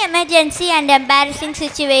any emergency and embarrassing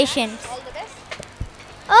situations.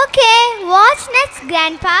 Okay, what's next,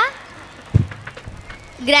 Grandpa?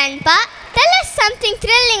 Grandpa, tell us something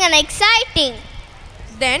thrilling and exciting.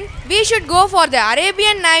 Then we should go for the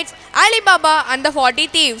Arabian Nights, Ali Baba and the 40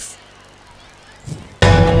 Thieves.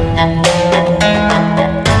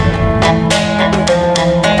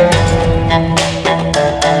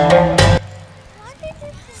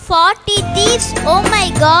 "40 Thieves, oh my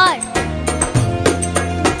God!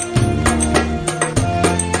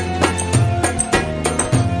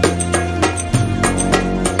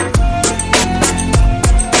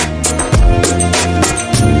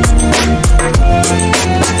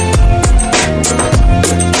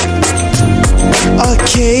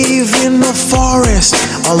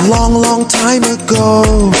 A long, long time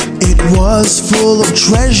ago, it was full of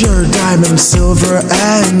treasure, diamond, silver,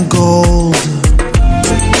 and gold.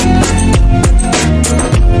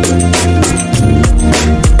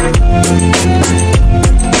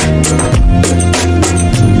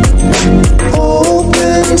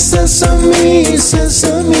 Open sesame,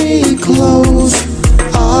 sesame, close.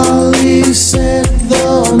 Ali said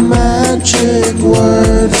the magic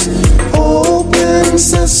words. Open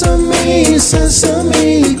sesame,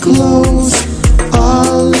 sesame, close.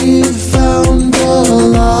 Ali found a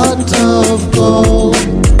lot of gold.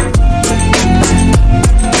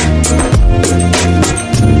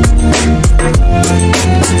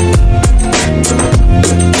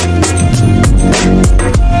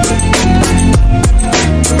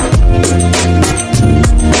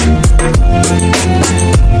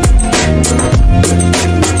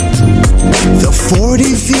 The 40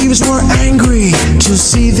 thieves were angry to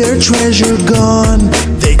see their treasure gone.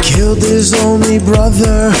 They killed his only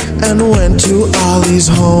brother and went to Ali's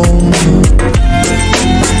home.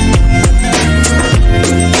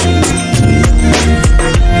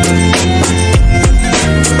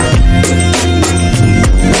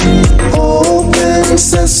 Open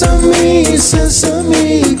sesame,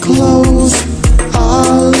 sesame, close.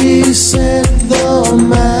 Ali said the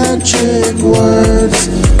magic words.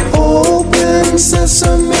 Open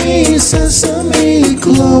sesame, sesame,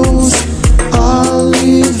 close.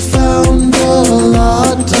 Ali found a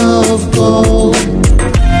lot of gold.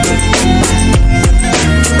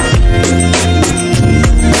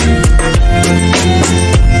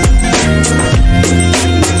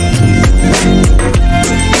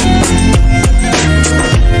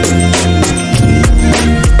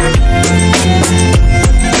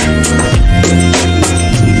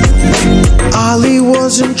 Ali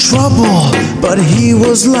was in trouble, but he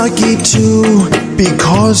was lucky too,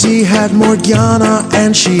 because he had Morgana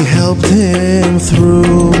and she helped him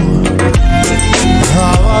through.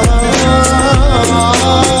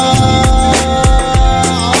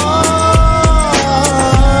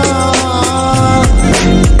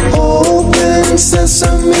 Open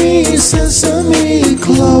sesame, sesame,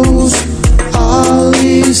 close.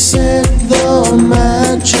 Ali said the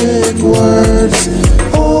magic words.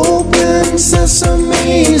 Open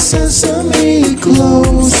sesame, sesame,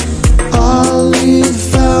 close. Ali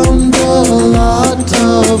found a lot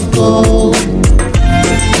of gold.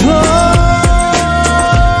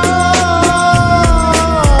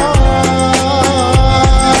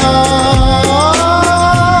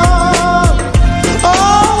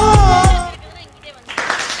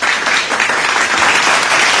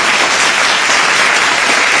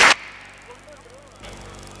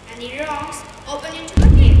 And the rocks opened into a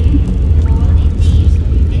cave. All the thieves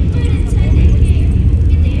entered inside the cave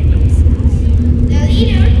with their pistols. The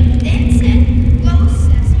leader then said, "Close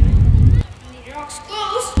sesame." And the rocks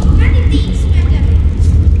closed and the thieves went away.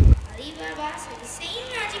 Ali Baba said the same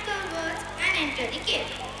magical words and entered the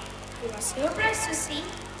cave. He was surprised to see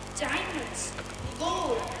diamonds,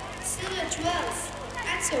 gold, silver jewels,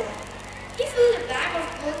 and so on. He filled a bag of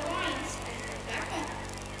gold coins and went back home.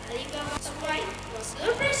 Ali Baba's wife was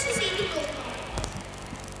surprised to see the gold coins.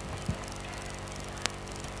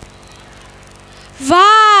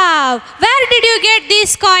 Wow! Where did you get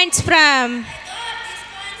these coins from?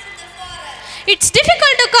 It's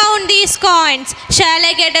difficult to count these coins. Shall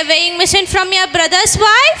I get a weighing machine from your brother's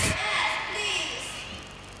wife?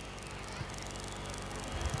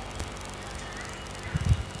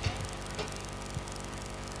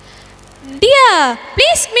 Dear,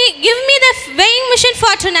 please give me the weighing machine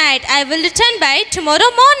for tonight. I will return by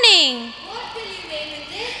tomorrow morning. What will you weigh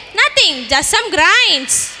with it? Nothing, just some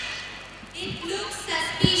grinds. It looks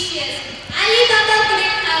suspicious. Ali Baba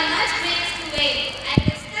couldn't have much grains to weigh. I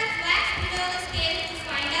will stuff wax below the scale to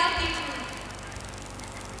find out the truth.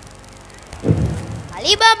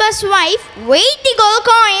 Ali Baba's wife weighed the gold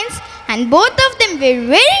coins, and both of them were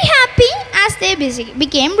very happy as they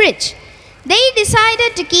became rich. They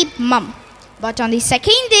decided to keep mum. But on the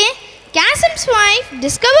second day, Kasim's wife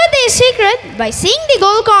discovered their secret by seeing the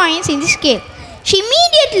gold coins in the scale. She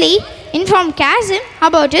immediately informed Kasim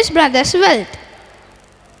about his brother's wealth.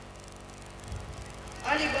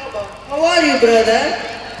 Ali Baba, how are you, brother?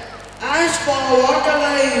 Ask for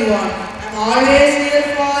whatever you want. I'm always here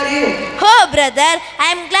for you. Oh, brother,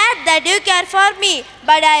 I'm glad that you care for me,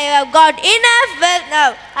 but I have got enough wealth now.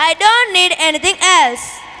 I don't need anything else.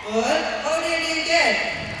 Well, how did you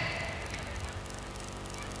get?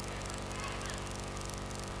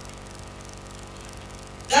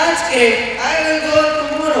 That's great. I will go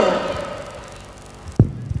tomorrow.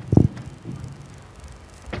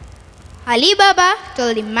 Ali Baba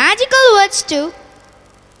told the magical words to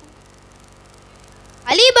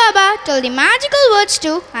Ali Baba told the magical words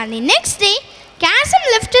too, and the next day, Qasim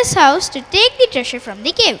left his house to take the treasure from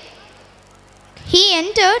the cave. He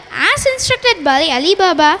entered as instructed by Ali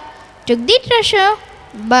Baba, took the treasure,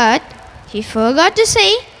 but he forgot to say,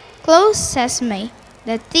 "Close sesame."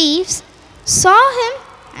 The thieves saw him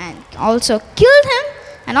and also killed him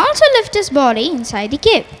and also left his body inside the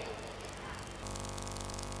cave.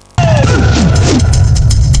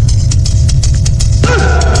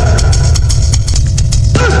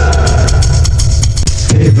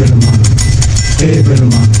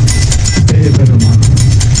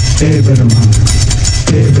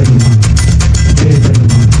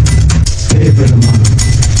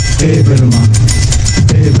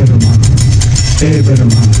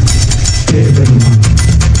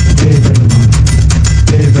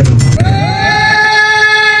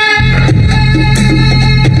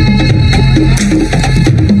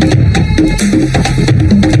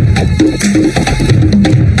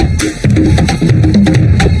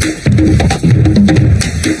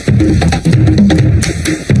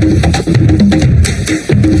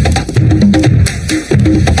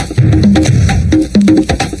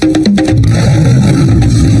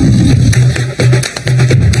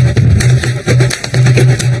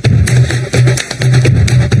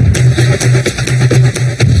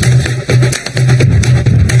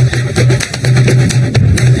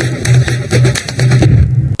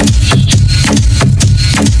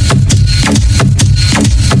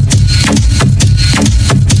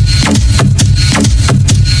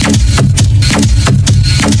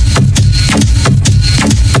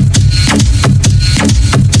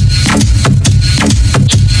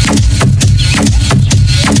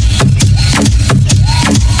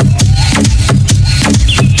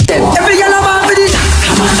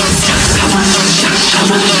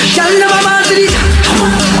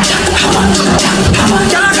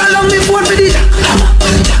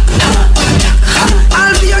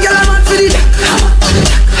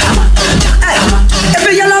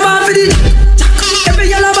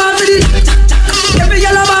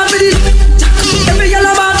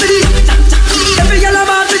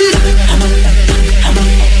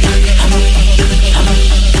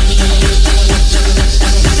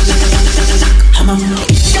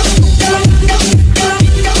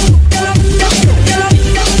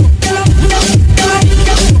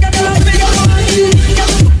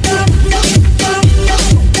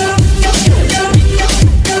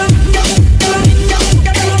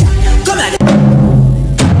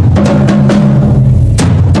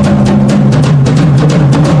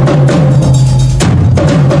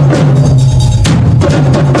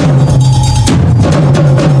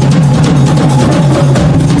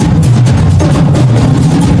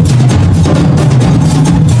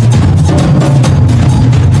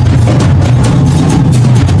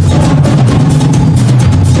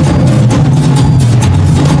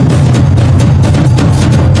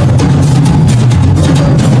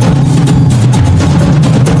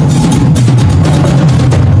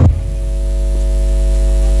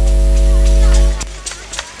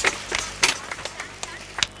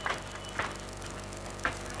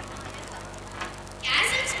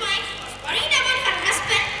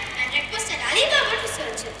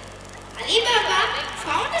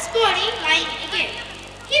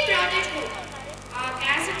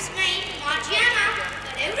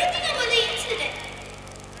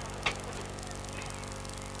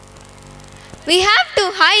 We have to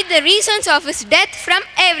hide the reasons of his death from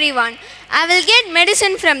everyone. I will get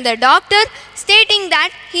medicine from the doctor stating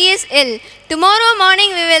that he is ill. Tomorrow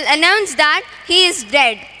morning we will announce that he is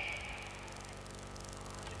dead.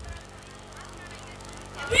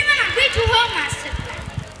 Everyone agreed to her master plan.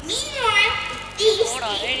 Meanwhile, thieves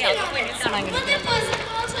came to know that some other person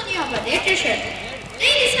also knew about their treasure.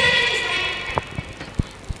 They decided to find.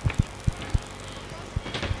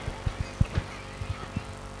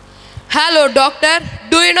 Hello doctor,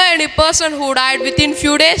 do you know any person who died within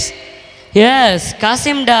few days? Yes,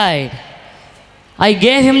 Qasim died. I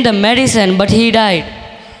gave him the medicine but he died.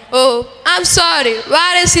 Oh, I'm sorry.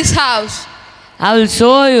 Where is his house? I will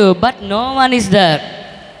show you, but no one is there.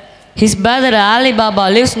 His brother Ali Baba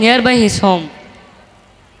lives nearby his home.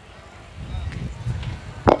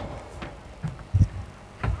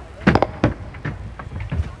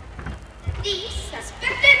 Thieves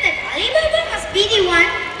suspected that Ali Baba must be the one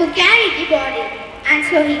who carried the body, and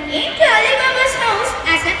so he came to Ali Baba's house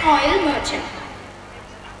as an oil merchant.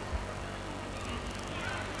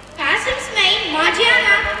 Qasim's maid,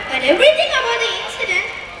 Marjana, heard everything about the incident,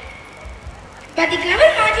 but the clever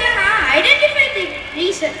Marjana identified the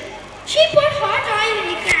reason. She put hot oil in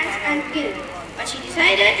the cans and killed, but she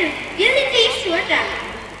decided to kill the thieves to a trap.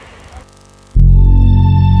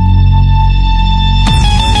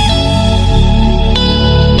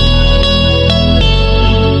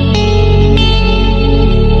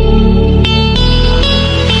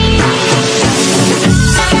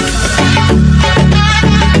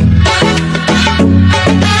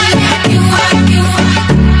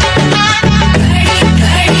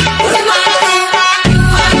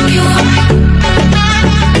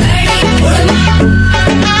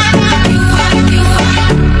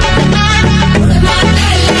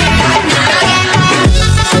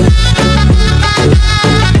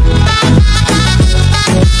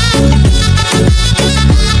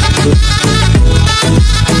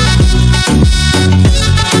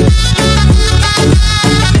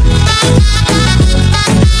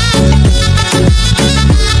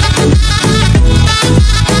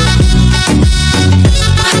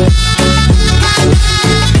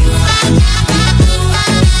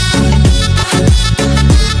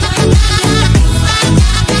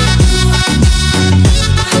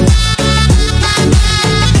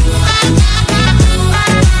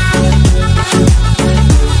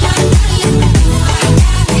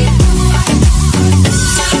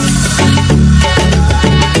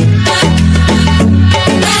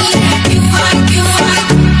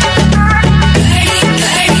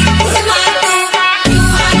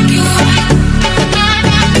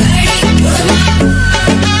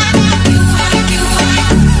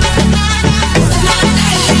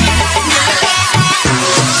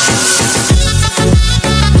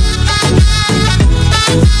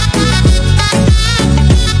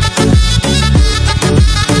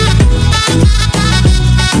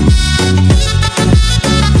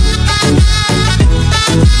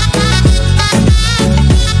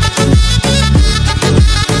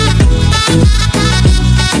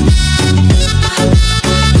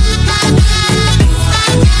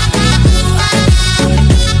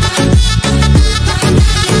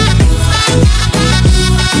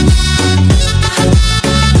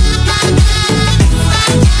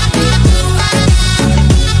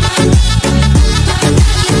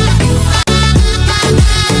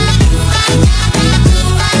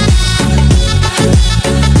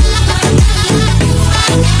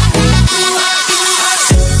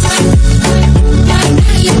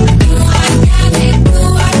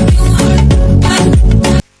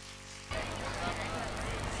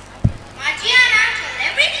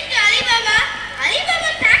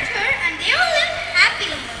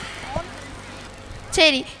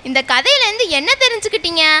 இந்த கதையிலேருந்து என்ன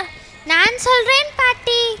தெரிஞ்சுக்கிட்டீங்க? நான் சொல்றேன்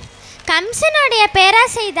பாட்டி. கம்சனுடைய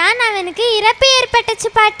பேராசை தான் அவனுக்கு இறப்பு ஏற்பட்டுச்சு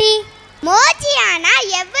பாட்டி. மோஜியானா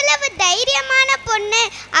எவ்வளவு தைரியமான பொண்ணு.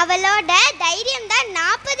 அவளோட தைரியம் தான்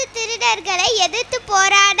 40 திருடர்களை எதிர்த்து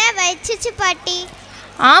போராட வச்சுச்சு பாட்டி.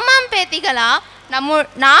 ஆமாம் பேத்திகளா,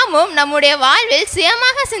 நாமும் நம்முடைய வாழ்வில்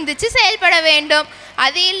சுயமாக சிந்திச்சு செயல்பட வேண்டும்.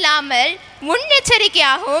 அது இல்லாமல்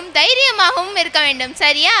முன்னெச்சரிக்கையாகவும் தைரியமாகவும் இருக்க வேண்டும்.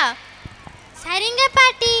 சரியா? சரிங்க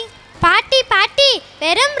பாட்டி. பாட்டி பாட்டி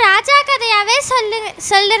வெறும் ராஜா கதையாவே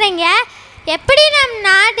சொல்லுறீங்க. எப்படி நம்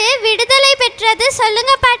நாடு விடுதலை பெற்றது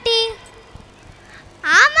சொல்லுங்க பாட்டி.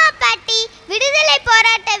 ஆமா பாட்டி, விடுதலை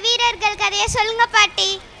போராட்ட வீரர்கள் கதையை சொல்லுங்க பாட்டி.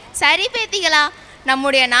 சரி பேத்திகளா,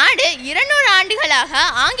 நம்முடைய நாடு 200 ஆண்டுகளாக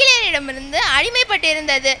ஆங்கிலேயரிடமிருந்து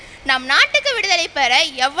அடிமைப்பட்டிருந்தது. நம் நாட்டுக்கு விடுதலை பெற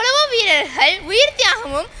எவ்வளவோ வீரர்கள் உயிர்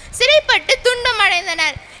தியாகமும் சிறைப்பட்டு துன்பம்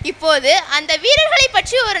அடைந்தனர். இப்போது அந்த வீரர்களை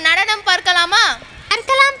பற்றி ஒரு நடனம் பார்க்கலாமா?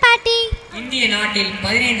 பார்க்கலாம் பாட்டி. இந்திய நாட்டில்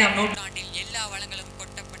 15ஆம் நூற்றாண்டில் எல்லா வளங்களும்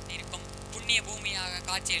கொட்டப்பட்டிருக்கும் புண்ணிய பூமியாக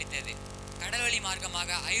காட்சியளித்தது. கடல்வழி மார்க்கமாக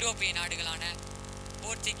ஐரோப்பிய நாடுகளான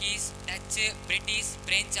போர்ச்சுகீஸ், டச்சு, பிரிட்டிஷ்,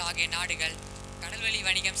 பிரெஞ்சு ஆகிய நாடுகள் கடல்வழி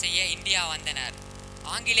வணிகம் செய்ய இந்தியா வந்தனர்.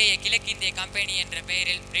 ஆங்கிலேய கிழக்கிந்திய கம்பெனி என்ற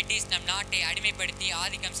பெயரில் பிரிட்டிஷ் நம் நாட்டை அடிமைப்படுத்தி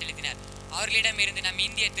ஆதிக்கம் செலுத்தினர். அவர்களிடமிருந்து நம்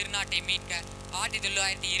இந்திய திருநாட்டை மீட்க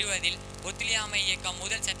 1920இல் ஒத்துழையாமை இயக்கம்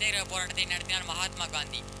முதல் சத்தியாகிரக போராட்டத்தை நடத்தினார் மகாத்மா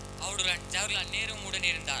காந்தி. அவருடன் ஜவஹர்லால் நேருவும் உடன்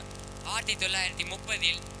இருந்தார்.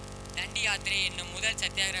 1930இல் தண்டி யாத்திரை என்னும் முதல்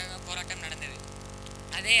சத்தியாகிரக போராட்டம் நடந்தது.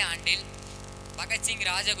 அதே ஆண்டில் பகத்சிங்,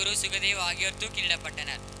 ராஜகுரு, சுகதேவ் ஆகியோர்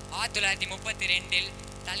தூக்கிலிடப்பட்டனர். 1932இல்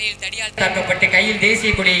தலையில் தடியால் தாக்கப்பட்டு கையில்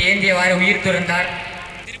தேசிய கொடியை ஏந்தியவாறு உயிர் துறந்தார்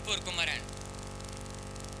திருப்பூர் குமரன்.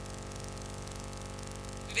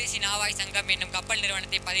 சுதேசி நாவாய் சங்கம் என்னும் கப்பல்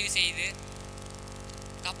நிறுவனத்தை பதிவு செய்து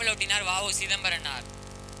கப்பலோட்டினார் வ.உ. சிதம்பரனார்.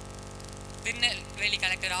 திருநெல்வேலி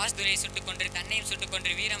கலெக்டர் ஆஸ்துரையை சுட்டுக்கொன்று தன்னையும்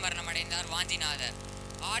சுட்டுக்கொன்று வீரமரணம் அடைந்தார் வாஞ்சிநாதர்.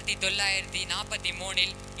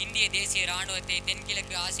 1943இல் இந்திய தேசிய இராணுவத்தை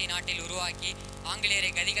தென்கிழக்கு ஆசிய நாட்டில் உருவாக்கி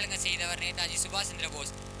ஆங்கிலேயரை கதிகலங்க செய்தவர் நேதாஜி சுபாஷ் சந்திர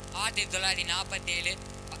போஸ். 1947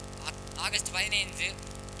 ஆகஸ்ட் 15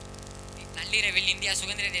 நள்ளிரவில் இந்தியா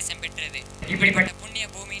சுதந்திர தேசம் பெற்றது. இப்படிப்பட்ட புண்ணிய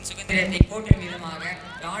பூமியின் சுதந்திரத்தை போற்றும் விதமாக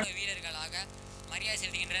இராணுவ வீரர்களாக மரியாதை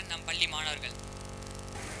செலுத்துகின்றனர் நம் பள்ளி மாணவர்கள்.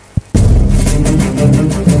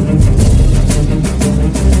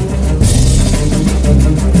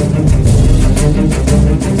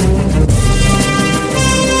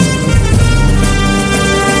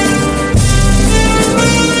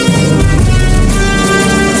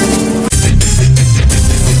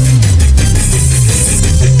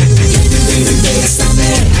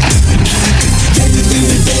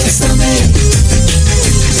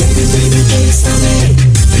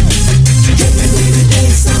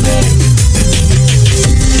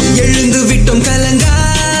 எழுந்து விட்டோம்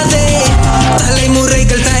கலங்காதே,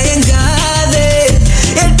 தலைமுறைகள் தயங்காதே,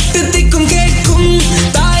 8 திக்கும் கேட்கும்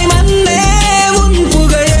தாய் மண்ணே உன்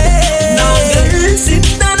புகழே. நாங்கள்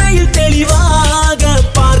சிந்தனையில் தெளிவாக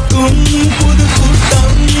பார்க்கும் புது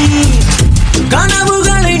கூட்டம்,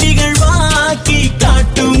 கனவுகளை நிகழ்வாக்கி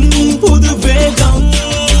காட்டும் புது வேகம்.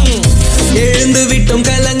 எழுந்து விட்டோம்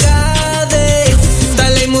கலங்காதே,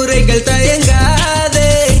 தலைமுறைகள்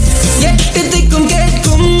தயங்காதே, 8 திக்கும்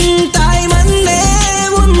கேட்கும் தாய் மண்ணே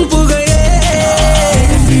உன் புகழே.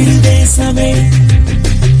 எழுந்திடு தேசமே,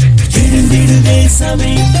 எழுந்திடு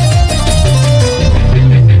தேசமே.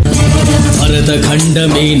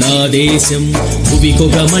 భరతఖండమే నా దేశం,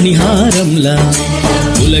 భువికొక మణిహారంలా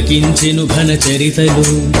పులకించెను ఘన చరితలు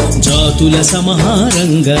జాతుల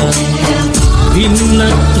సమహారంగా.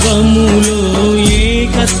 భిన్నత్వములో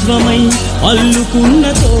ఏకత్వమై అల్లుకున్న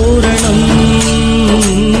తోరణం,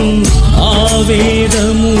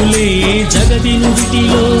 ఆవేదములే జగతి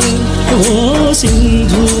నుడిటిలో ఓ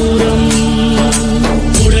సింధూరం.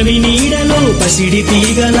 పొడవి నీడలో పసిడి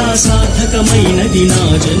తీగల సార్థకమైనది నా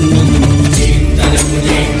జన్మం.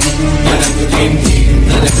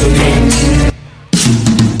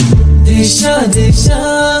 ದೇಶ ದೇಶ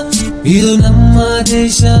ಇದು ನಮ್ಮ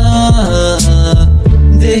ದೇಶ,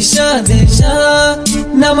 ದೇಶ ದೇಶ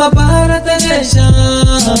ನಮ್ಮ ಭಾರತ ದೇಶ.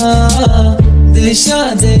 ದೇಶ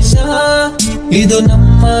ದೇಶ ಇದು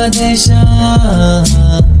ನಮ್ಮ ದೇಶ,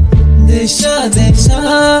 ದೇಶ ದೇಶ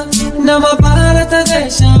ನಮ್ಮ ಭಾರತ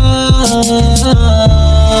ದೇಶ.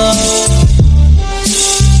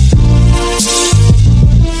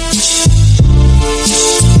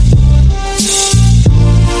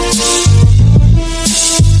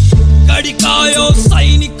 ಕಡಿಕಾಯೋ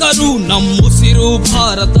ಸೈನಿಕರು ನಮ್ಮುಸಿರು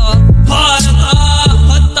ಭಾರತ, ಭಾರತ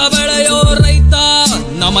ಭತ್ತ ಬೆಳೆಯೋ ರೈತ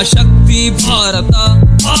ನಮ್ಮ ಶಕ್ತಿ ಭಾರತ,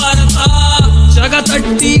 ಭಾರತ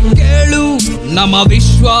ಜಗತಟ್ಟಿ ಕೇಳು ನಮ್ಮ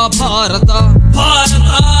ವಿಶ್ವ ಭಾರತ,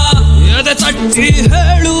 ಭಾರತ ಎದೆ ತಟ್ಟಿ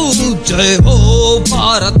ಹೇಳು ಜಯ ಹೋ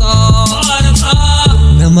ಭಾರತ ಭಾರತ.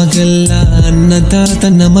 ನಮಗೆಲ್ಲ ಅನ್ನದಾತ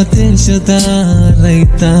ನಮ್ಮ ದೇಶದ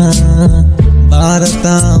ರೈತ. ಭಾರತ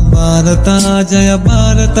ಭಾರತ ಜಯ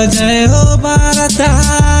ಭಾರತ ಜಯ ಹೋ ಭಾರತ.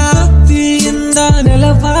 ಭಕ್ತಿಯಿಂದ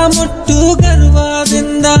ನೆಲವ ಮುಟ್ಟು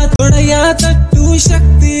ಗರ್ವದಿಂದ ತೊಡೆಯ ತಟ್ಟು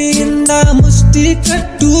ಶಕ್ತಿಯಿಂದ ಮುಷ್ಟಿ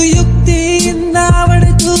ಕಟ್ಟು ಯುಕ್ತಿಯಿಂದ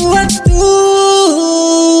ಒಡೆದು ಒತ್ತು.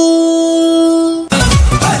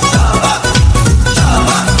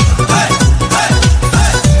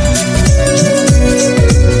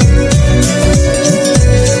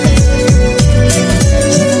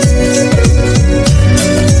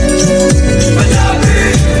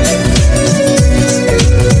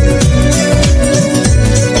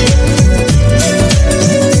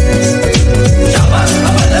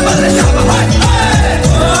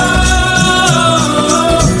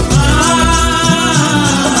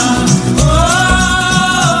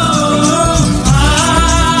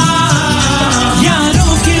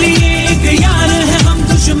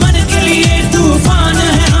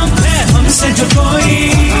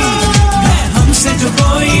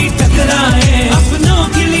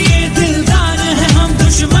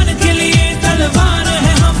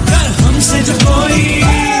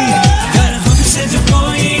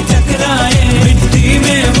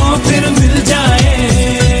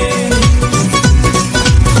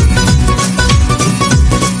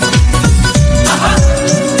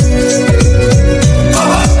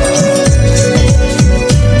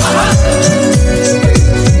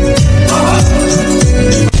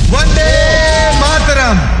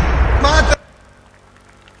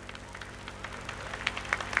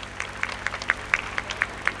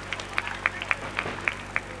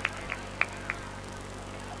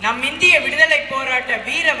 நம் இந்திய விடுதலை போராட்ட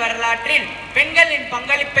வீர வரலாற்றில் பெண்களின்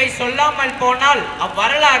பங்களிப்பை சொல்லாமல் போனால்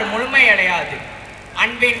அவ்வரலாறு முழுமையடையாது.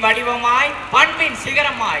 அன்பின் வடிவமாய் பண்பின்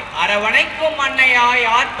சிகரமாய் அரவணைக்கும் அன்னையாய்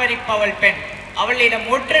ஆர்ப்பரிப்பவள் பெண். அவளிடம்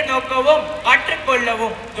உற்று நோக்கவும்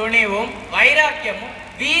கற்றுக்கொள்ளவும் துணிவும் வைராக்கியமும்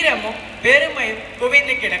வீரமும் பெருமையும்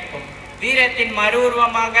குவிந்து கிடக்கும். வீரத்தின் மறு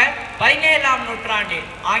உருவமாக 17ஆம்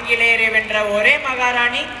நூற்றாண்டில் ஆங்கிலேயரை வென்ற ஒரே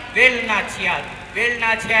மகாராணி வேலுநாச்சியார்.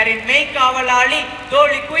 வேலுநாச்சியாரின் மெய்காவலாளி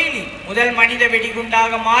தோழி குயிலி முதல் மனித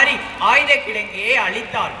வெடிகுண்டாக மாறி ஆயுத கிடங்கியை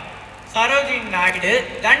அழித்தாள். சரோஜினி நாயுடு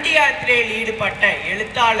தண்டி யாத்திரையில் ஈடுபட்ட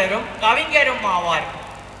எழுத்தாளரும் கவிஞரும் ஆவார்.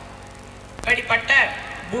 இப்படிப்பட்ட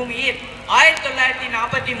பூமியில்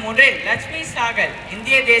 1943இல் லட்சுமி சாகல்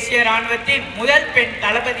இந்திய தேசிய ராணுவத்தின் முதல் பெண்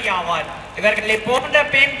தளபதி ஆவார். இவர்களை போன்ற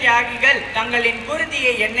பெண் தியாகிகள் தங்களின்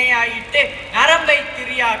குருதியை எண்ணெயாயிட்டு நரம்பை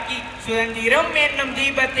திரியாக்கி சுதந்திரம் என்னும்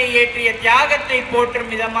தீபத்தை ஏற்றிய தியாகத்தை போற்றும்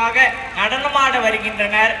விதமாக நடனமாட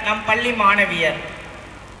வருகின்றனர் நம் பள்ளி மாணவியர்.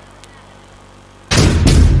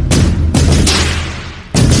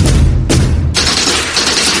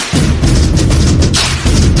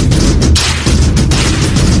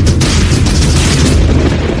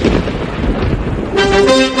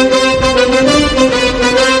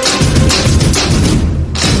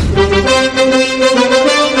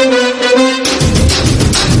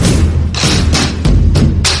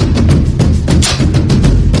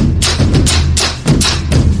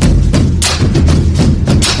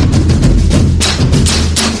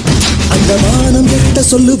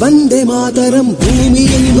 சொல்லு வந்தே மாதரம், பூமி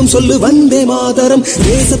எங்கும் சொல்லு வந்தே மாதரம்.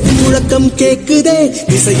 தேசத்தின் முழக்கம் கேக்குதே,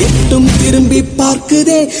 திசை எட்டும் திரும்பி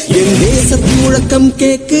பார்க்குதே. என் தேசத்தின் முழக்கம்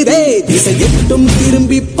கேக்குதே, திசை எட்டும்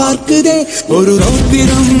திரும்பி பார்க்குதே. ஒரு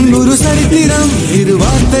ரௌத்திரம் ஒரு சரித்திரம் இரு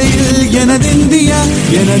வார்த்தையில் எனதிந்தியா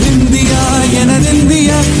எனதிந்தியா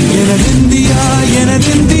எனதிந்தியா எனதிந்தியா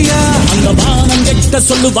எனதிந்தியா. அந்த வானம் எட்ட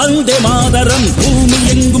சொல்லு வந்தே மாதரம், பூமி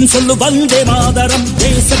எங்கும் சொல்லு வந்தே மாதரம்.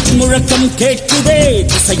 தேசத்தின் முழக்கம் கேட்குதே,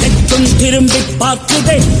 திசையெட்டும் திரும்பி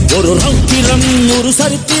பார்க்குதே. ஒரு ரௌத்திரம் ஒரு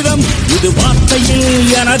சரித்திரம் இது வார்த்தையில்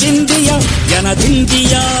எனதிந்தியா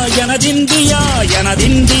எனதிந்தியா எனதிந்தியா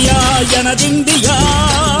எனதிந்தியா எனதிந்தியா.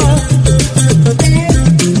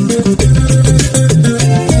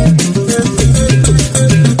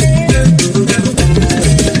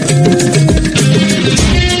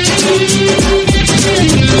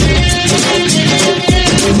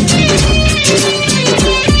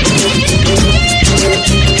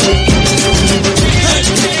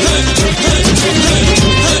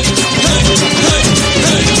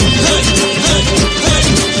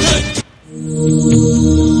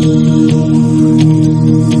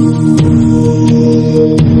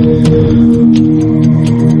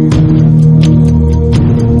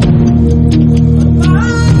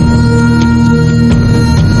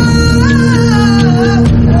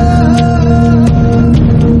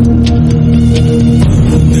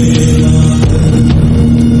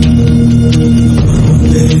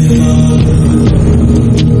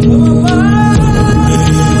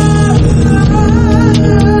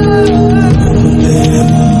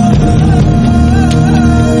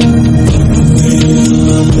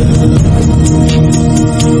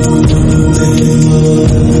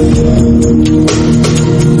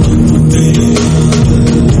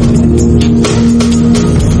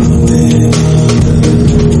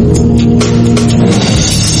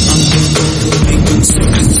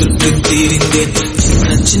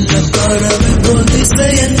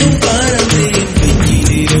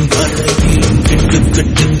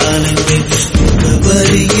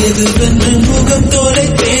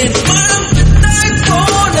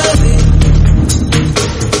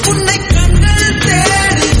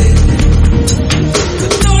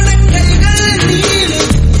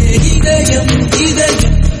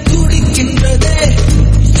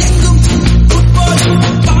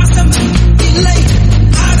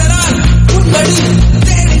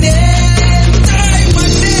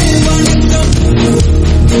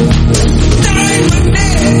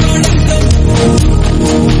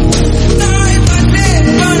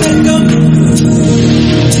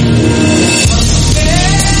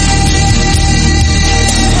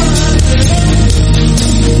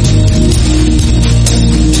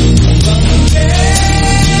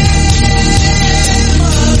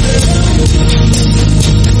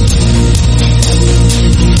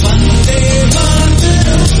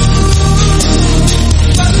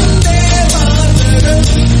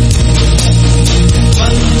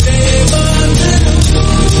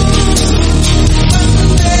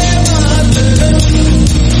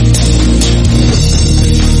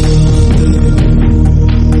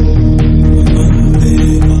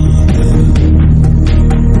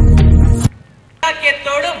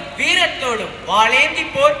 வாளேந்தி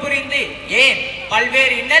போர் புரிந்து ஏன்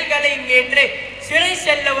பல்வேறு இன்னல்களையும் ஏற்று சிறை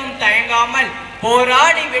செல்லவும் தயங்காமல்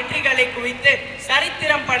போராடி வெற்றிகளை குவித்து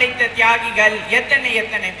சரித்திரம் படைத்த தியாகிகள்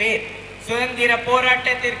எத்தனை பேர். சுதந்திர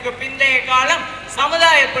போராட்டத்திற்கு பிந்தைய காலம்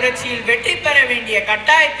சமுதாய புரட்சியில் வெற்றி பெற வேண்டிய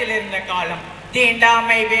கட்டாயத்தில் இருந்த காலம்.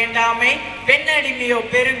 தீண்டாமை வேண்டாமை, பெண்ணடிமையோ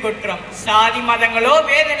பெருங்குற்றம், சாதி மதங்களோ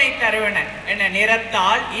வேதனை தருவன என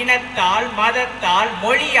நிறத்தால் இனத்தால் மதத்தால்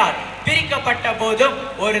மொழியால் பிரிக்கப்பட்ட போதும்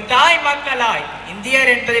ஒரு தாய் மக்களாய்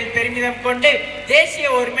இந்தியர் என்பதில் பெருமிதம் கொண்டு தேசிய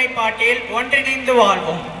ஒருமைப்பாட்டில் ஒன்றிணைந்து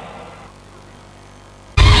வாழ்வோம்.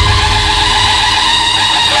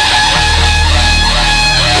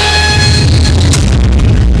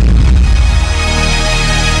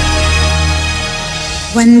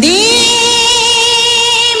 वन्दे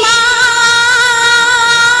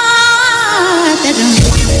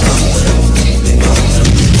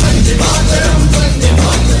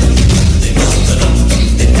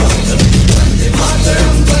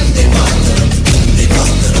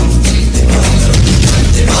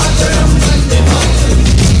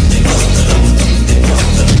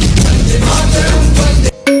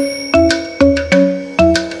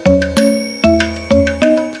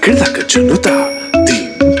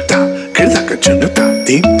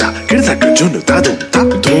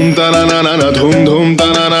धूम तना ना ना धूम धूम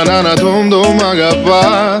तना ना ना धूम धूम मगपा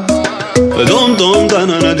धूम धूम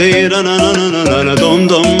तना ना धीरा ना ना ना ना धूम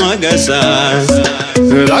धूम मगसा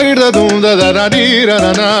दागिर धूम दा दा धीरा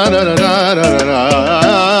ना ना ना ना ना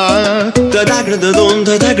दागिर धूम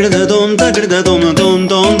दागिर धूम दागिर धूम धूम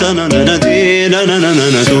धूम तना ना धीरा ना ना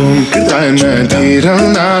ना धूम तना धीरा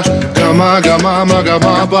ना गमा गमा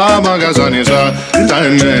मगमा पा मगसनि सा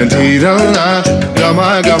तना धीरा ना गमा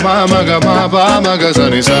गमा मगमा पा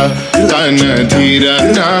मगसनि सा तना धीरा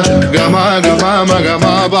ना gama gama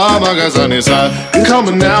magama ba magasani sa. Come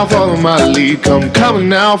on now, follow my lead. Come on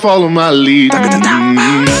now, follow my lead.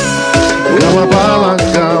 Gama ba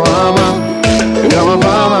gama gama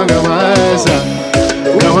ba gama sa.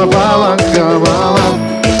 Gama ba gama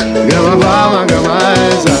gama ba gama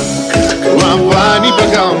sa. Gama ni pa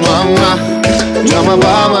gama gama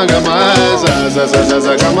ba gama sa sa sa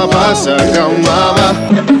sa gama ba sa gama ba.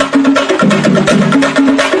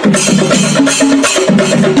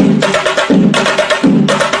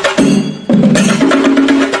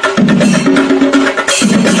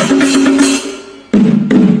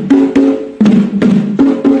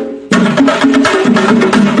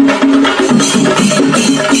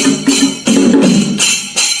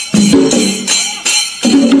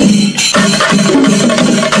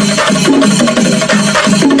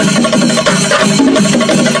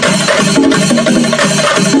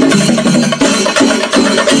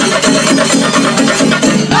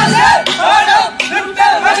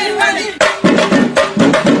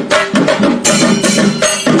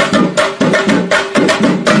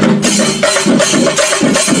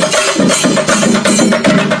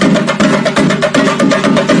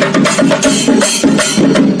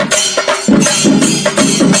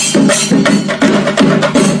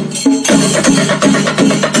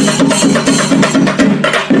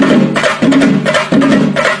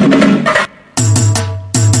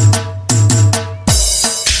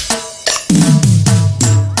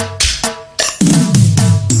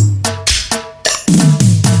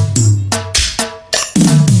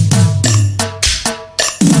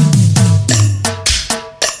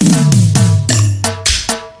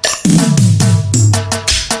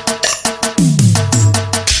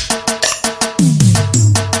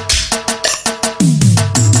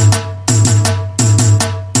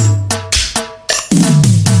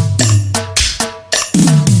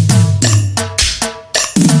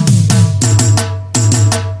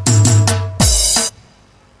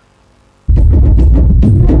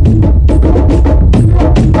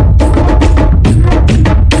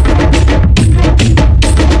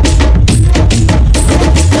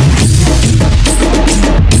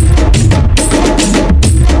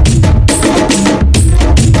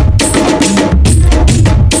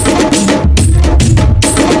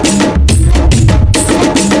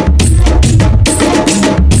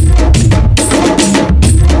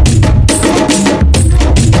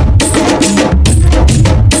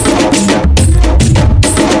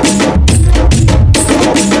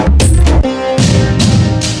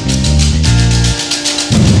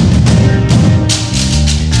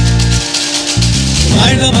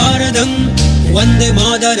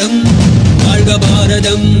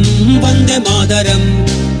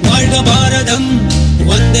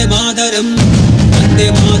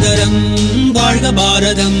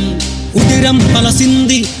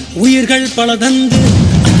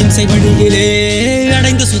 அகிம்சை வழியிலே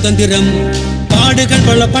அடைந்த சுதந்திரம் பாடுகள்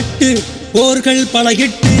பலப்பட்டு போர்கள்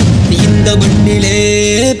பலகிட்டு இந்த மண்ணிலே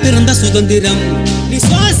பிறந்த சுதந்திரம் நீ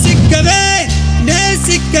சுவாசிக்கவே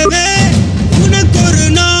நேசிக்கவே உனக்கொரு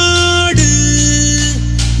நாடு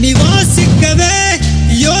நீ வாசிக்கவே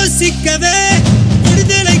யோசிக்கவே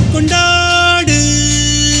விடுதலை கொண்டாடு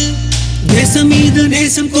தேசம் மீது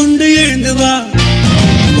நேசம் கொண்டு எழுந்து வா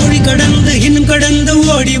மொழி கடந்து இன்னும் கடந்து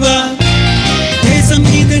ஓடிவா தேசம்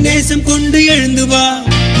மீது நேசம் கொண்டு எழுந்து வா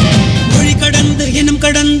மொழி கடந்து இன்னும்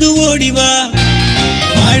கடந்து ஓடிவா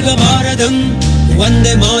வாழ்க பாரதம்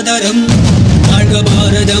வந்தே மாதரம் வாழ்க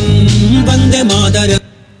பாரதம் வந்தே மாதரம்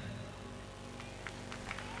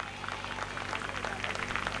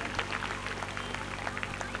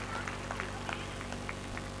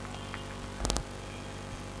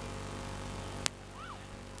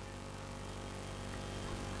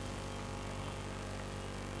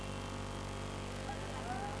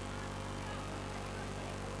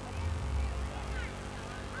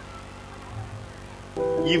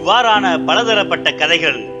இவ்வாறான பலதரப்பட்ட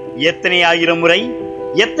கதைகள் எத்தனை ஆயிரம் முறை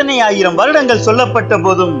எத்தனை ஆயிரம் வருடங்கள் சொல்லப்பட்ட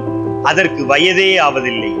போதும் அதற்கு வயதே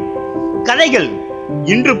ஆவதில்லை. கதைகள்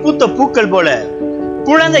இன்று பூத்த பூக்கள் போல,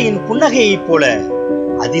 குழந்தையின் புன்னகையைப் போல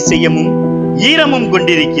அதிசயமும் ஈரமும்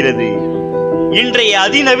கொண்டிருக்கிறது. இன்றைய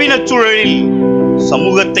அதிநவீன சூழலில்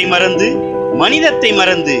சமூகத்தை மறந்து, மனிதத்தை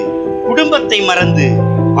மறந்து, குடும்பத்தை மறந்து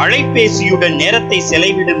அலைபேசியுடன் நேரத்தை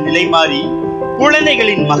செலவிடும் நிலை மாறி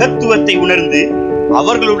குழந்தைகளின் மகத்துவத்தை உணர்ந்து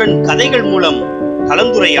அவர்களுடன் கதைகள் மூலம்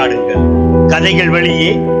கலந்துரையாடுங்கள். கதைகள்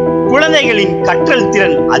வழியே குழந்தைகளின் கற்றல்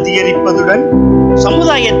திறன் அதிகரிப்பதுடன்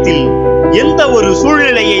சமுதாயத்தில் எந்த ஒரு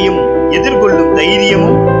சூழ்நிலையையும் எதிர்கொள்ளும்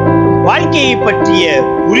தைரியமும் வாழ்க்கையை பற்றிய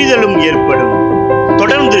புரிதலும் ஏற்படும்.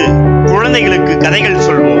 தொடர்ந்து குழந்தைகளுக்கு கதைகள்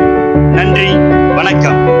சொல்வோம். நன்றி,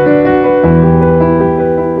 வணக்கம்.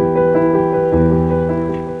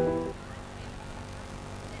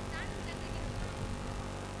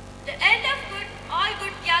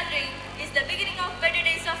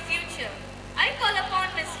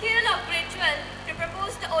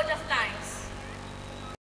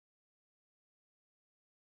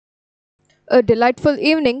 A delightful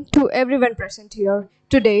evening to everyone present here.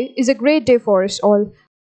 Today is a great day for us all.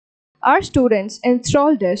 Our students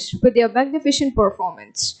enthralled us with their magnificent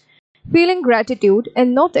performance. Feeling gratitude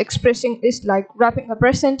and not expressing is like wrapping a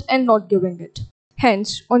present and not giving it. Hence,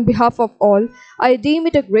 on behalf of all, I deem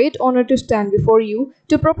it a great honor to stand before you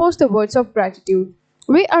to propose the words of gratitude.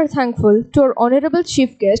 We are thankful to our Honorable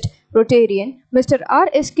Chief Guest, Rotarian Mr.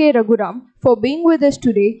 R.S.K. Raghuram, for being with us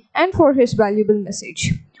today and for his valuable message.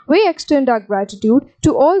 We extend our gratitude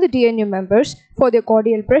to all the DNU members for their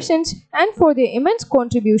cordial presence and for their immense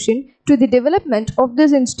contribution to the development of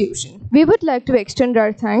this institution. We would like to extend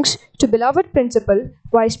our thanks to beloved principal,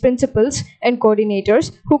 vice principals and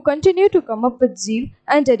coordinators who continue to come up with zeal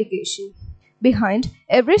and dedication. Behind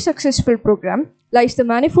every successful program lies the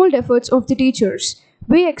manifold efforts of the teachers.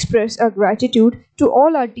 We express our gratitude to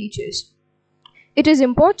all our teachers. It is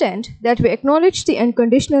important that we acknowledge the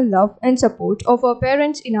unconditional love and support of our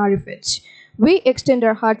parents in our efforts. We extend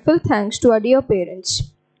our heartfelt thanks to our dear parents.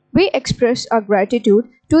 We express our gratitude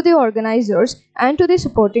to the organizers and to the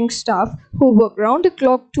supporting staff who work round the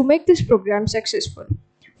clock to make this program successful.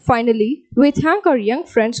 Finally, we thank our young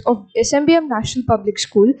friends of SMBM National Public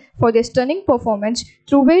School for their stunning performance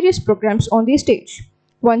through various programs on the stage.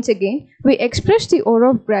 Once again, we express the aura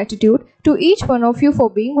of gratitude to each one of you for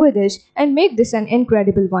being with us and make this an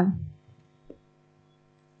incredible one.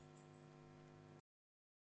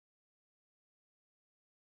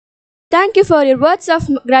 Thank you for your words of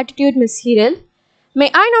gratitude, Ms. Hirel.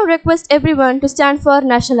 May I now request everyone to stand for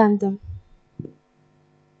National Anthem.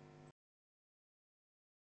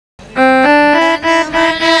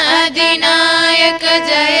 अधिनायक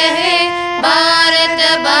जय हे भारत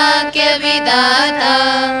भाग्य विधाता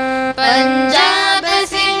पंजाब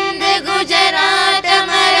सिंध गुजरात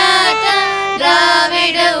मराठा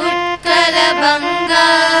द्राविड उत्कल बंगा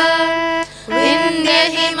विंध्य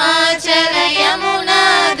हिमाचल यमुना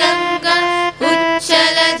गंगा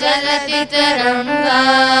उच्चल जलधि तरंगा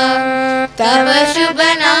तब शुभ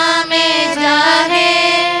नामे जाहे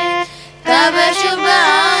तब शुभ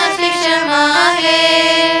आशीष माहे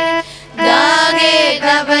गागे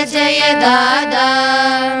तब जय दादा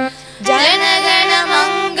जन गण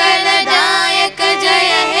मंगलदायक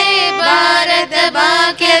जय हे भारत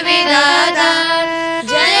भाग्य विधाता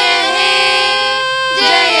जय हे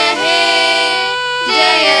जय हे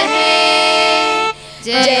जय हे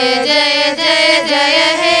जय जय जय जय